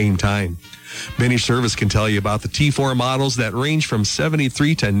at the same time. Benish Service can tell you about the T4 models that range from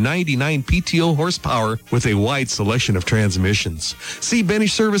 73 to 99 PTO horsepower with a wide selection of transmissions. See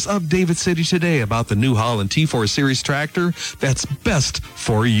Benish Service of David City today about the New Holland T4 Series tractor that's best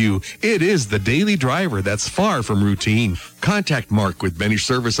for you. It is the daily driver that's far from routine. Contact Mark with Benish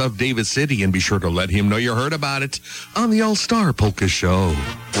Service of David City and be sure to let him know you heard about it on the All-Star Polka Show.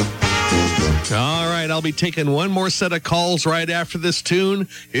 All right, I'll be taking one more set of calls right after this tune.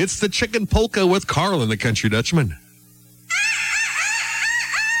 It's the Chicken Polka with Carl and the Country Dutchman.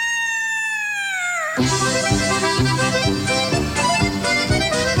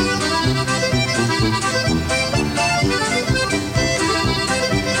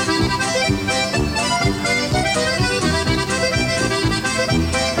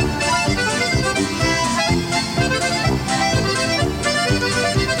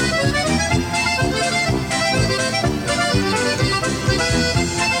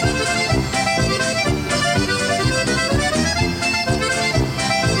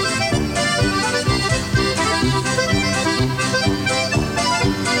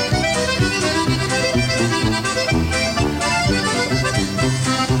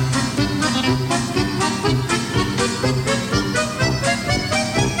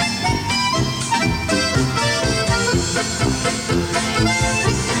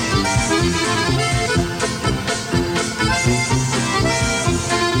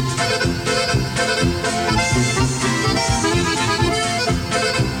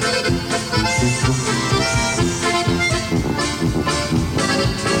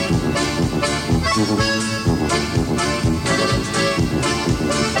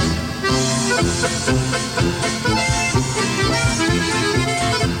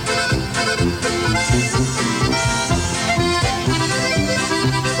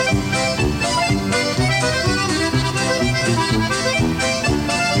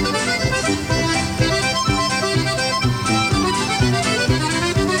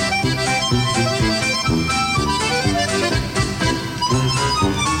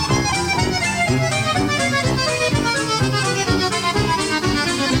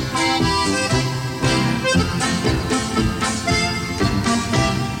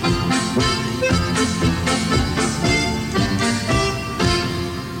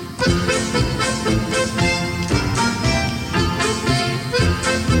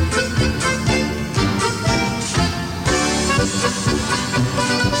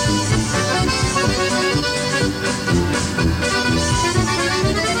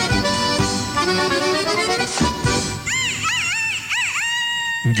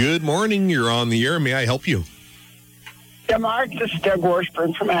 Good morning. You're on the air. May I help you? Yeah, Mark, this is Doug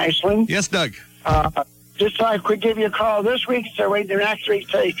Washburn from Ashland. Yes, Doug. Just so I could give you a call this week, so wait the next week,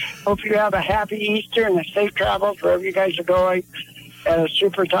 say, hope you have a happy Easter and a safe travels wherever you guys are going at a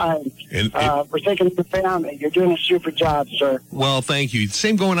super time. And we're thinking of the family. You're doing a super job, sir. Well, thank you.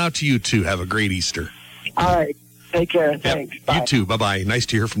 Same going out to you, too. Have a great Easter. All right. Take care. Thanks. Yep. Bye. You too. Bye-bye. Nice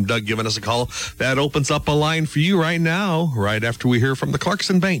to hear from Doug giving us a call. That opens up a line for you right now, right after we hear from the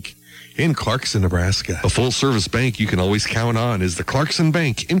Clarkson Bank. in Clarkson, Nebraska. A full-service bank you can always count on is the Clarkson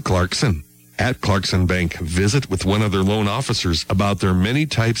Bank in Clarkson. At Clarkson Bank, visit with one of their loan officers about their many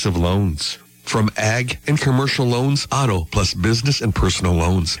types of loans. From ag and commercial loans, auto, plus business and personal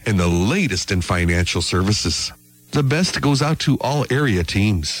loans, and the latest in financial services. The best goes out to all area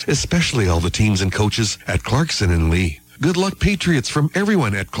teams, especially all the teams and coaches at Clarkson and Lee. Good luck, Patriots, from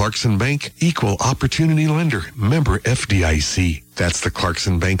everyone at Clarkson Bank, equal opportunity lender, member FDIC. That's the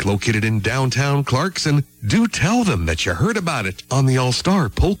Clarkson Bank located in downtown Clarkson. Do tell them that you heard about it on the All-Star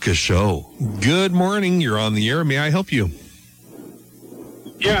Polka Show. Good morning. You're on the air. May I help you?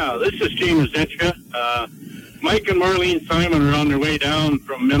 Yeah, this is Gene Zechka. Mike and Marlene Simon are on their way down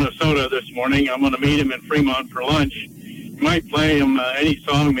from Minnesota this morning. I'm going to meet him in Fremont for lunch. You might play him any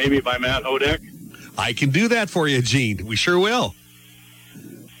song, maybe by Matt Hodek. I can do that for you, Gene. We sure will.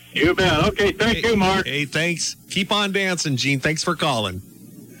 You bet. Okay, thank you, Mark. Hey, thanks. Keep on dancing, Gene. Thanks for calling.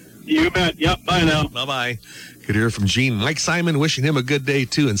 You bet. Yep, bye now. Bye-bye. Good to hear from Gene. Mike Simon wishing him a good day,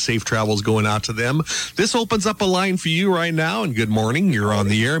 too, and safe travels going out to them. This opens up a line for you right now, and good morning. You're on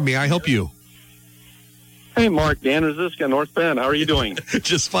the air. May I help you? Hey, Mark. Dan Rosiska, North Bend. How are you doing?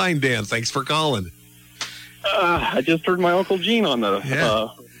 Just fine, Dan. Thanks for calling. I just heard my Uncle Gene on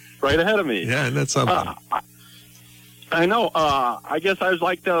the right ahead of me. Yeah, and that's something. I know. I guess I would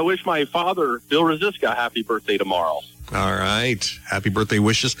like to wish my father, Bill Rosiska, happy birthday tomorrow. All right. Happy birthday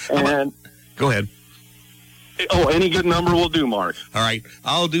wishes. And go ahead. Oh, any good number will do, Mark. All right.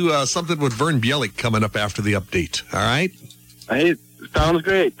 I'll do something with Vern Bielik coming up after the update. All right? Hey, sounds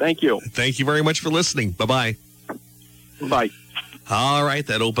great. Thank you. Thank you very much for listening. Bye-bye. Bye. All right.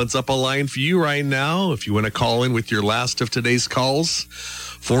 That opens up a line for you right now. If you want to call in with your last of today's calls,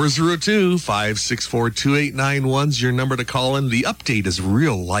 402-564-2891 is your number to call in. The update is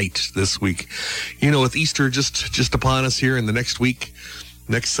real light this week. You know, with Easter just upon us here in the next week,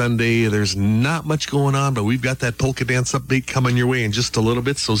 next Sunday, there's not much going on, but we've got that polka dance update coming your way in just a little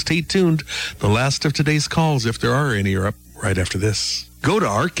bit, so stay tuned. The last of today's calls, if there are any, are up right after this. Go to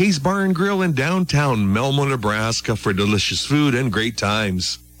RK's Bar and Grill in downtown Melmo, Nebraska for delicious food and great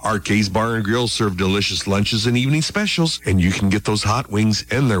times. RK's Bar and Grill serve delicious lunches and evening specials, and you can get those hot wings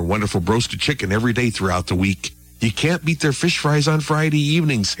and their wonderful roasted chicken every day throughout the week. You can't beat their fish fries on Friday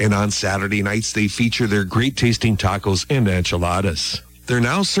evenings, and on Saturday nights they feature their great-tasting tacos and enchiladas. They're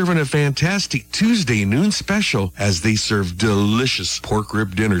now serving a fantastic Tuesday noon special as they serve delicious pork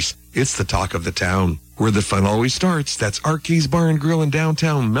rib dinners. It's the talk of the town. Where the fun always starts, that's RK's Bar and Grill in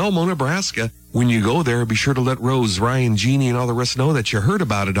downtown Melmo, Nebraska. When you go there, be sure to let Rose, Ryan, Jeannie, and all the rest know that you heard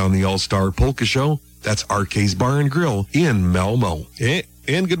about it on the All-Star Polka Show. That's RK's Bar and Grill in Melmo.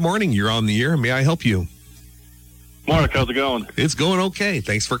 And good morning. You're on the air. May I help you? Mark, how's it going? It's going okay.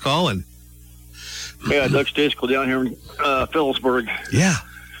 Thanks for calling. Yeah, Doug Stacekel down here in Phillipsburg. Yeah.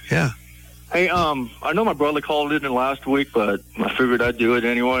 Hey, I know my brother called in last week, but I figured I'd do it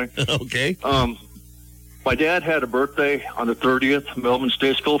anyway. Okay. My dad had a birthday on the 30th, Melvin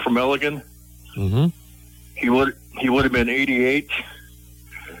Stacekel from Elligan. Mm-hmm. He would have been 88.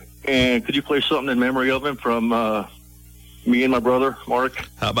 And could you play something in memory of him from me and my brother, Mark?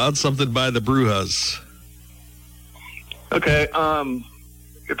 How about something by the Brujas? Okay.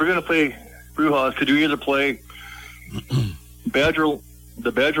 If we're going to play Brujas, could you either play the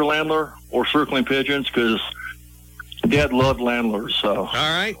Badger Landler or Circling Pigeons? Because Dad loved Landlers. So. All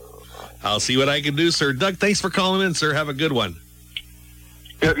right. I'll see what I can do, sir. Doug, thanks for calling in, sir. Have a good one.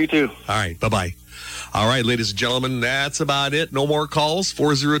 Yeah, you too. All right. Bye-bye. All right, ladies and gentlemen, that's about it. No more calls.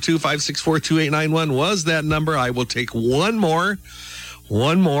 402-564-2891 was that number. I will take one more.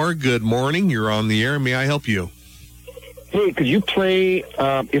 Good morning. You're on the air. May I help you? Hey, could you play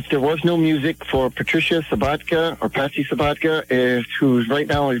If There Was No Music for Patricia Sabatka or Patsy Sabatka, who's right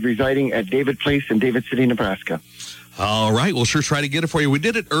now is residing at David Place in David City, Nebraska? All right. We'll sure try to get it for you. We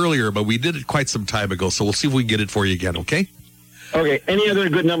did it earlier, but we did it quite some time ago, so we'll see if we can get it for you again, okay? Okay. Any other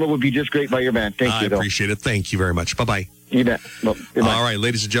good number would be just great by your band. Thank you, I appreciate it. Thank you very much. Bye-bye. You bet. Well, all right,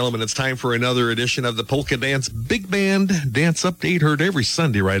 ladies and gentlemen, it's time for another edition of the Polka Dance Big Band Dance Update, heard every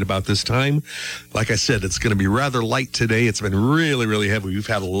Sunday right about this time. Like I said, it's going to be rather light today. It's been really, really heavy. We've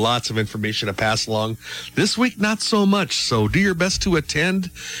had lots of information to pass along. This week, not so much. So do your best to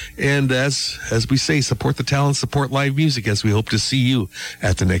attend. And as we say, support the talent, support live music, as we hope to see you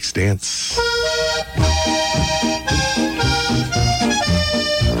at the next dance.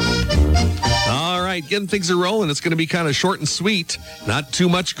 Getting things are rolling. It's going to be kind of short and sweet. Not too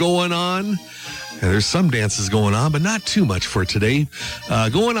much going on. And there's some dances going on, but not too much for today.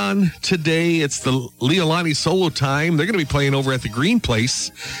 Going on today, it's the Leolani Solo Time. They're going to be playing over at the Green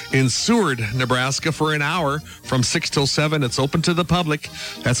Place in Seward, Nebraska for an hour from 6 till 7. It's open to the public.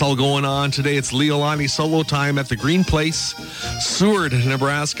 That's all going on today. It's Leolani Solo Time at the Green Place, Seward,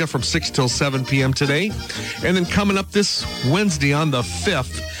 Nebraska from 6 till 7 p.m. today. And then coming up this Wednesday on the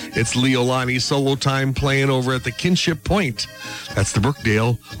 5th, it's Leolani Solo Time playing over at the Kinship Point. That's the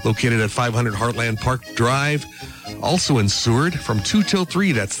Brookdale, located at 500 Heartland Park Drive. Also in Seward from 2 till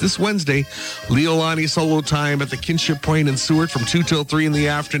 3. That's this Wednesday. Leolani Solo Time at the Kinship Point in Seward from 2 till 3 in the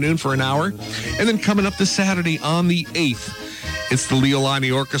afternoon for an hour. And then coming up this Saturday on the 8th, it's the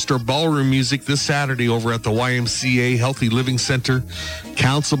Leolani Orchestra Ballroom Music this Saturday over at the YMCA Healthy Living Center,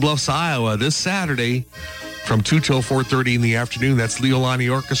 Council Bluffs, Iowa. This Saturday from 2 till 4:30 in the afternoon. That's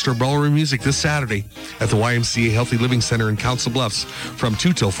Leolani Orchestra Ballroom Music this Saturday at the YMCA Healthy Living Center in Council Bluffs from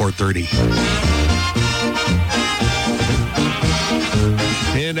 2 till 4:30.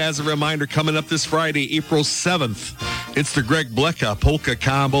 And as a reminder, coming up this Friday, April 7th, it's the Greg Blecka Polka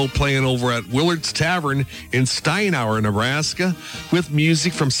Combo playing over at Willard's Tavern in Steinauer, Nebraska, with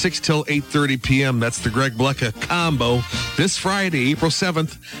music from 6 till 8:30 p.m. That's the Greg Blecka Combo this Friday, April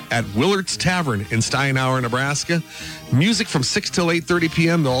 7th at Willard's Tavern in Steinauer, Nebraska. Music from 6 till 8:30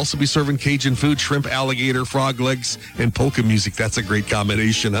 p.m. They'll also be serving Cajun food, shrimp, alligator, frog legs, and polka music. That's a great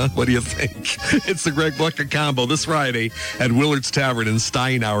combination, huh? What do you think? It's the Greg Blecka Combo this Friday at Willard's Tavern in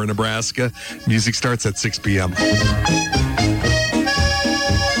Steinauer, Nebraska. Music starts at 6 p.m.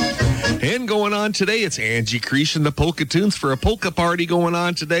 And going on today, it's Angie Creesh and the Polka Tunes for a polka party going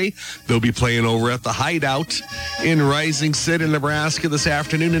on today. They'll be playing over at the Hideout in Rising City, Nebraska this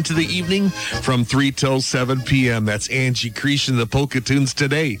afternoon into the evening from 3 till 7 p.m. That's Angie Creesh and the Polka Tunes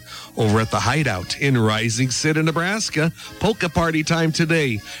today over at the Hideout in Rising City, Nebraska. Polka party time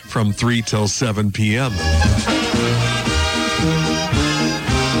today from 3 till 7 p.m.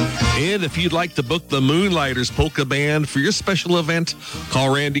 And if you'd like to book the Moonlighters Polka Band for your special event,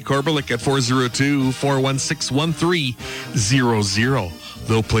 call Randy Korbelik at 402-416-1300.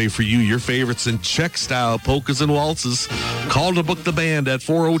 They'll play for you your favorites in Czech-style polkas and waltzes. Call to book the band at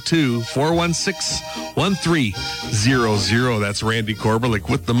 402-416-1300. That's Randy Korbelik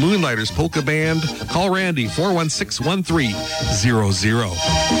with the Moonlighters Polka Band. Call Randy, 416-1300.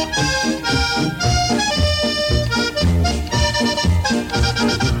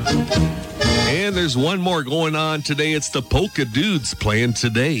 And there's one more going on today. It's the Polka Dudes playing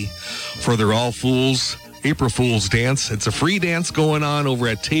today for their All Fools April Fool's Dance. It's a free dance going on over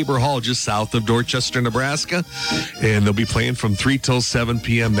at Tabor Hall just south of Dorchester, Nebraska. And they'll be playing from 3 till 7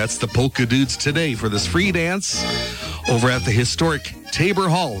 p.m. That's the Polka Dudes today for this free dance over at the historic Tabor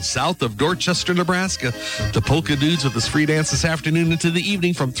Hall south of Dorchester, Nebraska. The Polka Dudes with this free dance this afternoon into the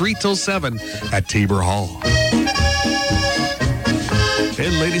evening from 3 till 7 at Tabor Hall.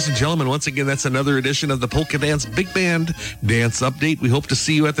 And ladies and gentlemen, once again, that's another edition of the Polka Dance Big Band Dance Update. We hope to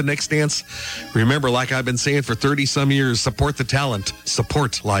see you at the next dance. Remember, like I've been saying for 30-some years, support the talent,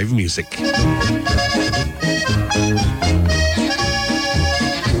 support live music.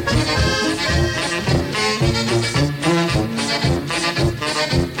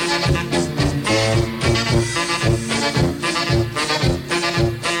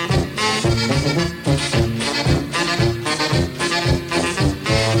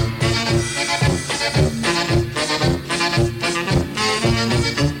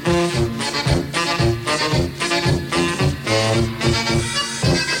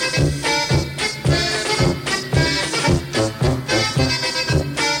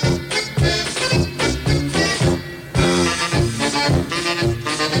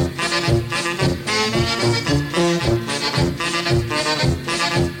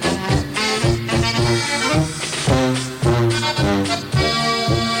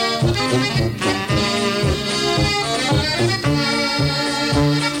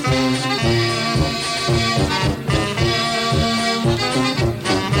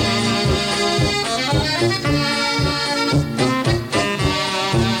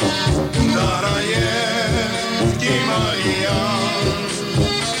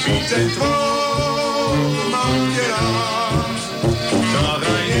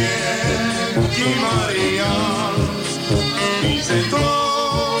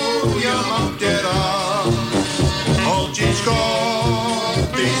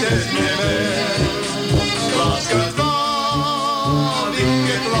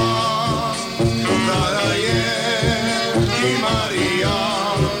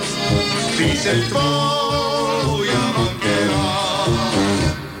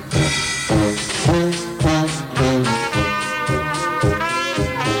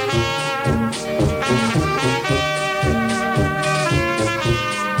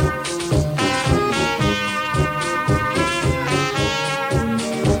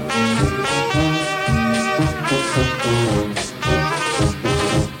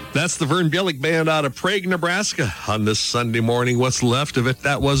 the Vern Bielik Band out of Prague, Nebraska on this Sunday morning. What's left of it?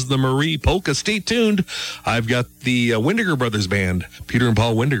 That was the Marie Polka. Stay tuned. I've got the Windiger Brothers Band, Peter and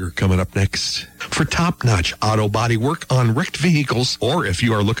Paul Windiger, coming up next. For top-notch auto body work on wrecked vehicles, or if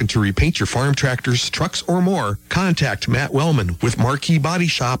you are looking to repaint your farm tractors, trucks, or more, contact Matt Wellman with Marquee Body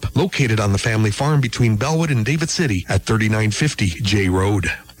Shop, located on the family farm between Bellwood and David City at 3950 J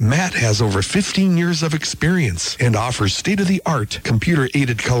Road. Matt has over 15 years of experience and offers state-of-the-art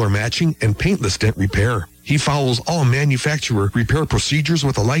computer-aided color matching and paintless dent repair. He follows all manufacturer repair procedures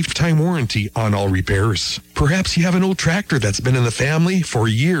with a lifetime warranty on all repairs. Perhaps you have an old tractor that's been in the family for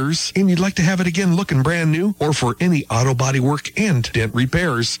years and you'd like to have it again looking brand new, or for any auto body work and dent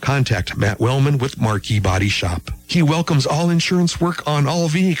repairs, contact Matt Wellman with Marquee Body Shop. He welcomes all insurance work on all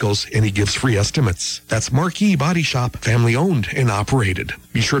vehicles and he gives free estimates. That's Marquee Body Shop, family owned and operated.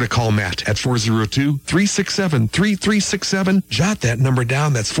 Be sure to call Matt at 402-367-3367. Jot that number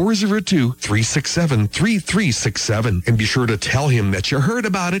down. That's 402-367-3367. And be sure to tell him that you heard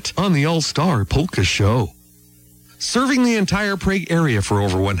about it on the All-Star Polka Show. Serving the entire Prague area for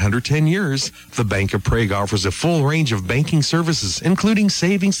over 110 years, the Bank of Prague offers a full range of banking services, including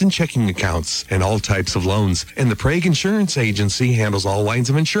savings and checking accounts and all types of loans. And the Prague Insurance Agency handles all lines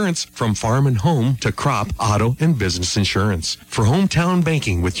of insurance, from farm and home to crop, auto, and business insurance. For hometown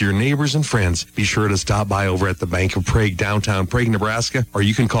banking with your neighbors and friends, be sure to stop by over at the Bank of Prague, downtown Prague, Nebraska, or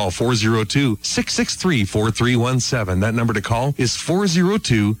you can call 402-663-4317. That number to call is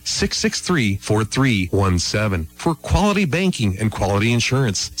 402-663-4317. For quality banking and quality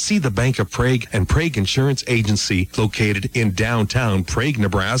insurance, see the Bank of Prague and Prague Insurance Agency, located in downtown Prague,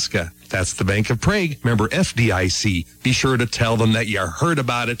 Nebraska. That's the Bank of Prague, member FDIC. Be sure to tell them that you heard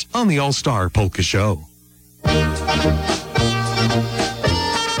about it on the All-Star Polka Show.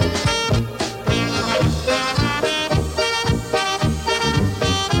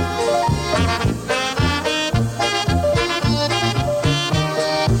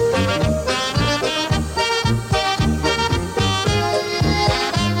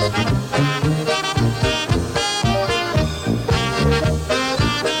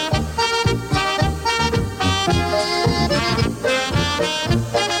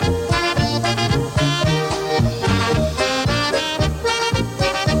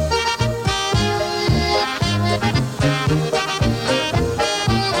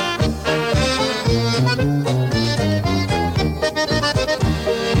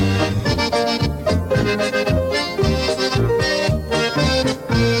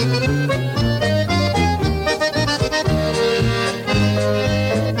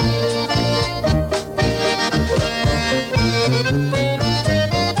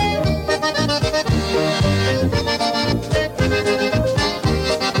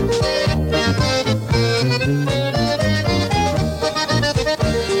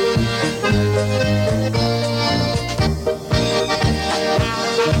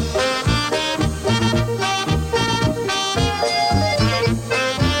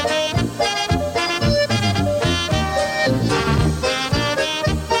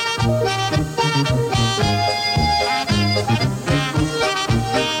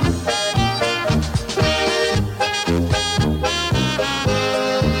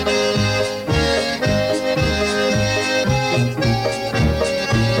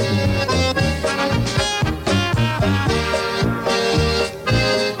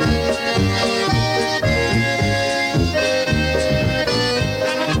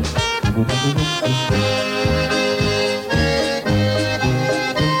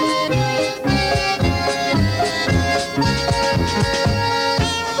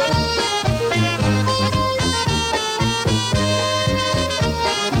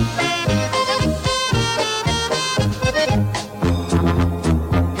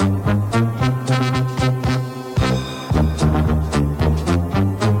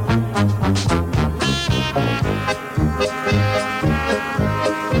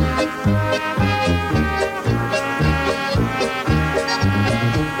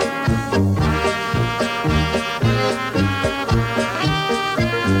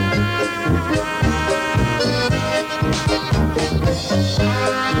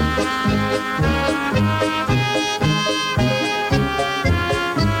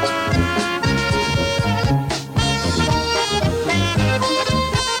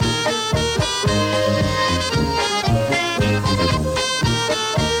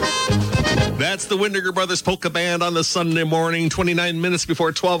 That's the Windiger Brothers Polka Band on the Sunday morning, 29 minutes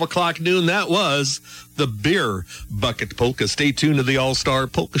before 12 o'clock noon. That was the Beer Bucket Polka. Stay tuned to the All-Star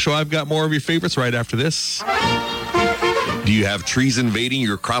Polka Show. I've got more of your favorites right after this. Do you have trees invading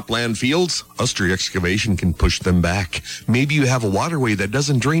your cropland fields? Ustry Excavation can push them back. Maybe you have a waterway that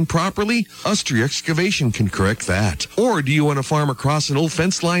doesn't drain properly? Ustry Excavation can correct that. Or do you want to farm across an old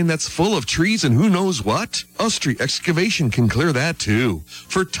fence line that's full of trees and who knows what? Ustry Excavation can clear that too.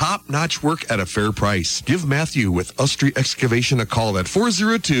 For top-notch work at a fair price, give Matthew with Ustry Excavation a call at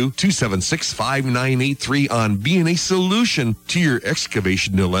 402-276-5983 on being a solution to your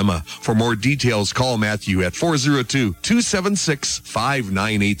excavation dilemma. For more details, call Matthew at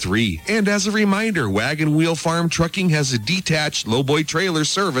 402-276-5983. And as a reminder, Wagon Wheel Farm Trucking has a detached lowboy trailer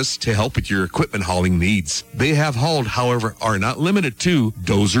service to help with your equipment hauling needs. They have hauled, however, are not limited to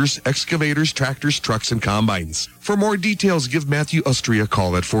dozers, excavators, tractors, trucks, and combines. For more details, give Matthew Ustry a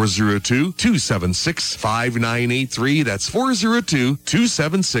call at 402-276-5983. That's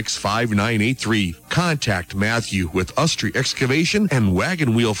 402-276-5983. Contact Matthew with Ustry Excavation and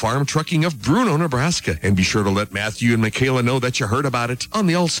Wagon Wheel Farm Trucking of Bruno, Nebraska. And be sure to let Matthew and Michaela know that you heard about it on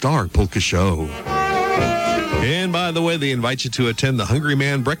the All-Star Polka Show. And by the way, they invite you to attend the Hungry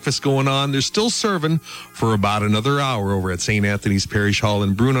Man Breakfast going on. They're still serving for about another hour over at St. Anthony's Parish Hall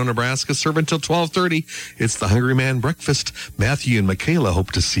in Bruno, Nebraska, serving until 12:30. It's the Hungry Man Breakfast. Matthew and Michaela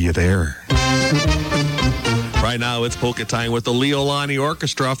hope to see you there. Right now, it's polka time with the Leolani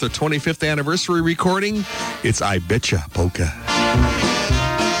Orchestra off their 25th anniversary recording. It's I Betcha Polka.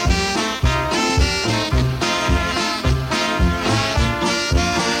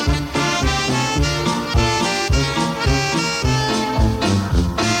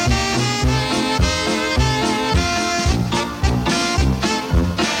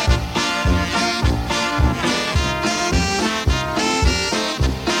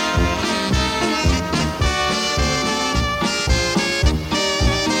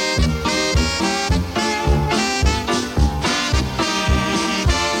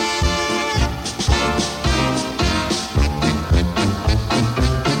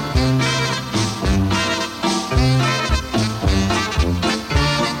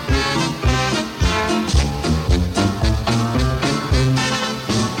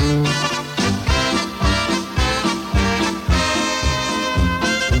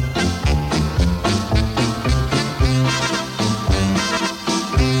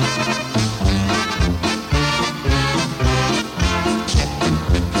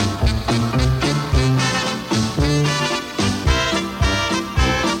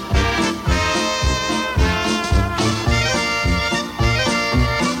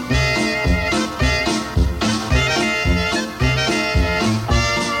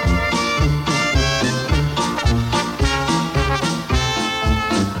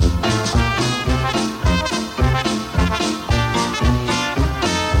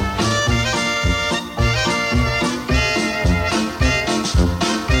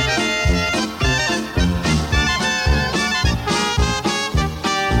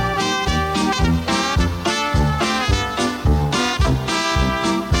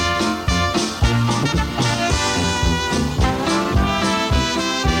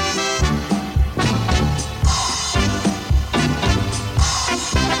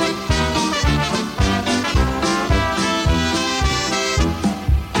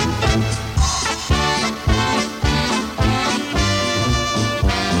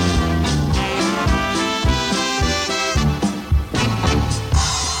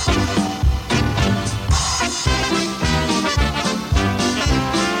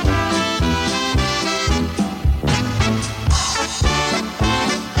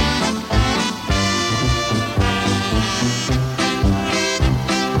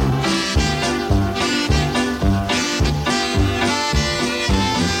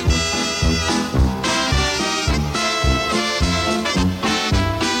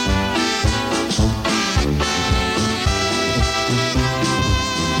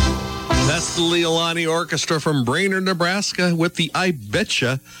 Leolani Orchestra from Brainerd, Nebraska with the I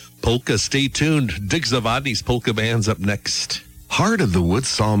Betcha Polka. Stay tuned. Dig Zavadny's Polka Band's up next. Heart of the Wood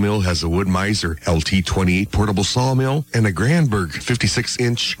Sawmill has a Wood Miser LT28 portable sawmill and a Granberg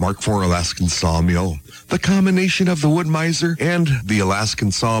 56-inch Mark IV Alaskan sawmill. The combination of the Wood Miser and the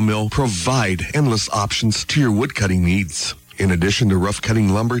Alaskan sawmill provide endless options to your wood cutting needs. In addition to rough cutting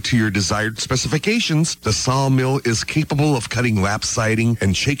lumber to your desired specifications, the sawmill is capable of cutting lap siding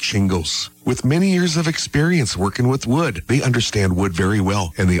and shake shingles. With many years of experience working with wood, they understand wood very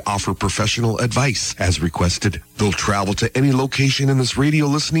well, and they offer professional advice as requested. They'll travel to any location in this radio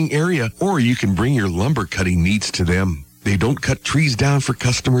listening area, or you can bring your lumber cutting needs to them. They don't cut trees down for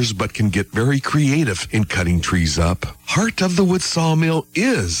customers, but can get very creative in cutting trees up. Heart of the Wood Sawmill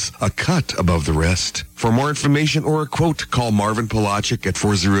is a cut above the rest. For more information or a quote, call Marvin Polachik at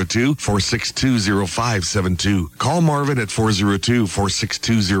 402-462-0572. Call Marvin at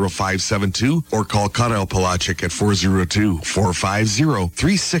 402-462-0572 or call Kyle Polachik at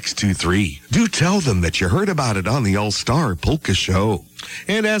 402-450-3623. Do tell them that you heard about it on the All-Star Polka Show.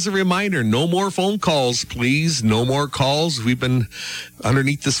 And as a reminder, no more phone calls, please. No more calls. We've been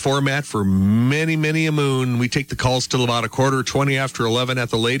underneath this format for many, many a moon. We take the calls till about 20 after 11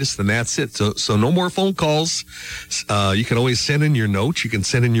 at the latest, and that's it. So no more phone calls. You can always send in your notes. You can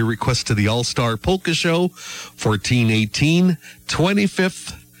send in your request to the All-Star Polka Show, 1418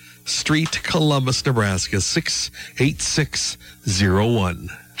 25th Street, Columbus, Nebraska, 68601.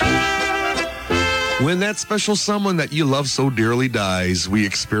 When that special someone that you love so dearly dies, we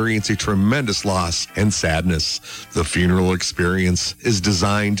experience a tremendous loss and sadness. The funeral experience is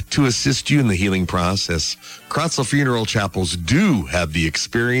designed to assist you in the healing process. Kratzel Funeral Chapels do have the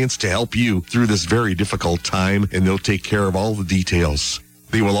experience to help you through this very difficult time, and they'll take care of all the details.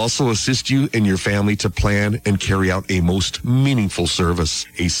 They will also assist you and your family to plan and carry out a most meaningful service,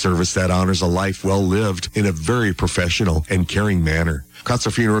 a service that honors a life well lived in a very professional and caring manner.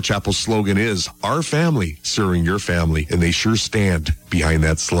 Kratzer Funeral Chapel's slogan is, our family serving your family, and they sure stand behind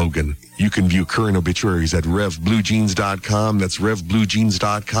that slogan. You can view current obituaries at revbluejeans.com, that's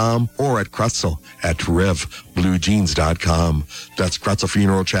revbluejeans.com, or at Kratzel at revbluejeans.com. That's Kratzel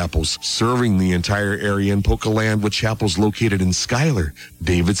Funeral Chapels, serving the entire area in Polka Land with chapels located in Schuyler,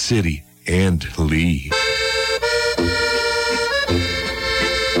 David City, and Lee.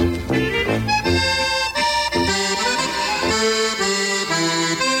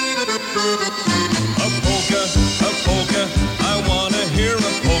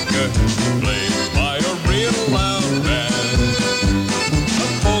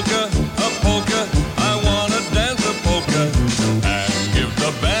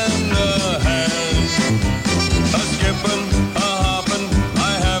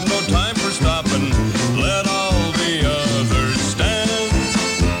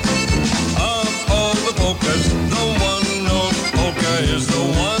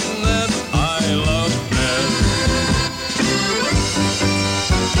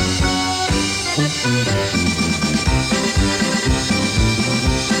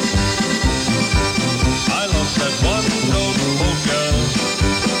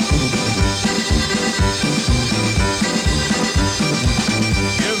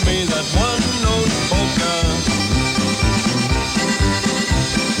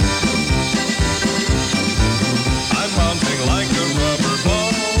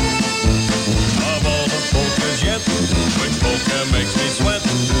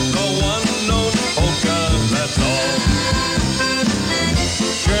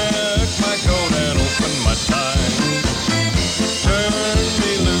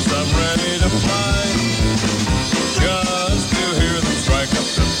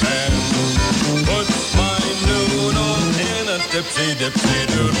 Dipsy, dipsy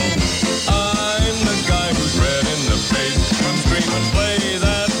doodle. I'm the guy who's red in the face. Come scream and play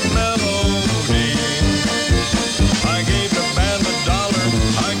that melody. I gave the band $1.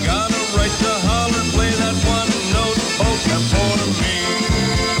 I got a right to holler. Play that one note polka for me.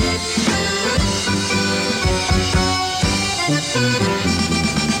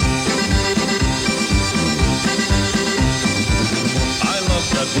 I love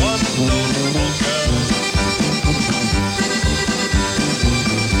that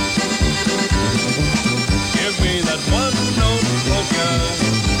one note polka.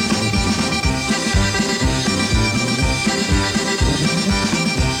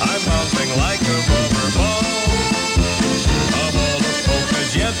 I'm bouncing like a rubber ball. Of all the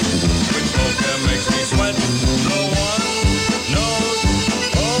polkas yet, which polka makes me sweat? The one note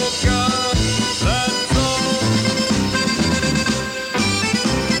polka, that's all.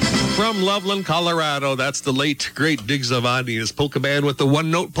 From Loveland, Colorado, that's the late, great Dig Zavadi and his polka band with the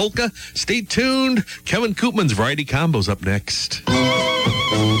one-note polka. Stay tuned. Kevin Koopman's Variety Combos up next.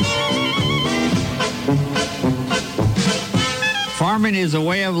 Farming is a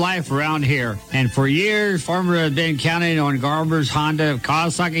way of life around here, and for years, farmers have been counting on Garber's, Honda,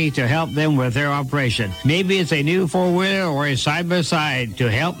 Kawasaki to help them with their operation. Maybe it's a new four-wheeler or a side-by-side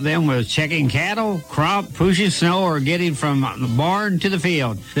to help them with checking cattle, crop, pushing snow, or getting from the barn to the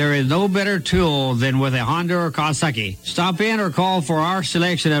field. There is no better tool than with a Honda or Kawasaki. Stop in or call for our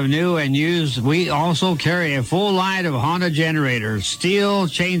selection of new and used. We also carry a full line of Honda generators, steel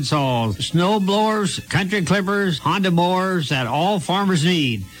chainsaws, snow blowers, country clippers, Honda mowers that all farmers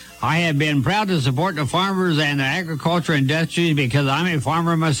need. I have been proud to support the farmers and the agriculture industries because I'm a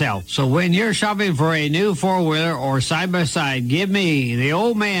farmer myself. So when you're shopping for a new four-wheeler or side-by-side, give me, the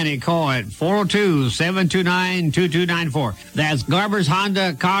old man, a call at 402-729-2294. That's Garber's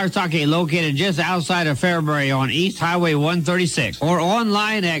Honda Kawasaki, located just outside of Fairbury on East Highway 136, or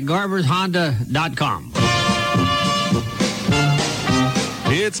online at garbershonda.com.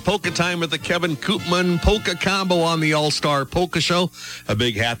 It's polka time with the Kevin Koopman Polka Combo on the All-Star Polka Show. A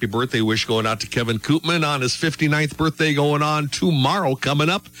big happy birthday wish going out to Kevin Koopman on his 59th birthday going on tomorrow coming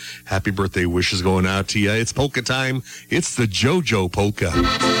up. Happy birthday wishes going out to you. It's polka time. It's the JoJo Polka.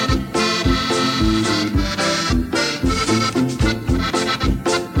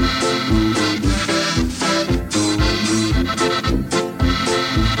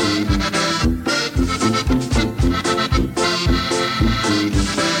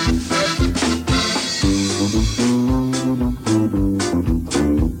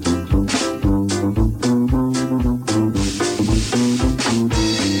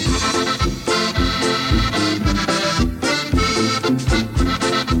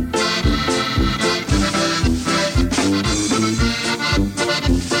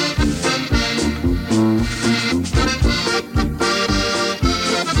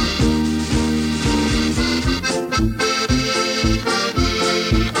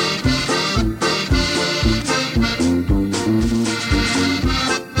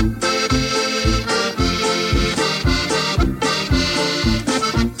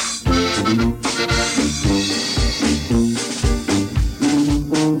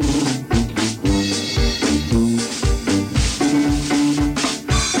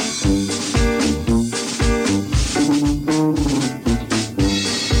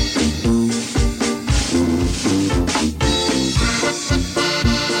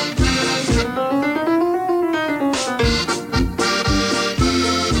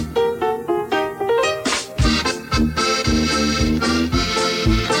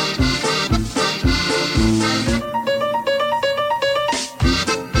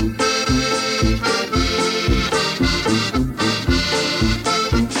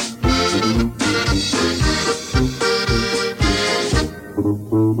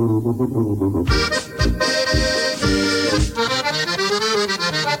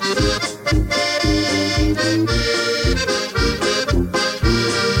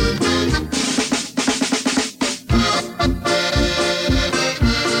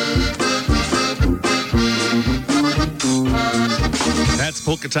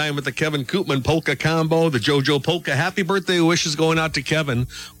 Polka time with the Kevin Koopman Polka Combo, the JoJo Polka. Happy birthday wishes going out to Kevin.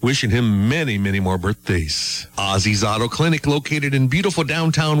 Wishing him many, many more birthdays. Ozzy's Auto Clinic, located in beautiful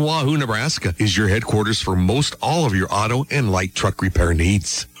downtown Wahoo, Nebraska, is your headquarters for most all of your auto and light truck repair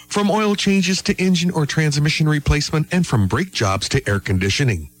needs. From oil changes to engine or transmission replacement, and from brake jobs to air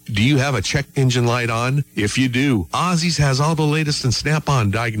conditioning. Do you have a check engine light on? If you do, Ozzy's has all the latest in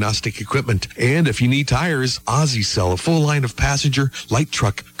Snap-on diagnostic equipment. And if you need tires, Ozzy's sell a full line of passenger, light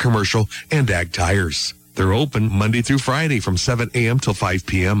truck, commercial, and ag tires. They're open Monday through Friday from 7 a.m. till 5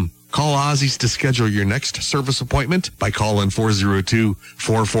 p.m. Call Ozzy's to schedule your next service appointment by calling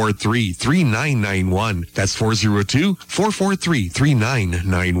 402-443-3991. That's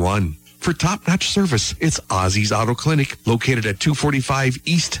 402-443-3991. For top-notch service, it's Ozzy's Auto Clinic, located at 245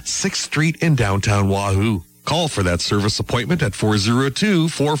 East 6th Street in downtown Wahoo. Call for that service appointment at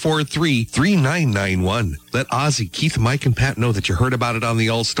 402-443-3991. Let Ozzy, Keith, Mike, and Pat know that you heard about it on the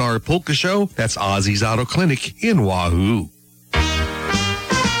All-Star Polka Show. That's Ozzy's Auto Clinic in Wahoo.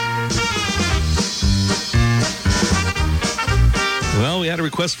 Well, we had a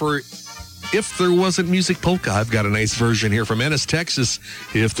request for If There Wasn't Music Polka. I've got a nice version here from Ennis, Texas.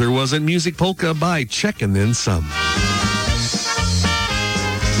 If There Wasn't Music Polka by Check and Then Some.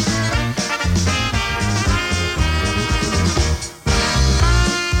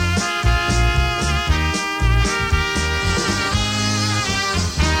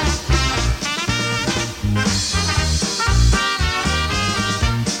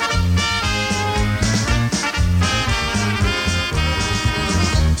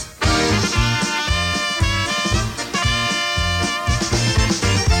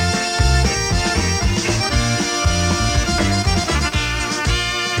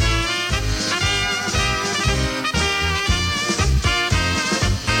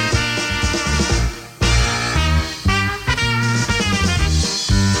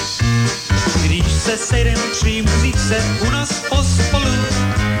 Sejdeme při muzice u nás pospolu.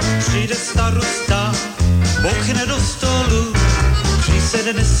 Přijde starosta, bouchne do stolu.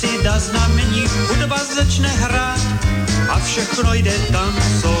 Přisedne si, dá znamení, hudba začne hrát a všechno jde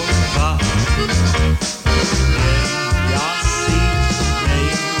tancovat. Já si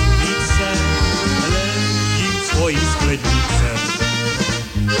nejím sklednice.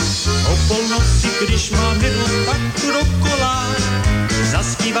 O polnoci, když mám jednu paku dokola,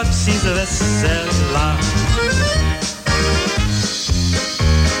 zaspívat si z vesela.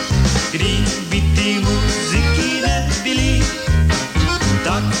 Kdyby ty muziky nebyly,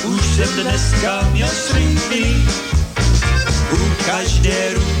 tak už jsem dneska měl slíbili u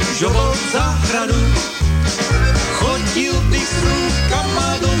každé růžovou zahradu. Chodil bych s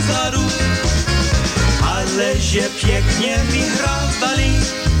rukama dozadu, ale že pěkně mi hrábali,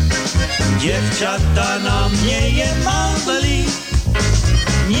 děvčata na mě je mávali.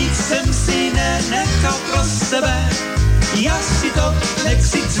 Nic jsem si nenechal pro sebe, já si to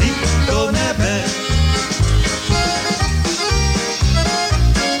nechci vzít do nebe.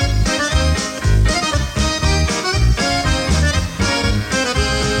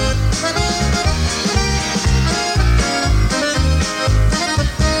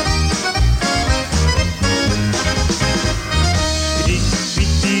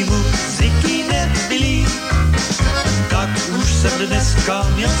 Jsem dneska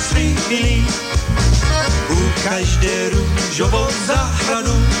měl slíbili u každé růžovou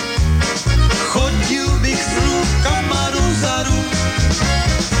zahradu. Chodil bych s rukama dozadu,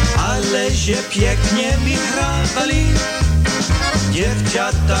 ale že pěkně mi hrábali,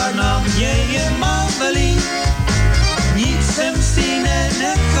 děvčata na mě je mávali. Nic jsem si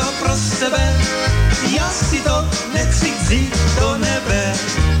nenechal pro sebe, já si to nechci vzít do nebe.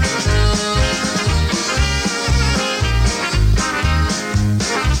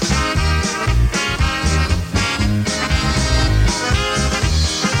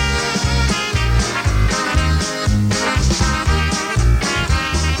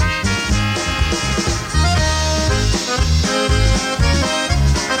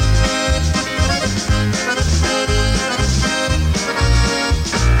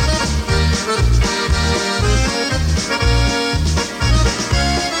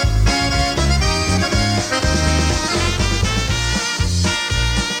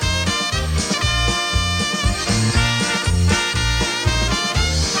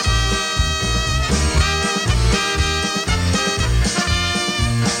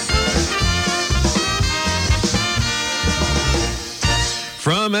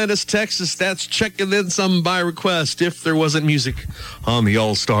 From Ennis, Texas, that's Checking In Some by request. If there wasn't music on the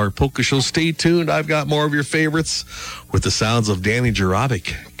All-Star Polka Show, stay tuned. I've got more of your favorites with the sounds of Danny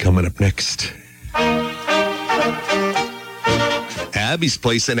Jarabic coming up next. Abby's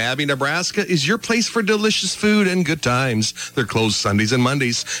Place in Abby, Nebraska is your place for delicious food and good times. They're closed Sundays and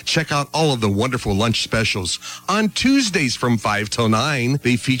Mondays. Check out all of the wonderful lunch specials. On Tuesdays from 5 till 9,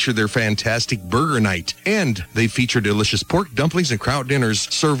 they feature their fantastic burger night. And they feature delicious pork dumplings and kraut dinners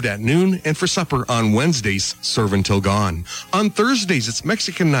served at noon, and for supper on Wednesdays, serve until gone. On Thursdays, it's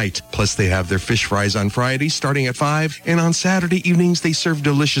Mexican night. Plus, they have their fish fries on Fridays starting at 5. And on Saturday evenings, they serve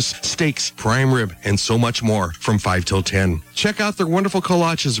delicious steaks, prime rib, and so much more from 5 till 10. Check out their wonderful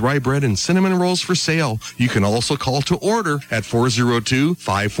kolaches, rye bread, and cinnamon rolls for sale. You can also call to order at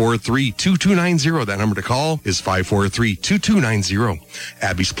 402-543-2290. That number to call is 543-2290.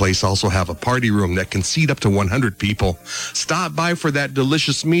 Abby's Place also have a party room that can seat up to 100 people. Stop by for that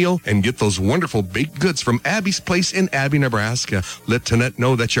delicious meal and get those wonderful baked goods from Abby's Place in Abby, Nebraska. Let Tonette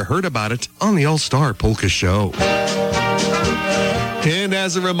know that you heard about it on the All-Star Polka Show. And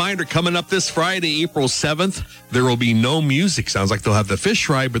as a reminder, coming up this Friday, April 7th, there will be no music. Sounds like they'll have the fish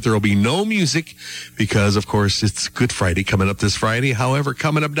fry, but there will be no music because, of course, it's Good Friday coming up this Friday. However,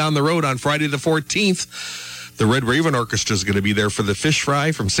 coming up down the road on Friday the 14th, the Red Raven Orchestra is going to be there for the fish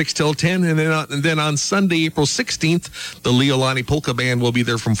fry from 6 till 10. And then on Sunday, April 16th, the Leolani Polka Band will be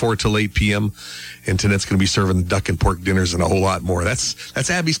there from 4 till 8 p.m. And Tonette's going to be serving duck and pork dinners and a whole lot more. That's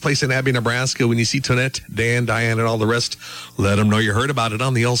Abby's Place in Abby, Nebraska. When you see Tonette, Dan, Diane, and all the rest, let them know you heard about it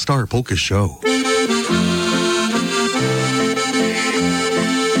on the All-Star Polka Show.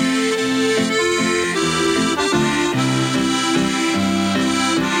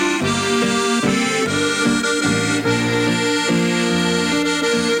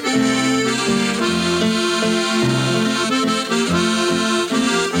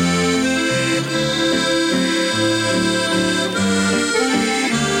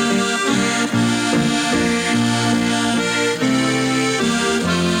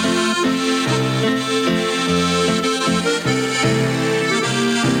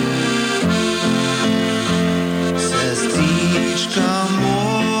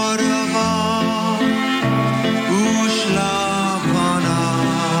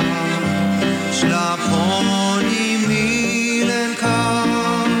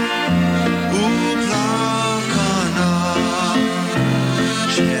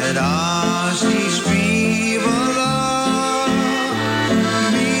 Raz die śpiewala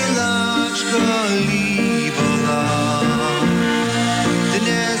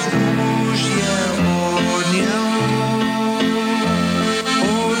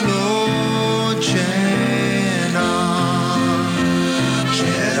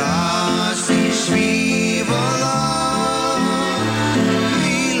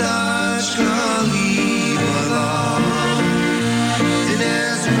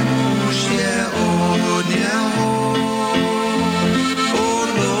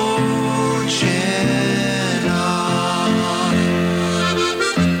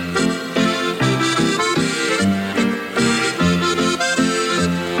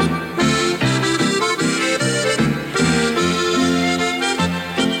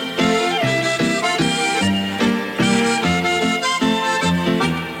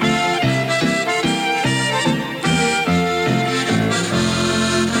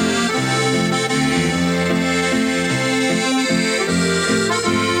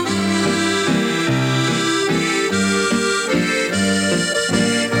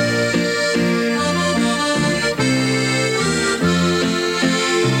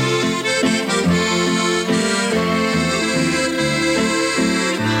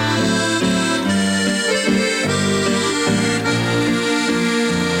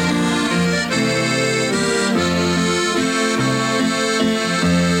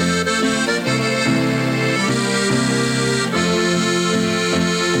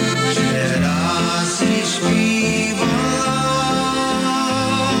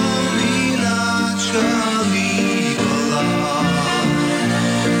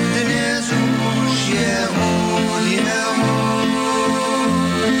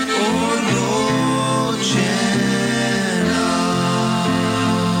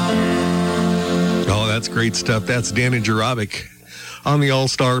great stuff. That's Danny Jarabic on the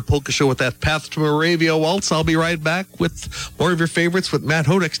All-Star Polka Show with that Path to Moravia waltz. I'll be right back with more of your favorites with Matt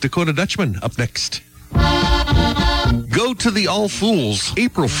Hodek's Dakota Dutchman up next. Go to the All Fools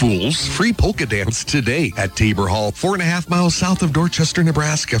April Fools free polka dance today at Tabor Hall, 4.5 miles south of Dorchester,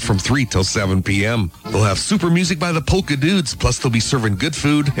 Nebraska, from 3 till 7 p.m. They'll have super music by the Polka Dudes, plus they'll be serving good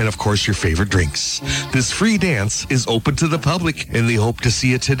food and, of course, your favorite drinks. This free dance is open to the public, and they hope to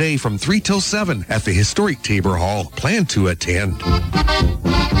see you today from 3 till 7 at the historic Tabor Hall. Plan to attend.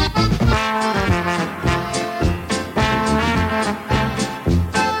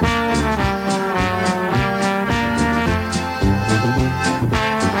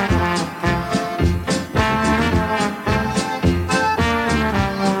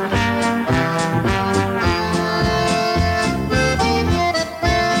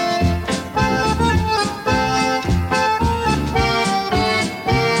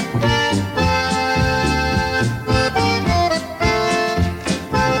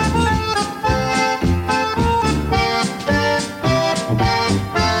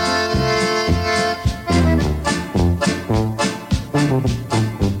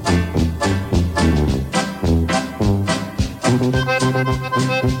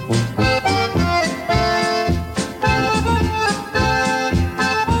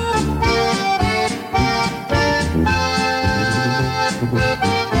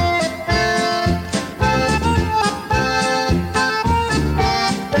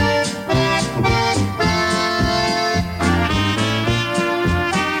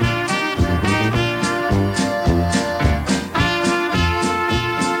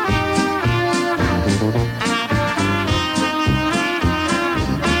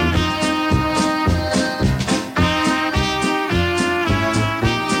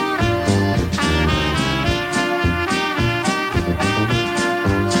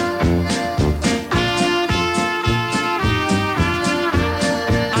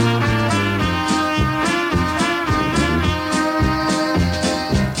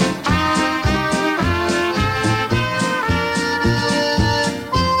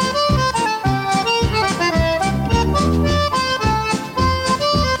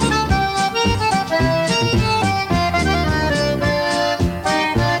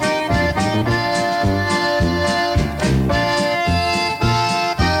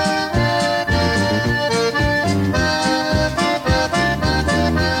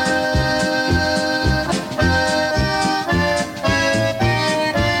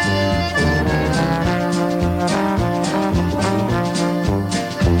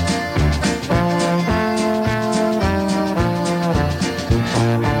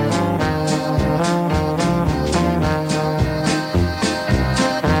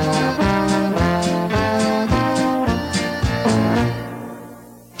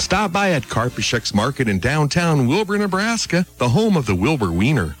 Stop by at Karpischek's Market in downtown Wilbur, Nebraska, the home of the Wilbur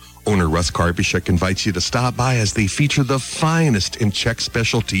Wiener. Owner Russ Karpischek invites you to stop by as they feature the finest in Czech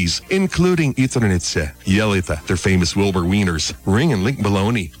specialties, including Itrnice, Jelita, their famous Wilbur Wieners, ring and link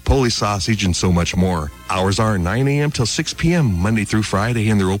bologna, Polish sausage, and so much more. Hours are 9 a.m. till 6 p.m. Monday through Friday,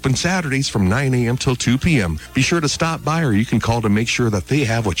 and they're open Saturdays from 9 a.m. till 2 p.m. Be sure to stop by, or you can call to make sure that they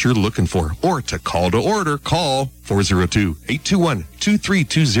have what you're looking for. Or to call to order, call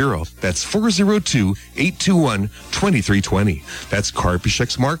 402-821-2320. That's 402-821-2320. That's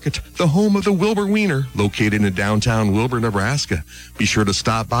Karpischek's Market, the home of the Wilbur Wiener, located in downtown Wilbur, Nebraska. Be sure to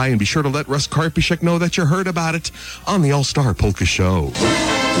stop by and be sure to let Russ Karpischek know that you heard about it on the All-Star Polka Show.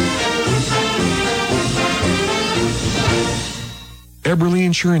 Eberly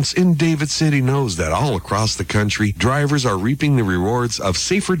Insurance in David City knows that all across the country, drivers are reaping the rewards of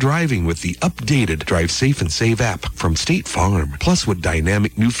safer driving with the updated Drive Safe and Save app from State Farm, plus with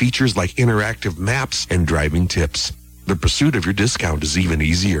dynamic new features like interactive maps and driving tips. The pursuit of your discount is even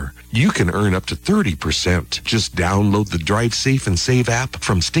easier. You can earn up to 30%. Just download the Drive Safe and Save app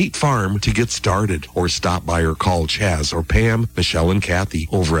from State Farm to get started, or stop by or call Chaz or Pam, Michelle, and Kathy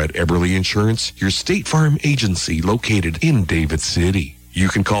over at Eberly Insurance, your State Farm agency located in David City. You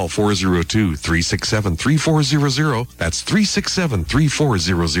can call 402-367-3400. That's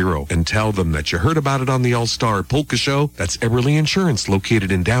 367-3400. And tell them that you heard about it on the All-Star Polka Show. That's Eberly Insurance, located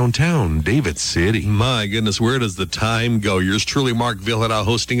in downtown David City. My goodness, where does the time go? Yours truly, Mark Villada,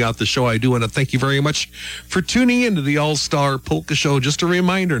 hosting out the show. I do want to thank you very much for tuning in to the All-Star Polka Show. Just a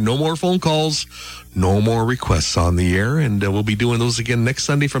reminder, no more phone calls, no more requests on the air, and we'll be doing those again next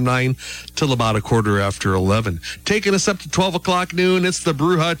Sunday from 9 till about 11:15. Taking us up to 12 o'clock noon, it's the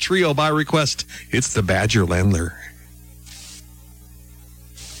Bruja Trio by request. It's the Badger Landler.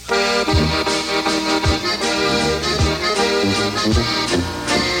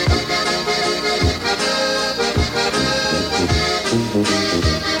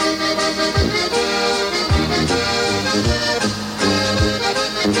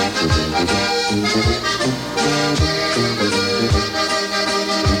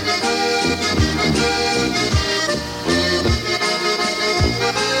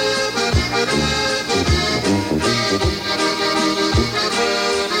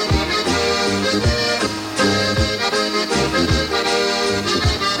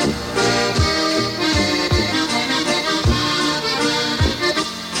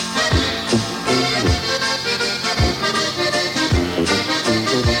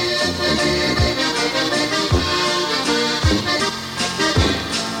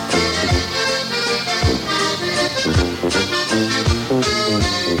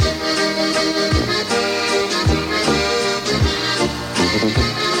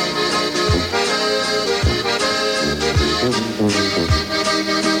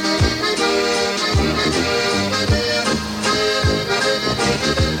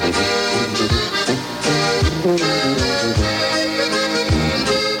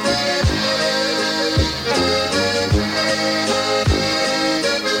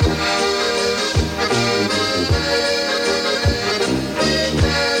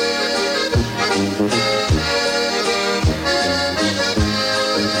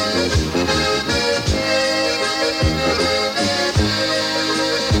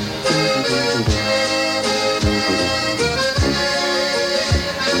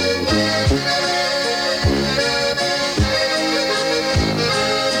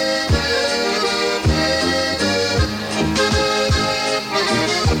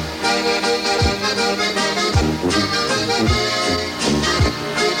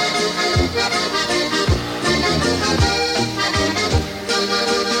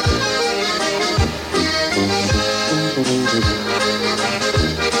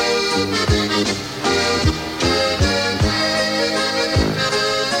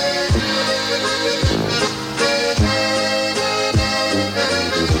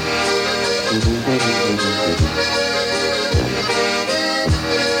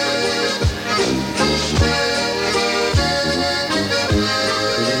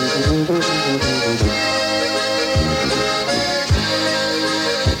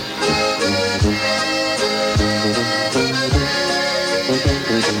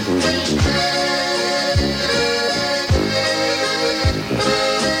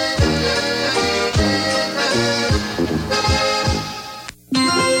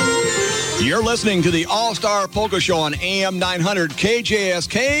 listening to the All-Star Polka Show on AM 900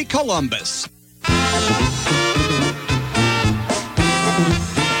 KJSK Columbus.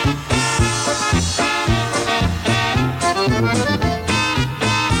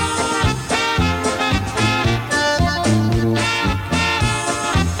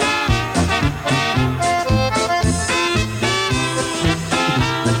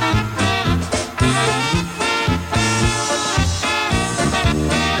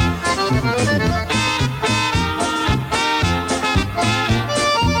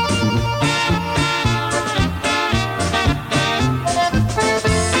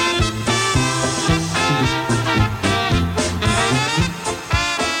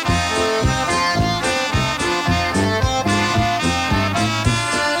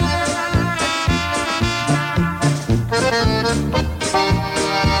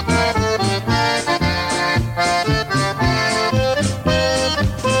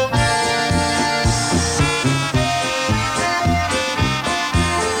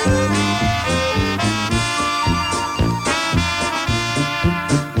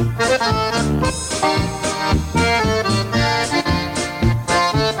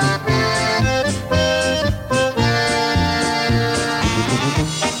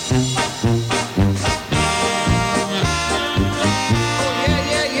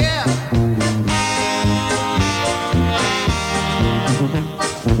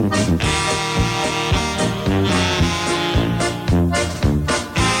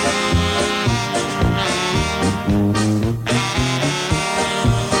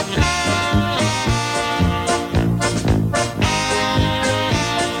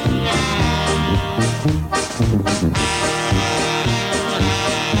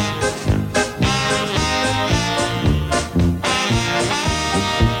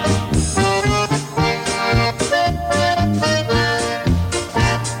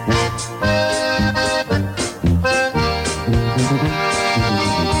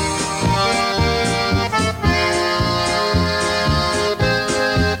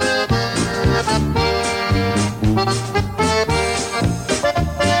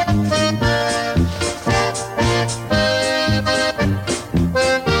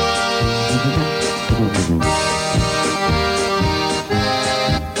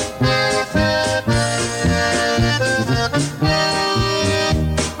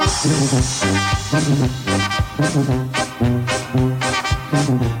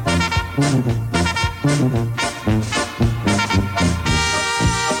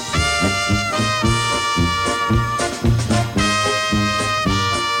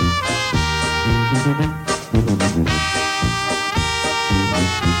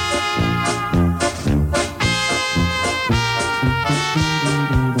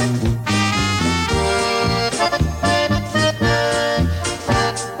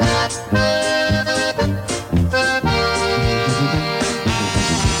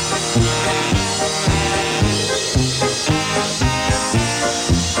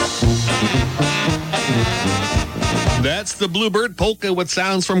 That's the Bluebird Polka with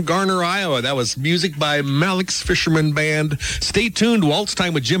sounds from Garner, Iowa. That was music by Malik's Fisherman Band. Stay tuned. Waltz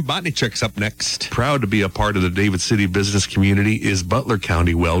Time with Jim Botnichek's up next. Proud to be a part of the David City business community is Butler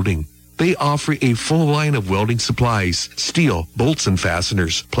County Welding. They offer a full line of welding supplies, steel, bolts, and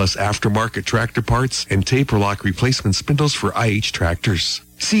fasteners, plus aftermarket tractor parts and taper lock replacement spindles for IH tractors.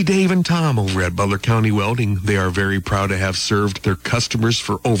 See Dave and Tom over at Butler County Welding. They are very proud to have served their customers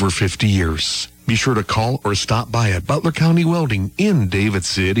for over 50 years. Be sure to call or stop by at Butler County Welding in David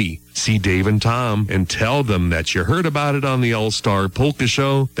City. See Dave and Tom and tell them that you heard about it on the All-Star Polka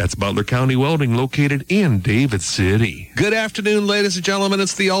Show. That's Butler County Welding, located in David City. Good afternoon, ladies and gentlemen.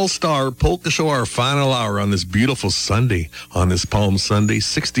 It's the All-Star Polka Show, our final hour on this beautiful Sunday, on this Palm Sunday.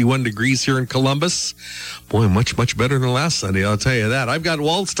 61 degrees here in Columbus. Boy, much, much better than last Sunday, I'll tell you that. I've got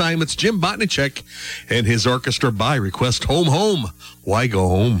Waltz Time. It's Jim Botnichek and his orchestra by request, Home, Home. Why Go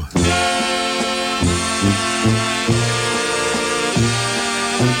Home?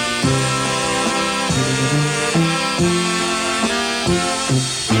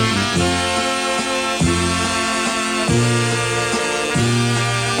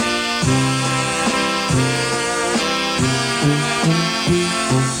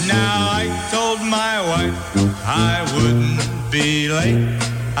 Now I told my wife I wouldn't be late.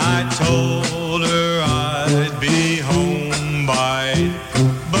 I told her I'd be home by 8.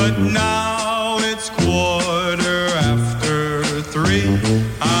 But now it's 3:15.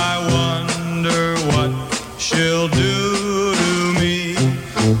 I wonder what she'll do to me.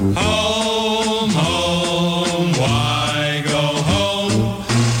 Home, home, why go home?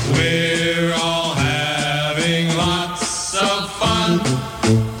 We're all having lots of fun.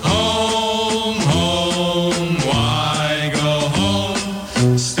 Home,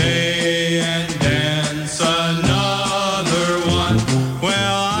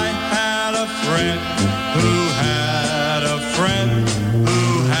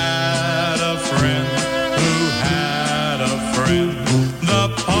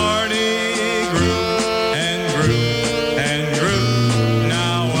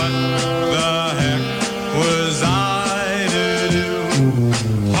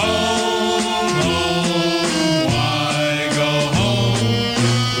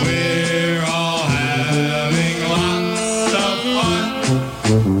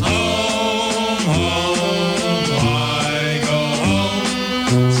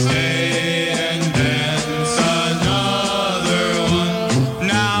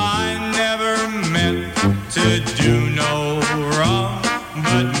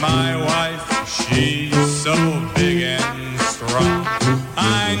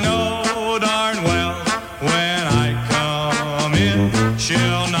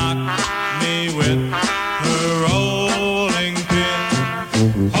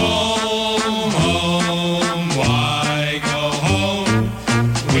 Home, home, why go home?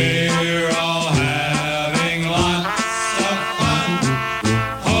 We're all having lots of fun.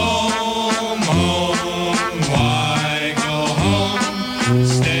 Home, home, why go home?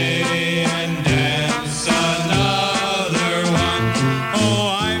 Stay and dance another one.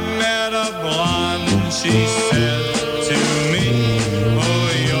 Oh, I met a blonde, she said to me, oh,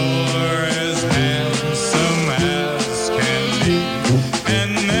 you're as handsome as can be.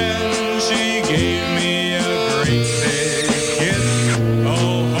 And then she gave me a great big kiss.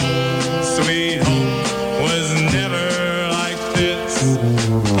 Oh, home, sweet home, was never like this.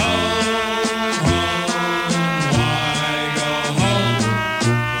 Home, home, why go home?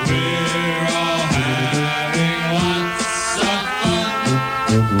 We're all having lots of fun.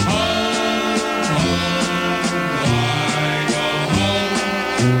 Home, why go home?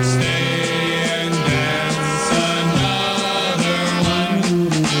 Stay and dance another one.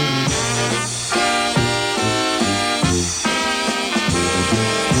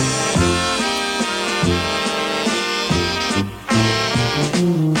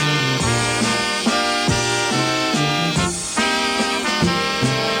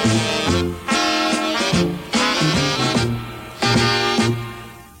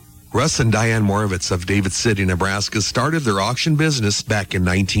 Russ and Diane Moravitz of David City, Nebraska started their auction business back in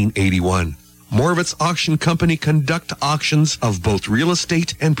 1981. Moravitz Auction Company conduct auctions of both real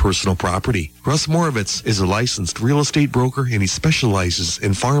estate and personal property. Russ Moravitz is a licensed real estate broker and he specializes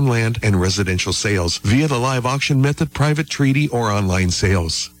in farmland and residential sales via the live auction method, private treaty, or online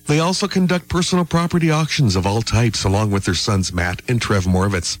sales. They also conduct personal property auctions of all types along with their sons Matt and Trev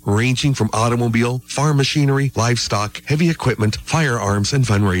Moravitz, ranging from automobile, farm machinery, livestock, heavy equipment, firearms, and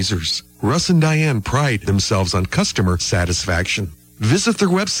fundraisers. Russ and Diane pride themselves on customer satisfaction. Visit their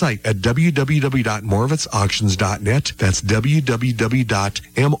website at www.moravitzauctions.net. That's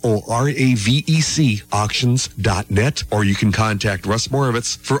www.moravecauctions.net. Or you can contact Russ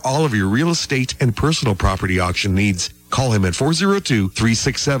Moravitz for all of your real estate and personal property auction needs. Call him at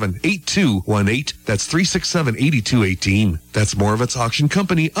 402-367-8218. That's 367-8218. That's Moravitz Auction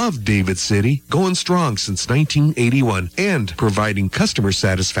Company of David City, going strong since 1981 and providing customer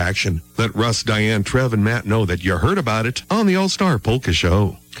satisfaction. Let Russ, Diane, Trev, and Matt know that you heard about it on the All-Star Polka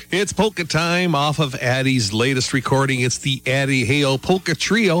Show. It's polka time off of Addie's latest recording. It's the Addie Hale Polka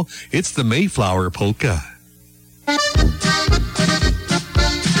Trio. It's the Mayflower Polka.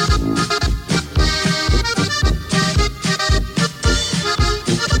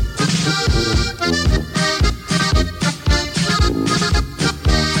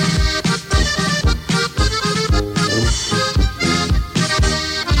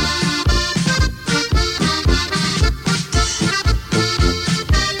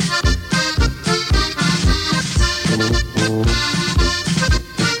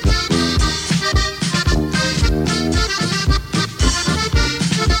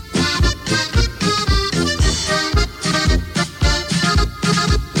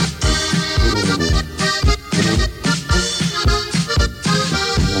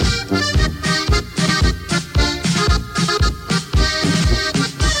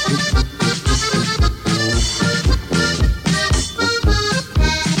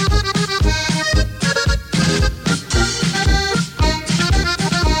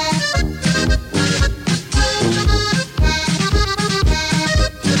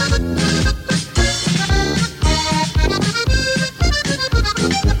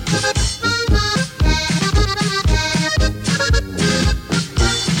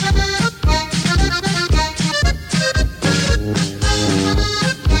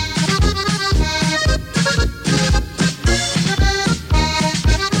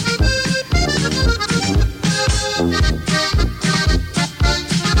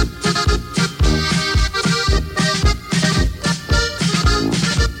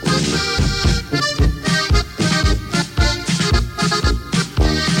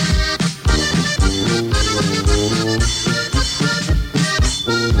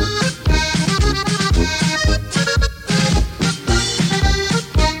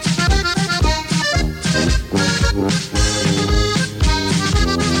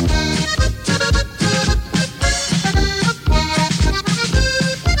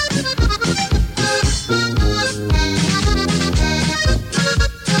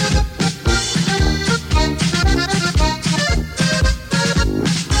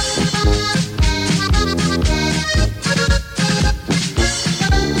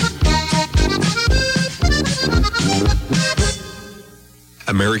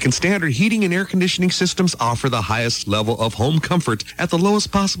 American Standard Heating and Air Conditioning Systems offer the highest level of home comfort at the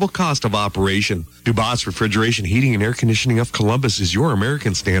lowest possible cost of operation. DuBois Refrigeration, Heating and Air Conditioning of Columbus is your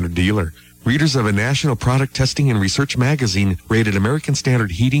American Standard dealer. Readers of a National Product Testing and Research magazine rated American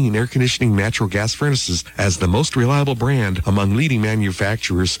Standard Heating and Air Conditioning natural gas furnaces as the most reliable brand among leading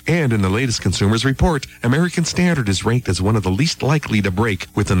manufacturers. And in the latest Consumers Report, American Standard is ranked as one of the least likely to break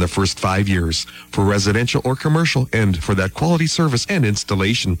within the first 5 years. For residential or commercial, and for that quality service and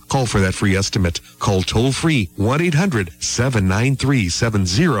installation, call for that free estimate. Call toll-free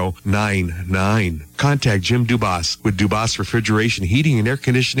 1-800-793-7099. Contact Jim DuBois with DuBois Refrigeration, Heating and Air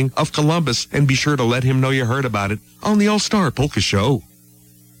Conditioning of Columbus, and be sure to let him know you heard about it on the All-Star Polka Show.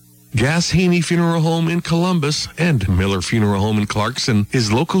 Gas Haney Funeral Home in Columbus and Miller Funeral Home in Clarkson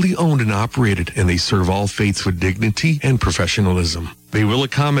is locally owned and operated, and they serve all faiths with dignity and professionalism. They will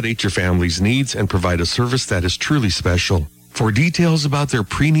accommodate your family's needs and provide a service that is truly special. For details about their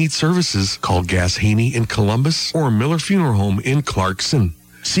pre-need services, call Gas Haney in Columbus or Miller Funeral Home in Clarkson.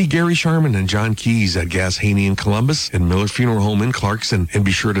 See Gary Sharman and John Keys at Gas Haney in Columbus and Miller Funeral Home in Clarkson, and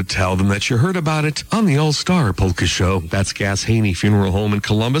be sure to tell them that you heard about it on the All-Star Polka Show. That's Gas Haney Funeral Home in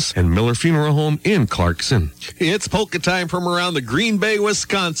Columbus and Miller Funeral Home in Clarkson. It's polka time from around the Green Bay,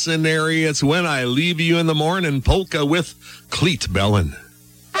 Wisconsin area. It's When I Leave You in the Morning polka with Cleet Bellin.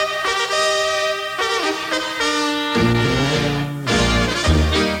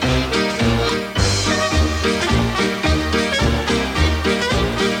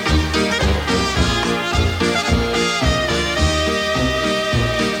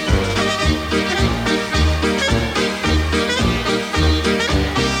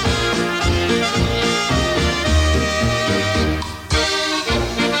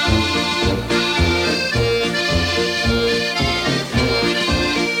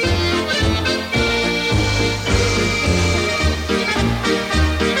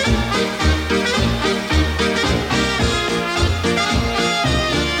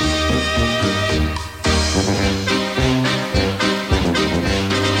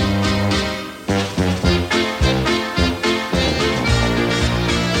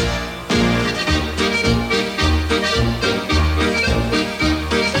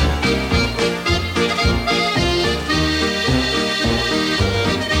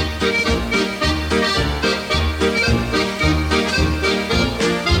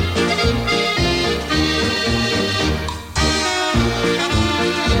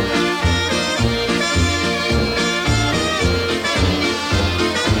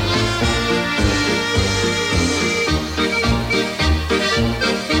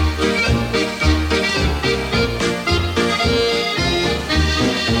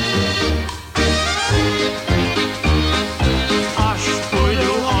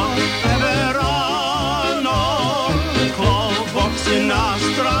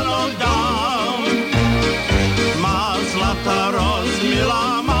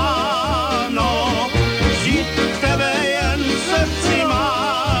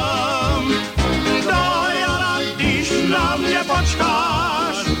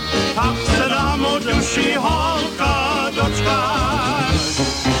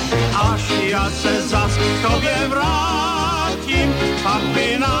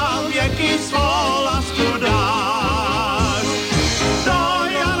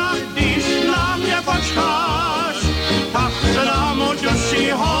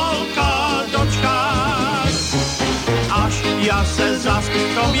 Ja se zas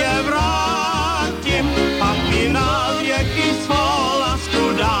k tobě vrátím, pak mi na věky svou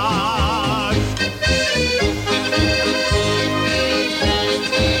lásku dáš.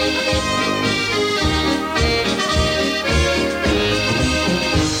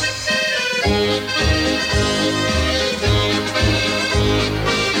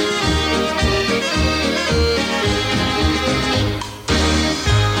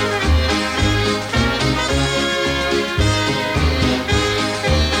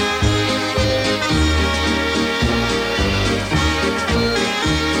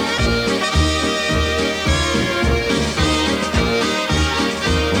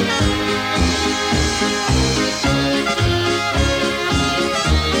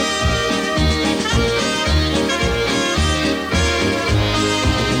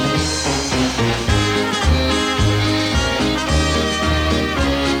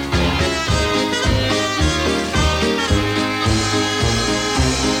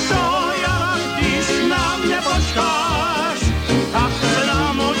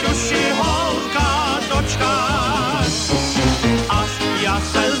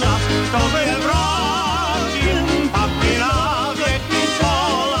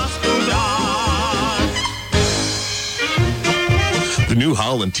 New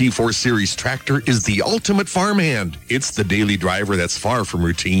Holland T4 Series tractor is the ultimate farmhand. It's the daily driver that's far from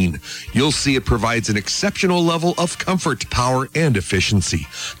routine. You'll see it provides an exceptional level of comfort, power, and efficiency.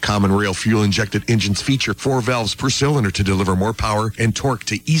 Common rail fuel-injected engines feature 4 valves per cylinder to deliver more power and torque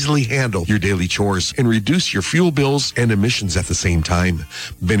to easily handle your daily chores and reduce your fuel bills and emissions at the same time.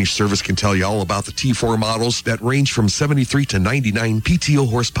 Benish Service can tell you all about the T4 models that range from 73 to 99 PTO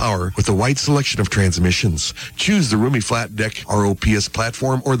horsepower with a wide selection of transmissions. Choose the roomy flat deck ROPS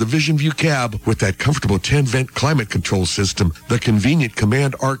platform or the Vision View cab with that comfortable 10-vent climate control system. The convenient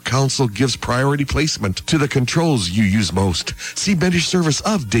Command Arc console gives priority placement to the controls you use most. See Benish Service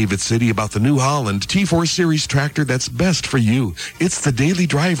of David City about the New Holland T4 Series tractor that's best for you. It's the daily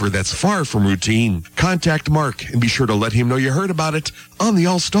driver that's far from routine. Contact Mark and be sure to let him know you heard about it on the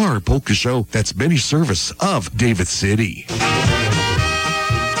All-Star Polka Show. That's Benish Service of David City.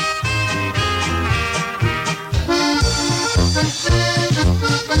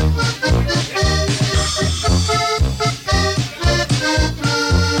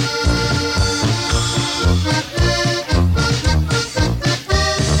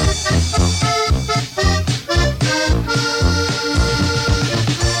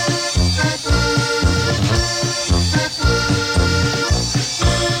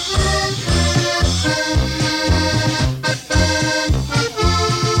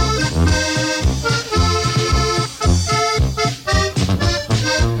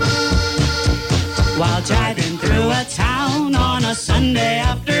 While driving through a town on a Sunday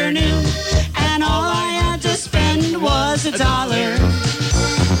afternoon, and all I had to spend was $1.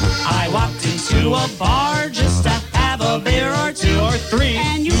 I walked into a bar just to have a beer or 2 or 3,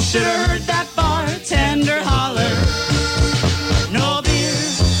 and you should have heard that bartender holler. No beer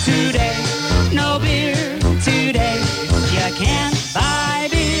today, no beer today. You can't buy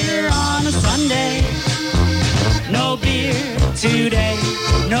beer on a Sunday. No beer today,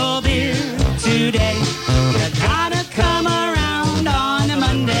 no beer today. You gotta come around on a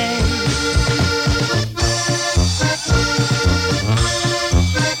Monday.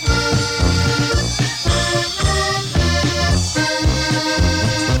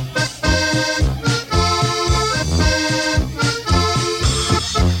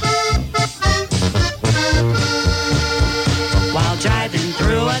 While driving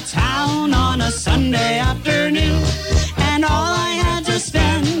through a town on a Sunday afternoon, and all I had to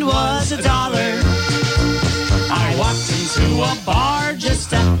spend was $1. I walked into a bar just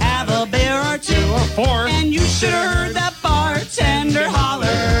to have a beer or 2 or 4, and you should have heard that bartender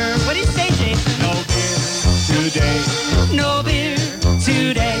holler. What do you say, Jason? No beer today. No beer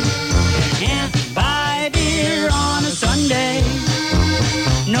today. You can't buy beer on a Sunday.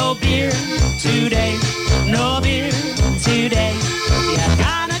 No beer today. No beer today. You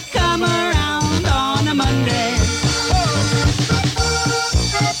gotta come around on a Monday.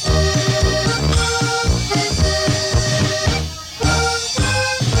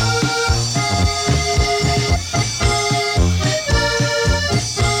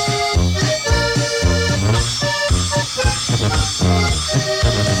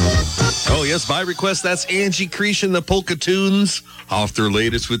 Oh, yes, by request, that's Angie Creesh and the Polka Tunes. Off their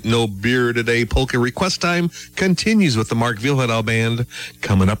latest with No Beer Today. Polka request time continues with the Mark Vilhedal Band.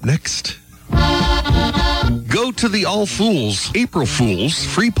 Coming up next. Go to the All Fools April Fools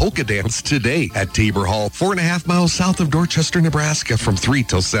free polka dance today at Tabor Hall, 4.5 miles south of Dorchester, Nebraska, from 3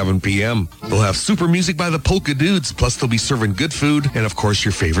 till 7 p.m. They'll have super music by the Polka Dudes, plus they'll be serving good food and, of course,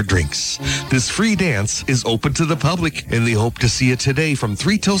 your favorite drinks. This free dance is open to the public, and they hope to see you today from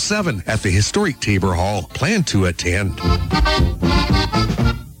 3 till 7 at the historic Tabor Hall. Plan to attend.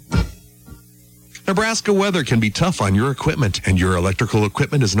 Nebraska weather can be tough on your equipment, and your electrical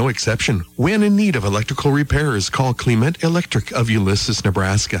equipment is no exception. When in need of electrical repairs, call Clement Electric of Ulysses,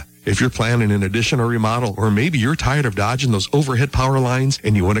 Nebraska. If you're planning an addition or remodel, or maybe you're tired of dodging those overhead power lines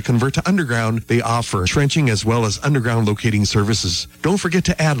and you want to convert to underground, they offer trenching as well as underground locating services. Don't forget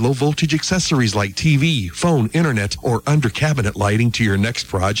to add low voltage accessories like TV, phone, internet, or under cabinet lighting to your next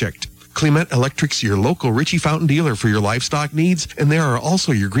project. Clement Electric's your local Ritchie Fountain dealer for your livestock needs, and they are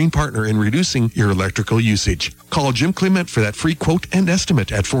also your green partner in reducing your electrical usage. Call Jim Clement for that free quote and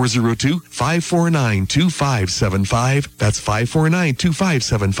estimate at 402-549-2575. That's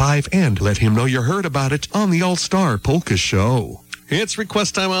 549-2575, and let him know you heard about it on the All-Star Polka Show. It's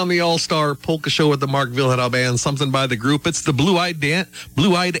request time on the All-Star Polka Show with the Mark Vilhedal Band. Something by the group. It's the Blue-Eyed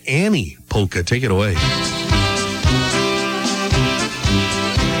Annie Polka. Take it away.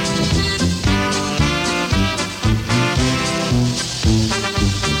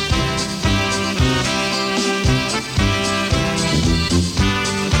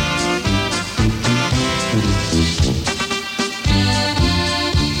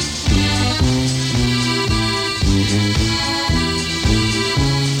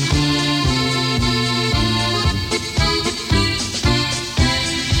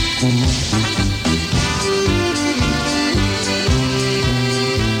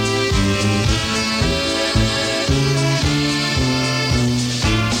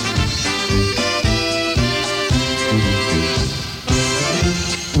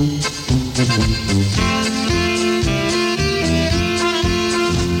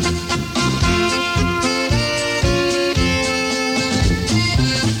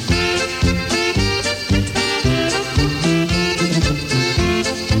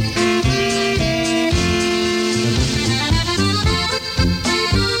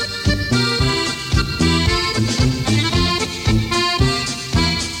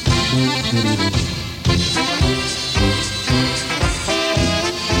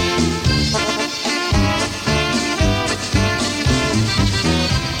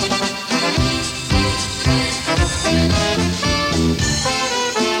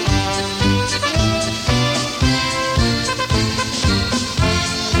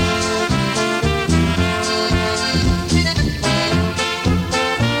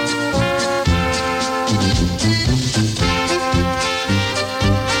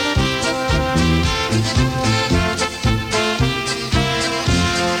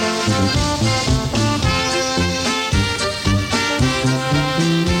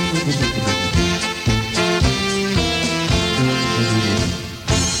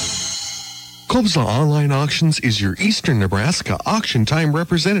 Kobza Online Auctions is your Eastern Nebraska Auction Time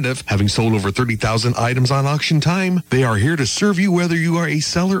representative. Having sold over 30,000 items on Auction Time, they are here to serve you whether you are a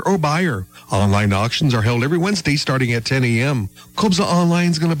seller or buyer. Online auctions are held every Wednesday starting at 10 a.m. Kobza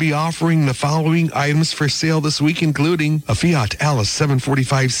Online is going to be offering the following items for sale this week, including a Fiat Alice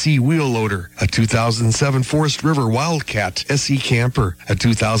 745C wheel loader, a 2007 Forest River Wildcat SE camper, a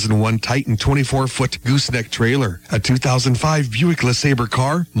 2001 Titan 24-foot gooseneck trailer, a 2005 Buick LeSabre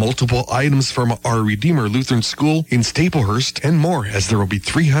car, multiple items from our Redeemer Lutheran School in Staplehurst, and more, as there will be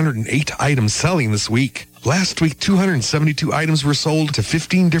 308 items selling this week. Last week, 272 items were sold to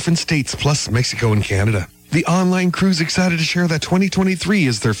 15 different states, plus Mexico and Canada. The online crew is excited to share that 2023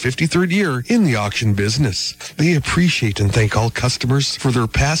 is their 53rd year in the auction business. They appreciate and thank all customers for their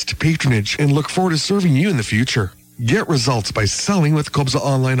past patronage and look forward to serving you in the future. Get results by selling with Kobza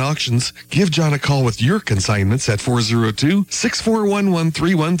Online Auctions. Give John a call with your consignments at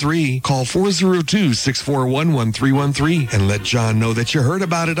 402-641-1313. Call 402-641-1313 and let John know that you heard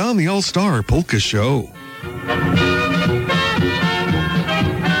about it on the All-Star Polka Show.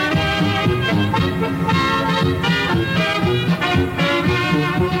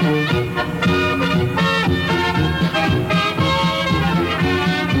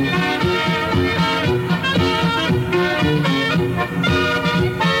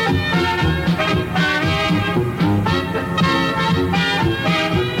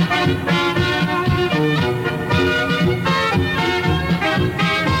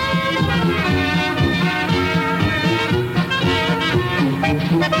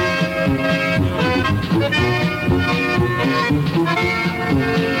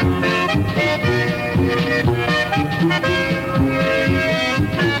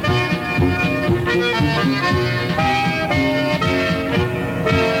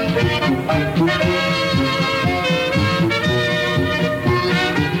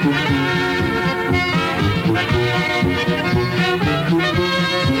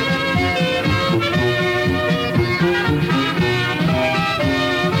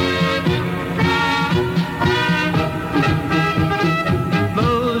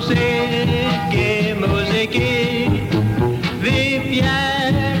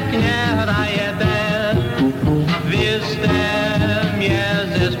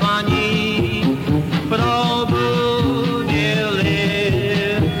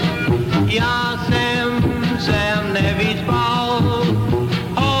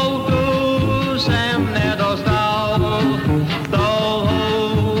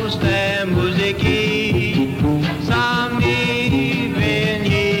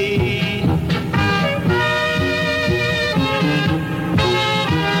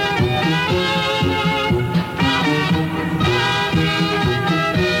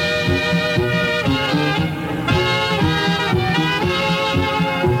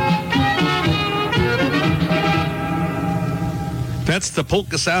 That's the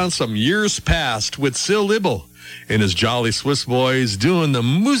polka sound from years past with Sil Libel and his Jolly Swiss Boys doing the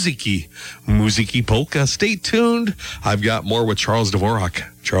Muziki polka. Stay tuned. I've got more with Charles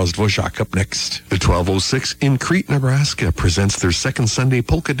Dvorak up next. The 1206 in Crete, Nebraska presents their second Sunday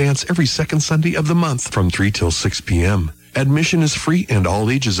polka dance every second Sunday of the month from 3 till 6 p.m. Admission is free and all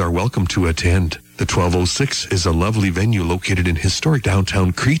ages are welcome to attend. The 1206 is a lovely venue located in historic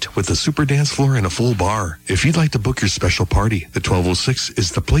downtown Crete with a super dance floor and a full bar. If you'd like to book your special party, the 1206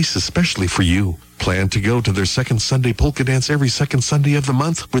 is the place especially for you. Plan to go to their second Sunday polka dance every second Sunday of the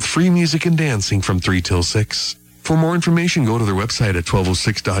month with free music and dancing from 3 till 6. For more information, go to their website at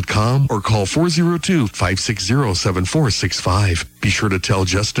 1206.com or call 402-560-7465. Be sure to tell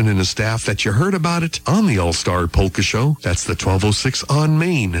Justin and his staff that you heard about it on the All-Star Polka Show. That's the 1206 on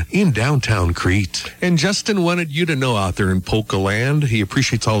Main in downtown Crete. And Justin wanted you to know out there in Polka Land, he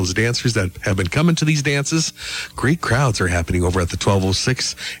appreciates all his dancers that have been coming to these dances. Great crowds are happening over at the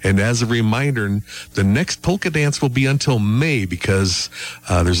 1206. And as a reminder, the next polka dance will be until May because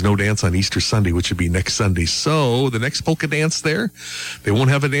there's no dance on Easter Sunday, which would be next Sunday. So the next polka dance there, they won't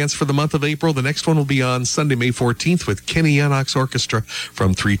have a dance for the month of April. The next one will be on Sunday, May 14th with Kenny Yannock's Orchestra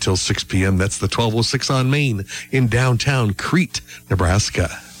from 3 till 6 p.m. That's the 1206 on Main in downtown Crete, Nebraska.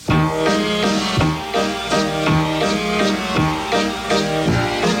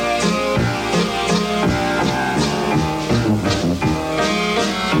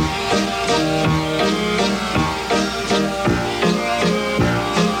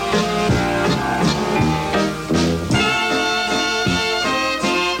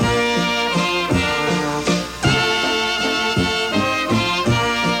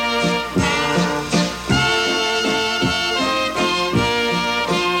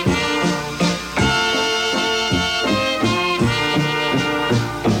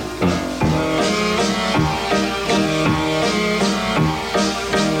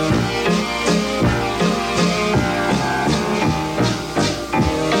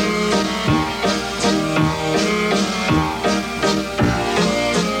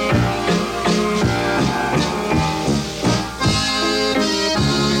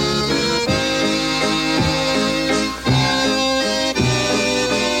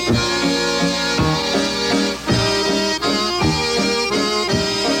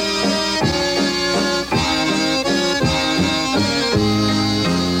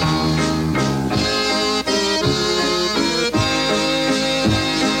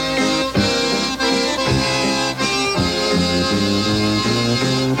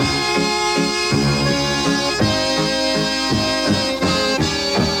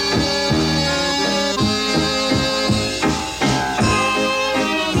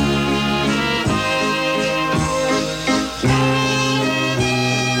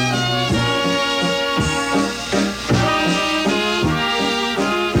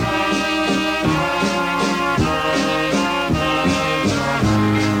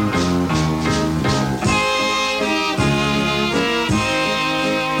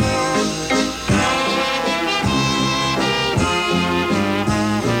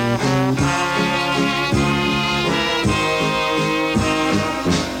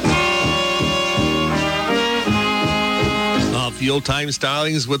 Old-time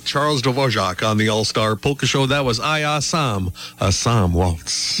stylings with Charles Dvorak on the All-Star Polka Show. That was I Assam, Assam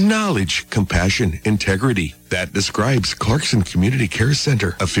Waltz. Knowledge, compassion, integrity. That describes Clarkson Community Care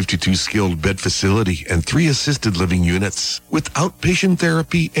Center, a 52 skilled bed facility and 3 assisted living units. With outpatient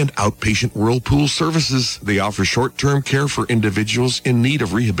therapy and outpatient whirlpool services, they offer short-term care for individuals in need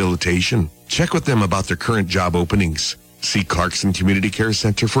of rehabilitation. Check with them about their current job openings. See Clarkson Community Care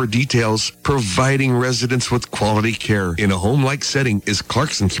Center for details. Providing residents with quality care in a home-like setting is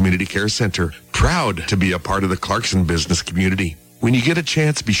Clarkson Community Care Center. Proud to be a part of the Clarkson business community. When you get a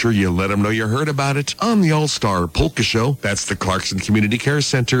chance, be sure you let them know you heard about it on the All-Star Polka Show. That's the Clarkson Community Care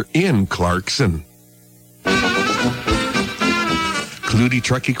Center in Clarkson. Clutie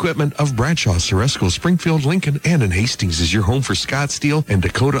Truck Equipment of Bradshaw, Ceresco, Springfield, Lincoln, and in Hastings is your home for Scott Steel and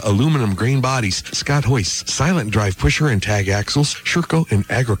Dakota aluminum grain bodies, Scott hoists, silent drive pusher and tag axles, Sherco and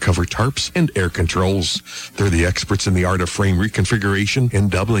AgriCover tarps, and air controls. They're the experts in the art of frame reconfiguration and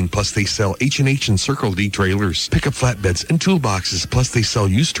doubling, plus they sell H&H and Circle D trailers, pickup flatbeds, and toolboxes, plus they sell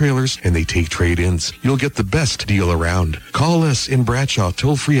used trailers and they take trade-ins. You'll get the best deal around. Call us in Bradshaw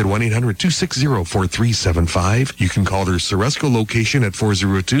toll-free at 1-800-260-4375. You can call their Ceresco location at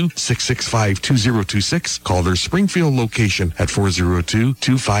 402-665-2026. Call their Springfield location at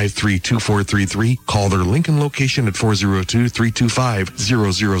 402-253-2433. Call their Lincoln location at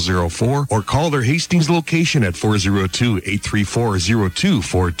 402-325-0004. Or call their Hastings location at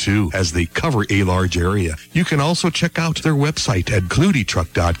 402-834-0242 as they cover a large area. You can also check out their website at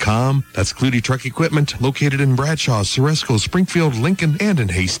clutietruck.com. That's Clutie Truck Equipment, located in Bradshaw, Ceresco, Springfield, Lincoln, and in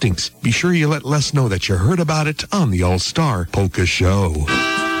Hastings. Be sure you let Les know that you heard about it on the All-Star Polka Show.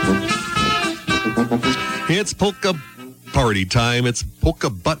 It's polka party time. It's polka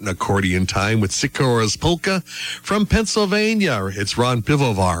button accordion time with Sikora's Polka from Pennsylvania. It's Ron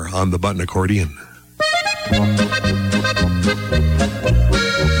Pivovar on the button accordion.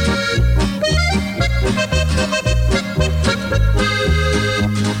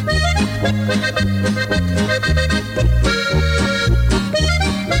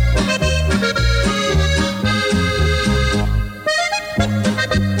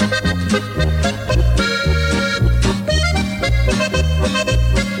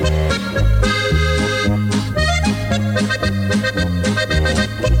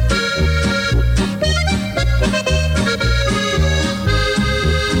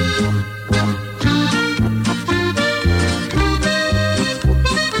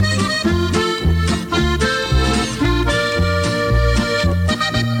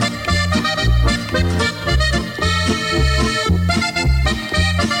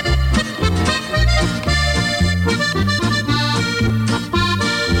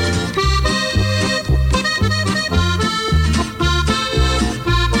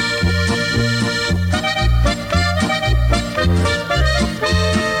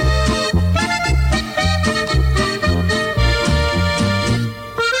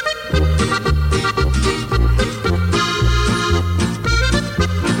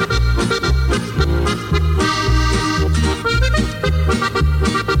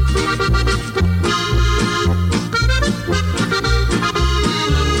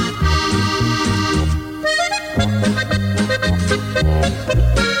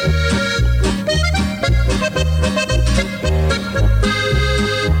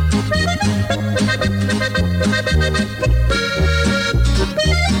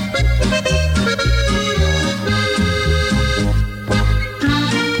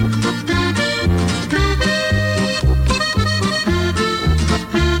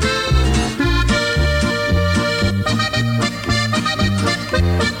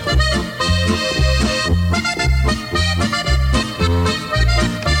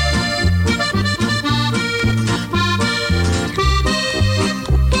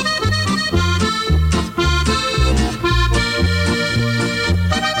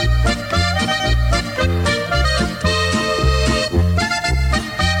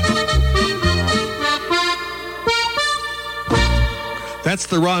 That's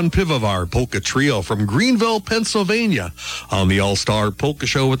the Ron Pivovar Polka Trio from Greenville, Pennsylvania, on the All-Star Polka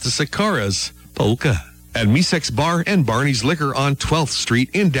Show with the Sikaras Polka. At Misek's Bar and Barney's Liquor on 12th Street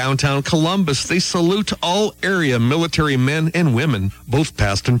in downtown Columbus, they salute all area military men and women, both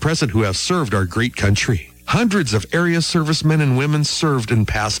past and present, who have served our great country. Hundreds of area servicemen and women served in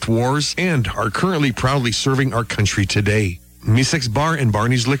past wars and are currently proudly serving our country today. Misek's Bar and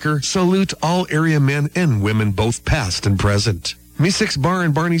Barney's Liquor salute all area men and women, both past and present. Misek's Bar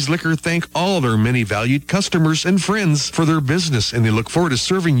and Barney's Liquor thank all their many valued customers and friends for their business, and they look forward to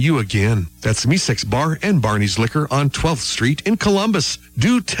serving you again. That's Misek's Bar and Barney's Liquor on 12th Street in Columbus.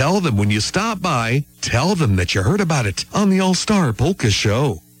 Do tell them when you stop by, tell them that you heard about it on the All-Star Polka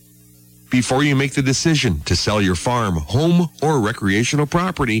Show. Before you make the decision to sell your farm, home, or recreational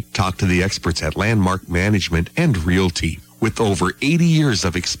property, talk to the experts at Landmark Management and Realty. With over 80 years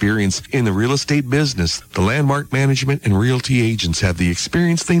of experience in the real estate business, the Landmark Management and Realty agents have the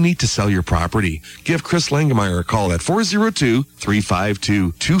experience they need to sell your property. Give Chris Langemeyer a call at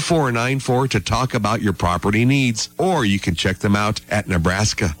 402-352-2494 to talk about your property needs, or you can check them out at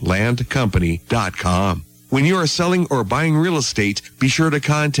nebraskalandcompany.com. When you are selling or buying real estate, be sure to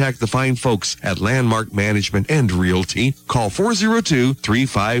contact the fine folks at Landmark Management and Realty. Call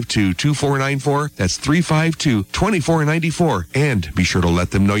 402-352-2494. That's 352-2494. And be sure to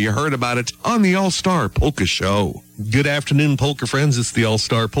let them know you heard about it on the All-Star Polka Show. Good afternoon, Polka friends. It's the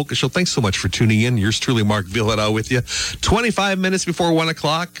All-Star Polka Show. Thanks so much for tuning in. Yours truly, Mark Villada, with you. 25 minutes before 1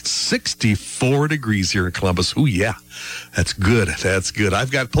 o'clock, 64 degrees here in Columbus. Ooh, yeah. That's good. That's good.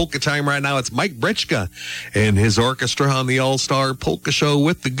 I've got polka time right now. It's Mike Brechka and his orchestra on the All-Star Polka Show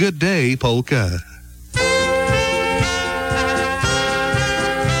with the Good Day Polka.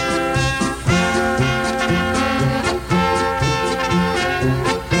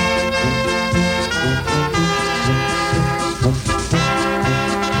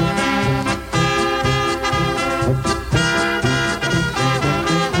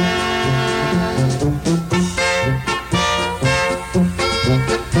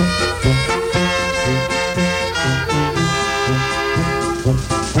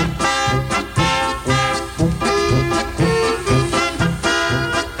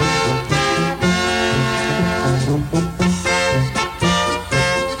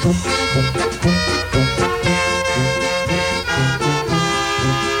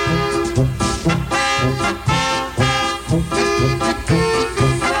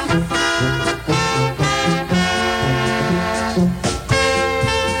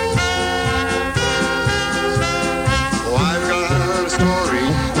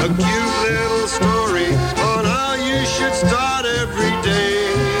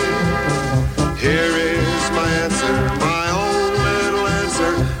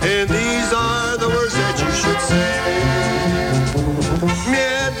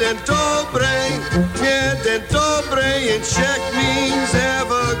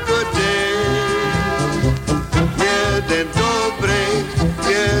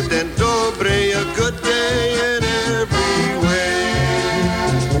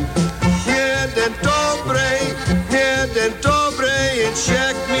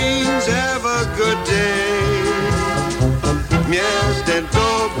 good day.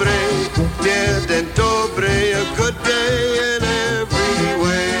 Jeden dobry, a good day in every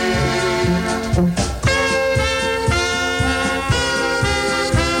way.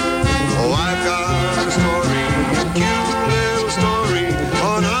 Oh, I've got a story, a cute little story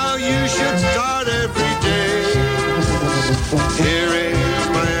on how you should start every day. Here is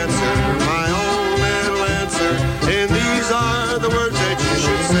my answer, my own little answer, and these are the words that you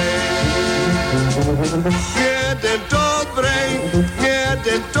should say. Jeden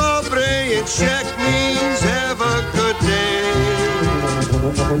dobry, and Czech means have a good day.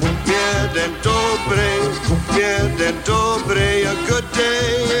 Jeden dobry, a good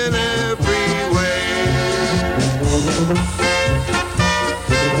day in every way.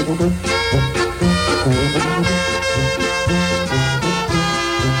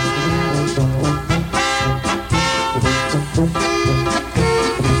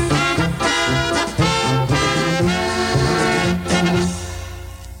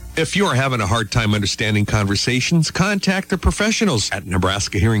 If you are having a hard time understanding conversations, contact the professionals at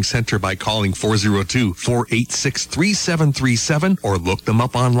Nebraska Hearing Center by calling 402-486-3737 or look them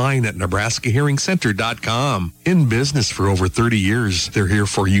up online at nebraskahearingcenter.com. In business for over 30 years, they're here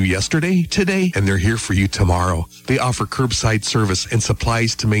for you yesterday, today, and they're here for you tomorrow. They offer curbside service and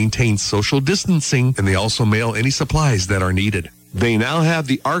supplies to maintain social distancing, and they also mail any supplies that are needed. They now have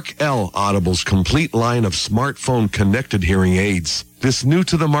the ARC-L Audible's complete line of smartphone connected hearing aids. This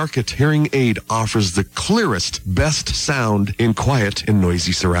new-to-the-market hearing aid offers the clearest, best sound in quiet and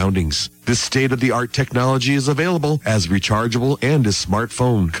noisy surroundings. This state-of-the-art technology is available as rechargeable and is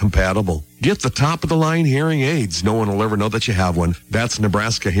smartphone compatible. Get the top-of-the-line hearing aids. No one will ever know that you have one. That's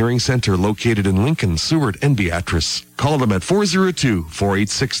Nebraska Hearing Center, located in Lincoln, Seward, and Beatrice. Call them at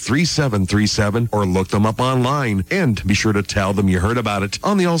 402-486-3737 or look them up online. And be sure to tell them you heard about it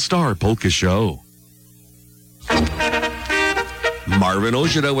on the All-Star Polka Show. Marvin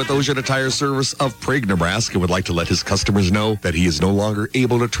Ojeda with Ojeda Tire Service of Prague, Nebraska would like to let his customers know that he is no longer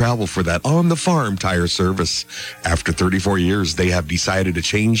able to travel for that on-the-farm tire service. After 34 years, they have decided to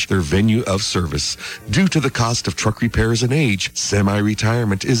change their venue of service. Due to the cost of truck repairs and age,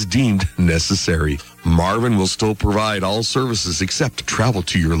 semi-retirement is deemed necessary. Marvin will still provide all services except travel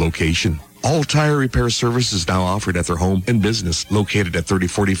to your location. All tire repair service is now offered at their home and business located at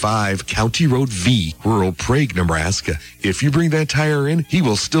 3045 County Road V, rural Prague, Nebraska. If you bring that tire in, he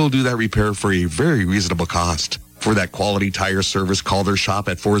will still do that repair for a very reasonable cost. For that quality tire service, call their shop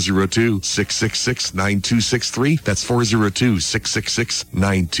at 402-666-9263. That's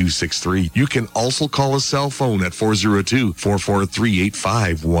 402-666-9263. You can also call a cell phone at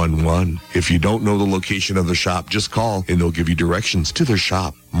 402-443-8511. If you don't know the location of the shop, just call and they'll give you directions to their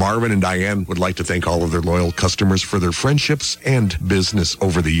shop. Marvin and Diane would like to thank all of their loyal customers for their friendships and business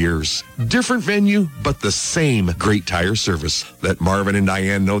over the years. Different venue, but the same great tire service. Let Marvin and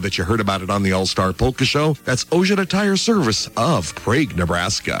Diane know that you heard about it on the All-Star Polka Show. That's Ojeda Tire Service of Prague,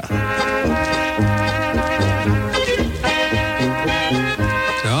 Nebraska.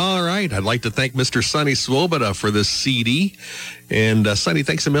 All right. I'd like to thank Mr. Sonny Swoboda for this CD. And Sonny,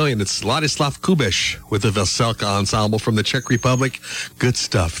 thanks a million. It's Ladislav Kubish with the Veselka Ensemble from the Czech Republic. Good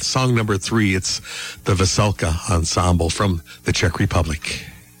stuff. Song number 3, it's the Veselka Ensemble from the Czech Republic.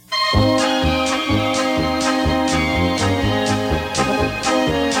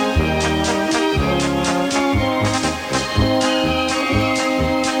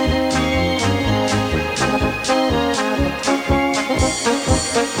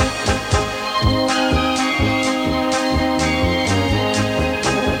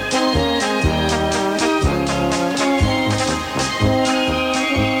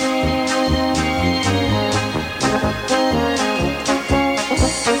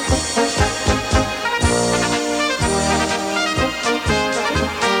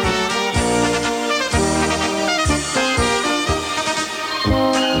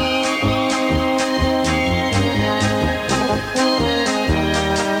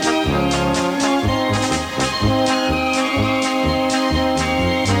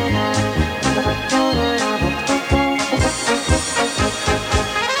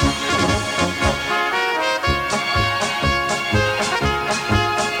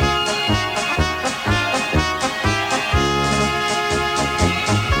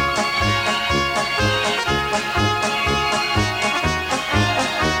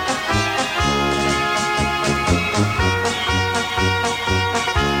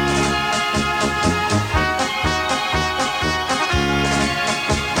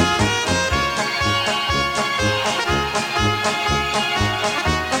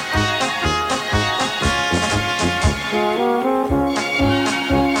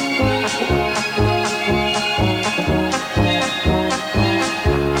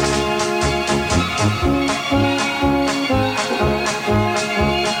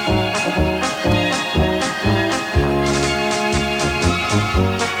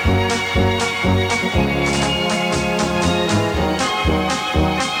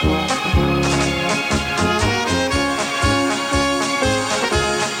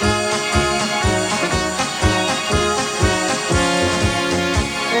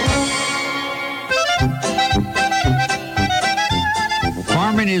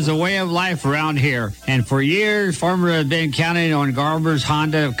 is a way of life around here. And for years, farmers have been counting on Garber's,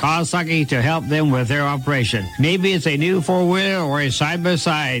 Honda, Kawasaki to help them with their operation. Maybe it's a new four-wheeler or a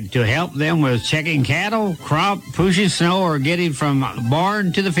side-by-side to help them with checking cattle, crop, pushing snow, or getting from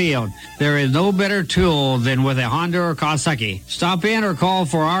barn to the field. There is no better tool than with a Honda or Kawasaki. Stop in or call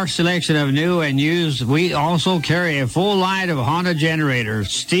for our selection of new and used. We also carry a full line of Honda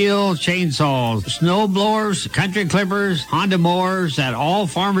generators, steel chainsaws, snow blowers, country clippers, Honda mowers that all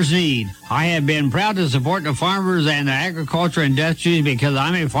farmers need. I have been proud to support the farmers and the agriculture industries because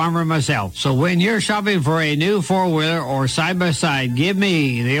I'm a farmer myself. So when you're shopping for a new four-wheeler or side-by-side, give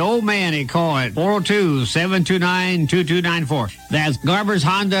me, the old man, a call at 402-729-2294. That's Garber's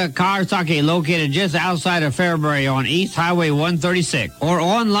Honda Kawasaki, located just outside of Fairbury on East Highway 136, or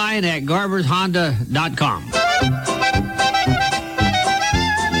online at garbershonda.com.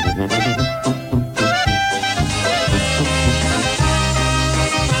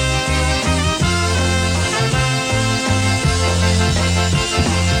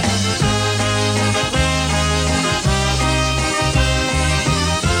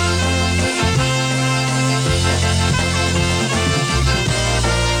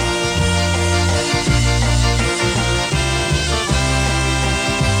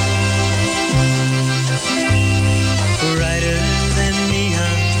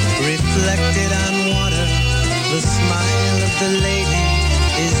 The lady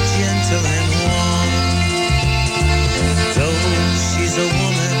is gentle and warm. Though she's a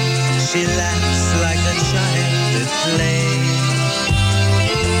woman, she laughs like a child at play.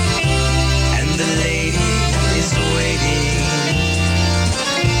 And the lady is waiting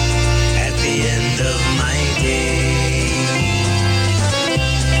at the end of my day.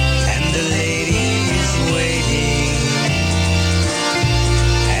 And the lady is waiting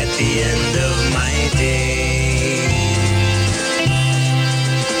at the end of my day.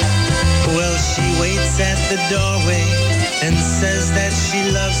 Well, she waits at the doorway and says that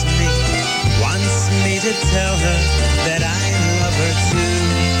she loves me, wants me to tell her that I love her too.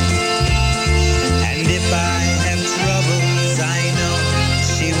 And if I have troubles, I know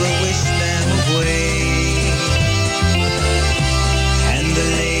she will wish them away. And the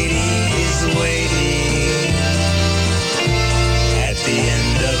lady is waiting at the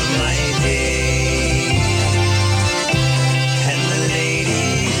end of my day.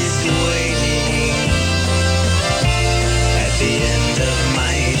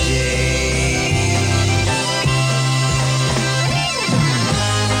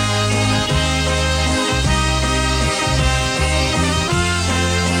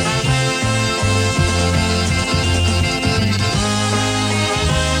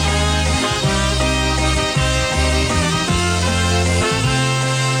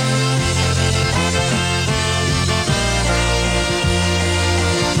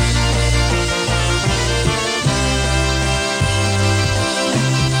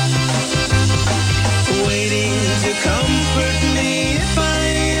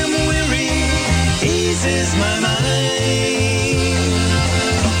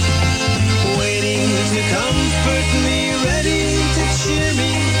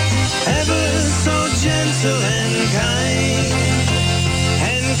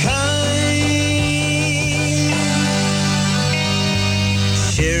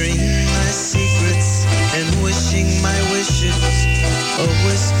 A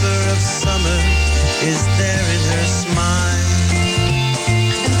whisper of summer is there in her smile,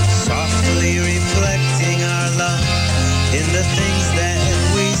 softly reflecting our love in the things that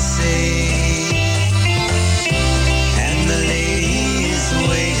we say. And the lady is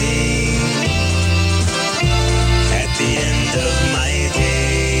waiting at the end of my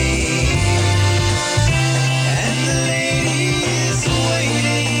day. And the lady is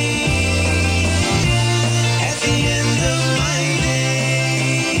waiting at the end of my day.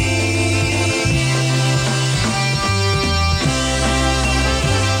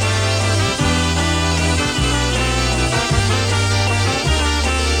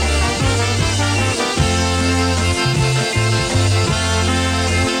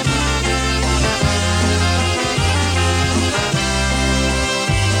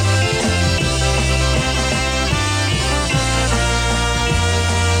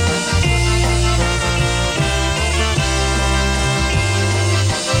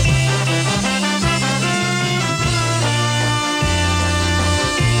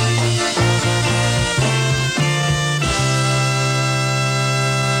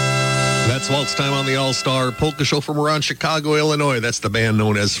 Waltz time on the All-Star Polka Show from around Chicago, Illinois. That's the band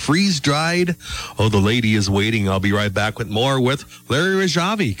known as Freeze Dried. Oh, the lady is waiting. I'll be right back with more with Larry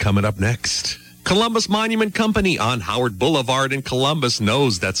Rajavi coming up next. Columbus Monument Company on Howard Boulevard in Columbus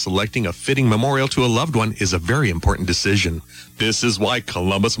knows that selecting a fitting memorial to a loved one is a very important decision. This is why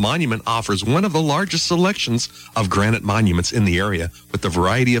Columbus Monument offers one of the largest selections of granite monuments in the area with a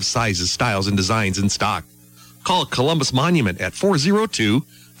variety of sizes, styles, and designs in stock. Call Columbus Monument at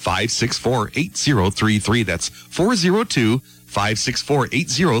 402-564-8033. That's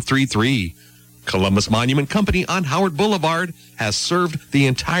 402-564-8033. Columbus Monument Company on Howard Boulevard has served the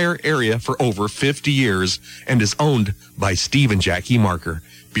entire area for over 50 years and is owned by Steve and Jackie Marker.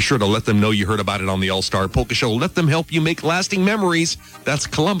 Be sure to let them know you heard about it on the All-Star Polka Show. Let them help you make lasting memories. That's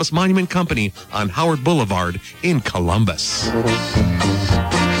Columbus Monument Company on Howard Boulevard in Columbus.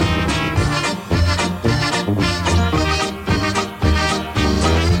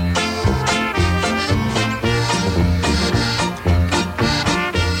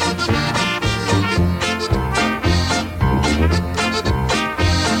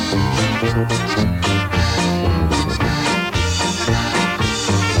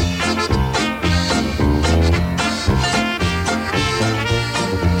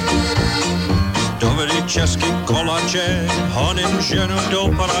 Český kolače, honím ženu do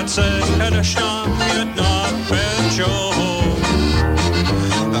práce, jdeš nám jedna pečo.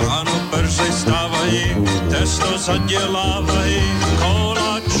 Ráno brzy stávají, testo zadělávají,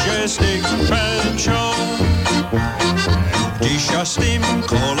 kolače z nich pečou. Když já s tím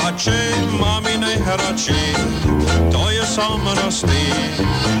kolačem mám i nejhradší, to je samostý,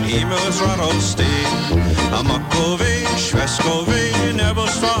 jíme z radosti. A makový, švestkový nebo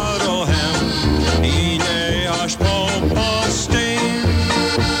s tvarohem, jiný až po posty.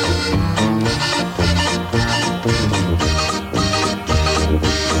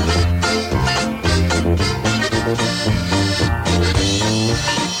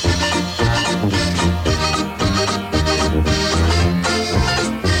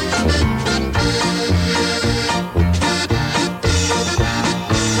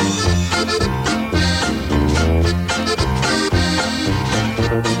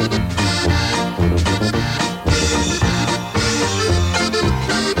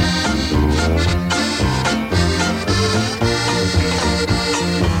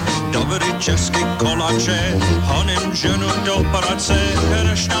 Český kolače, honím ženu do práce,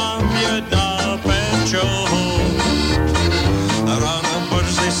 jdeš nám jedna pečo. Ráno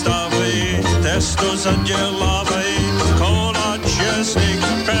brzy stávají, testo zadělávají, kolače z nich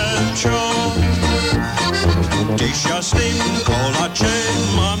pečo. Když já s tím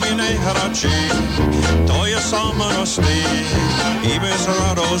kolačem mám i nejhradší, to je samostý, i bez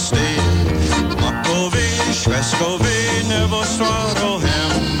radosti. Makový, švestkový nebo s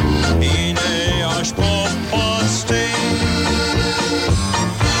tvarohem, jiný až po posty.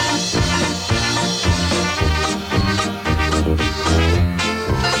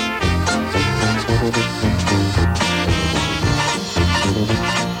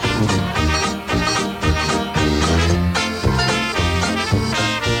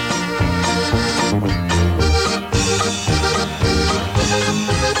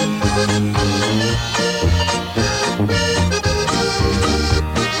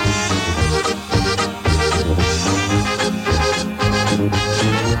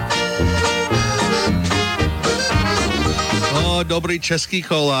 Dobrý Český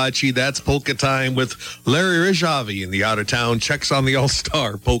koláči. That's Polka Time with Larry Rijavi in the out-of-town checks on the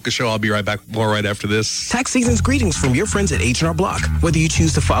All-Star Polka Show. I'll be right back more right after this. Tax season's greetings from your friends at H&R Block. Whether you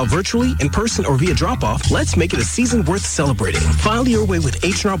choose to file virtually, in person, or via drop-off, let's make it a season worth celebrating. File your way with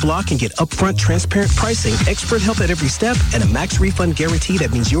H&R Block and get upfront, transparent pricing, expert help at every step, and a max refund guarantee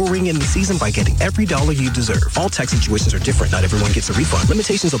that means you'll ring in the season by getting every dollar you deserve. All tax situations are different. Not everyone gets a refund.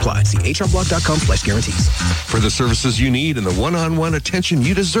 Limitations apply. See hrblock.com/guarantees. For the services you need and the one-on-one attention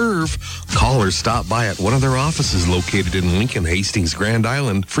you deserve, call or stop by at one of their offices located in Lincoln, Hastings, Grand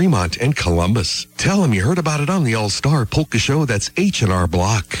Island, Fremont, and Columbus. Tell them you heard about it on the All-Star Polka Show. That's H&R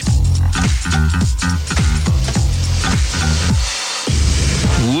Block.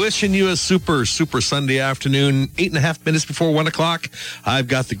 Wishing you a super Sunday afternoon. 8.5 minutes before 1 o'clock. I've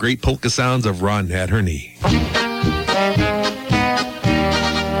got the great polka sounds of Ron at her knee.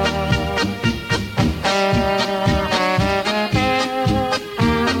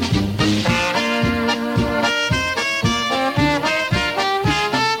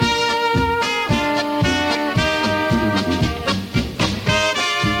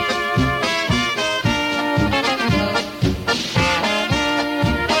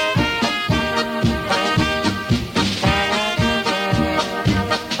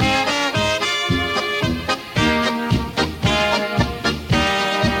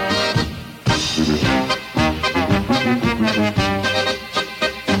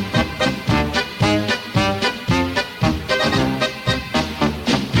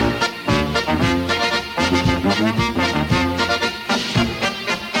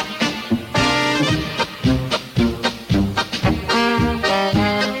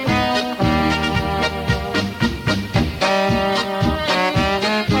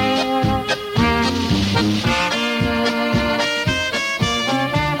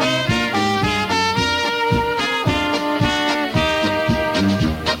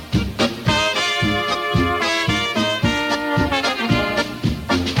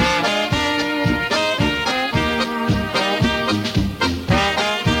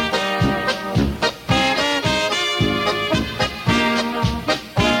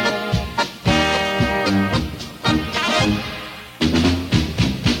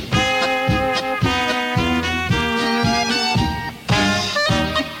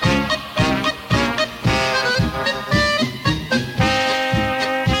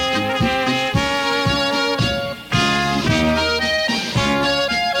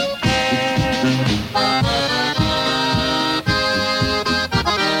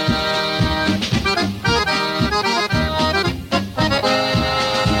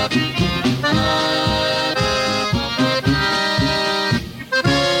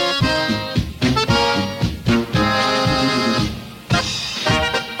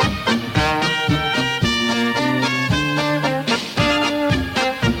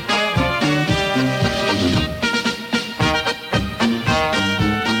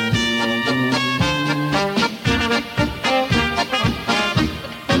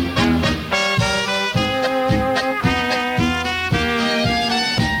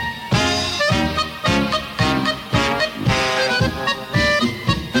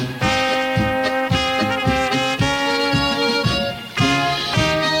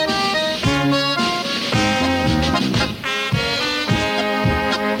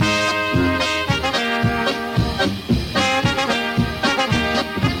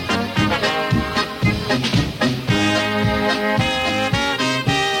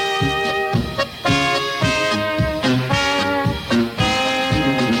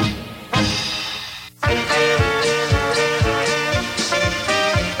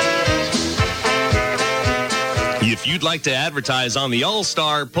 you'd like to advertise on the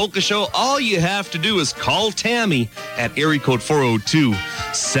All-Star Polka Show, all you have to do is call Tammy at area code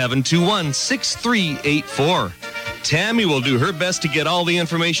 402-721-6384. Tammy will do her best to get all the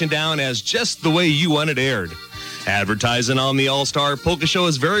information down as just the way you want it aired. Advertising on the All-Star Polka Show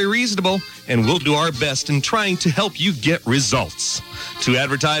is very reasonable, and we'll do our best in trying to help you get results. To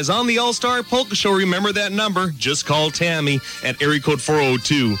advertise on the All-Star Polka Show, remember that number. Just call Tammy at area code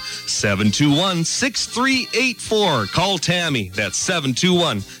 402-721-6384. Call Tammy. That's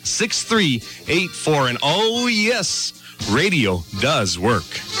 721-6384. And oh, yes, radio does work.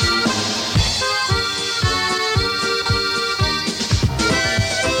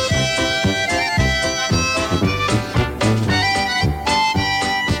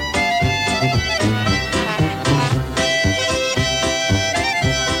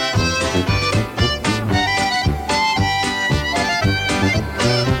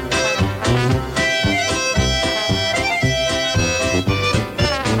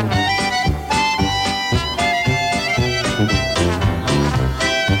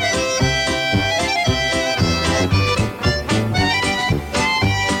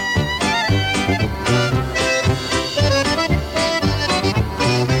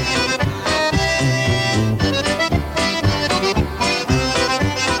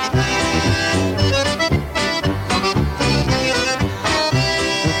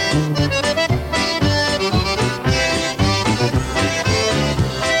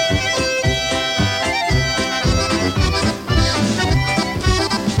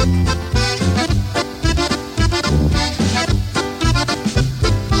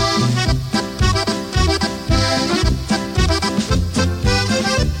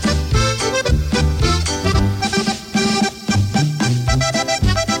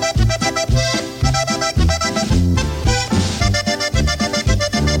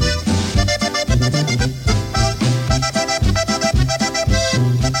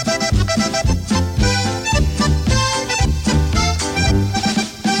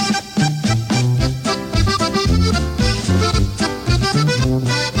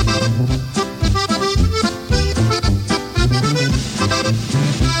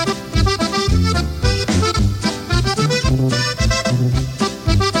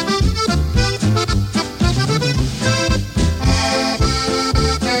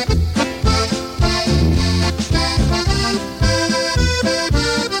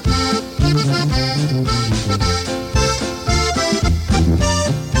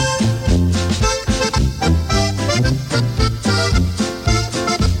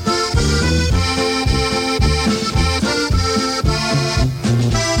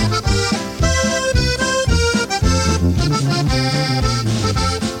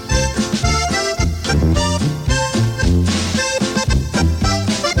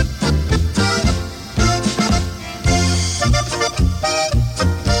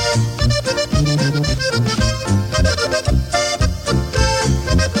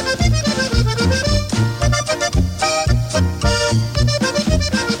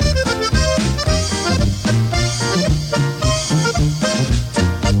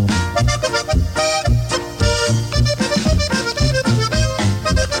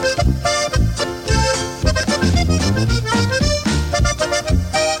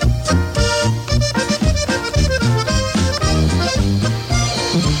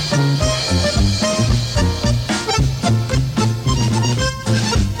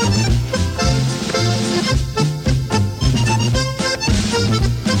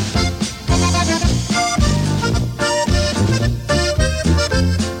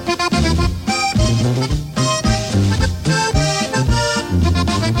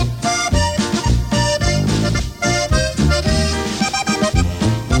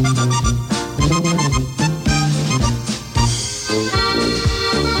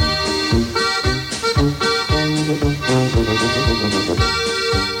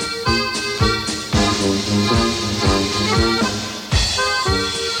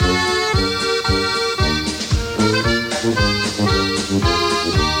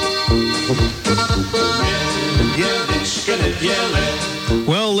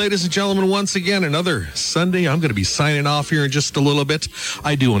 Well, ladies and gentlemen, once again, another Sunday. I'm going to be signing off here in just a little bit.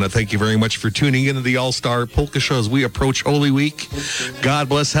 I do want to thank you very much for tuning into the All-Star Polka Show as we approach Holy Week. God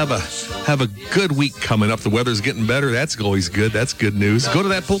bless. Have a good week coming up. The weather's getting better. That's always good. That's good news. Go to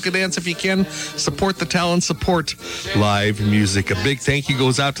that polka dance if you can. Support the talent. Support live music. A big thank you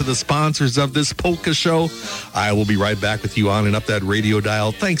goes out to the sponsors of this Polka Show. I will be right back with you on and up that radio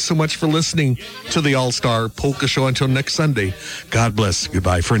dial. Thanks so much for listening to the All-Star Polka Show. Until next Sunday, God bless.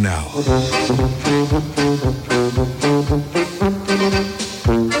 Goodbye for now.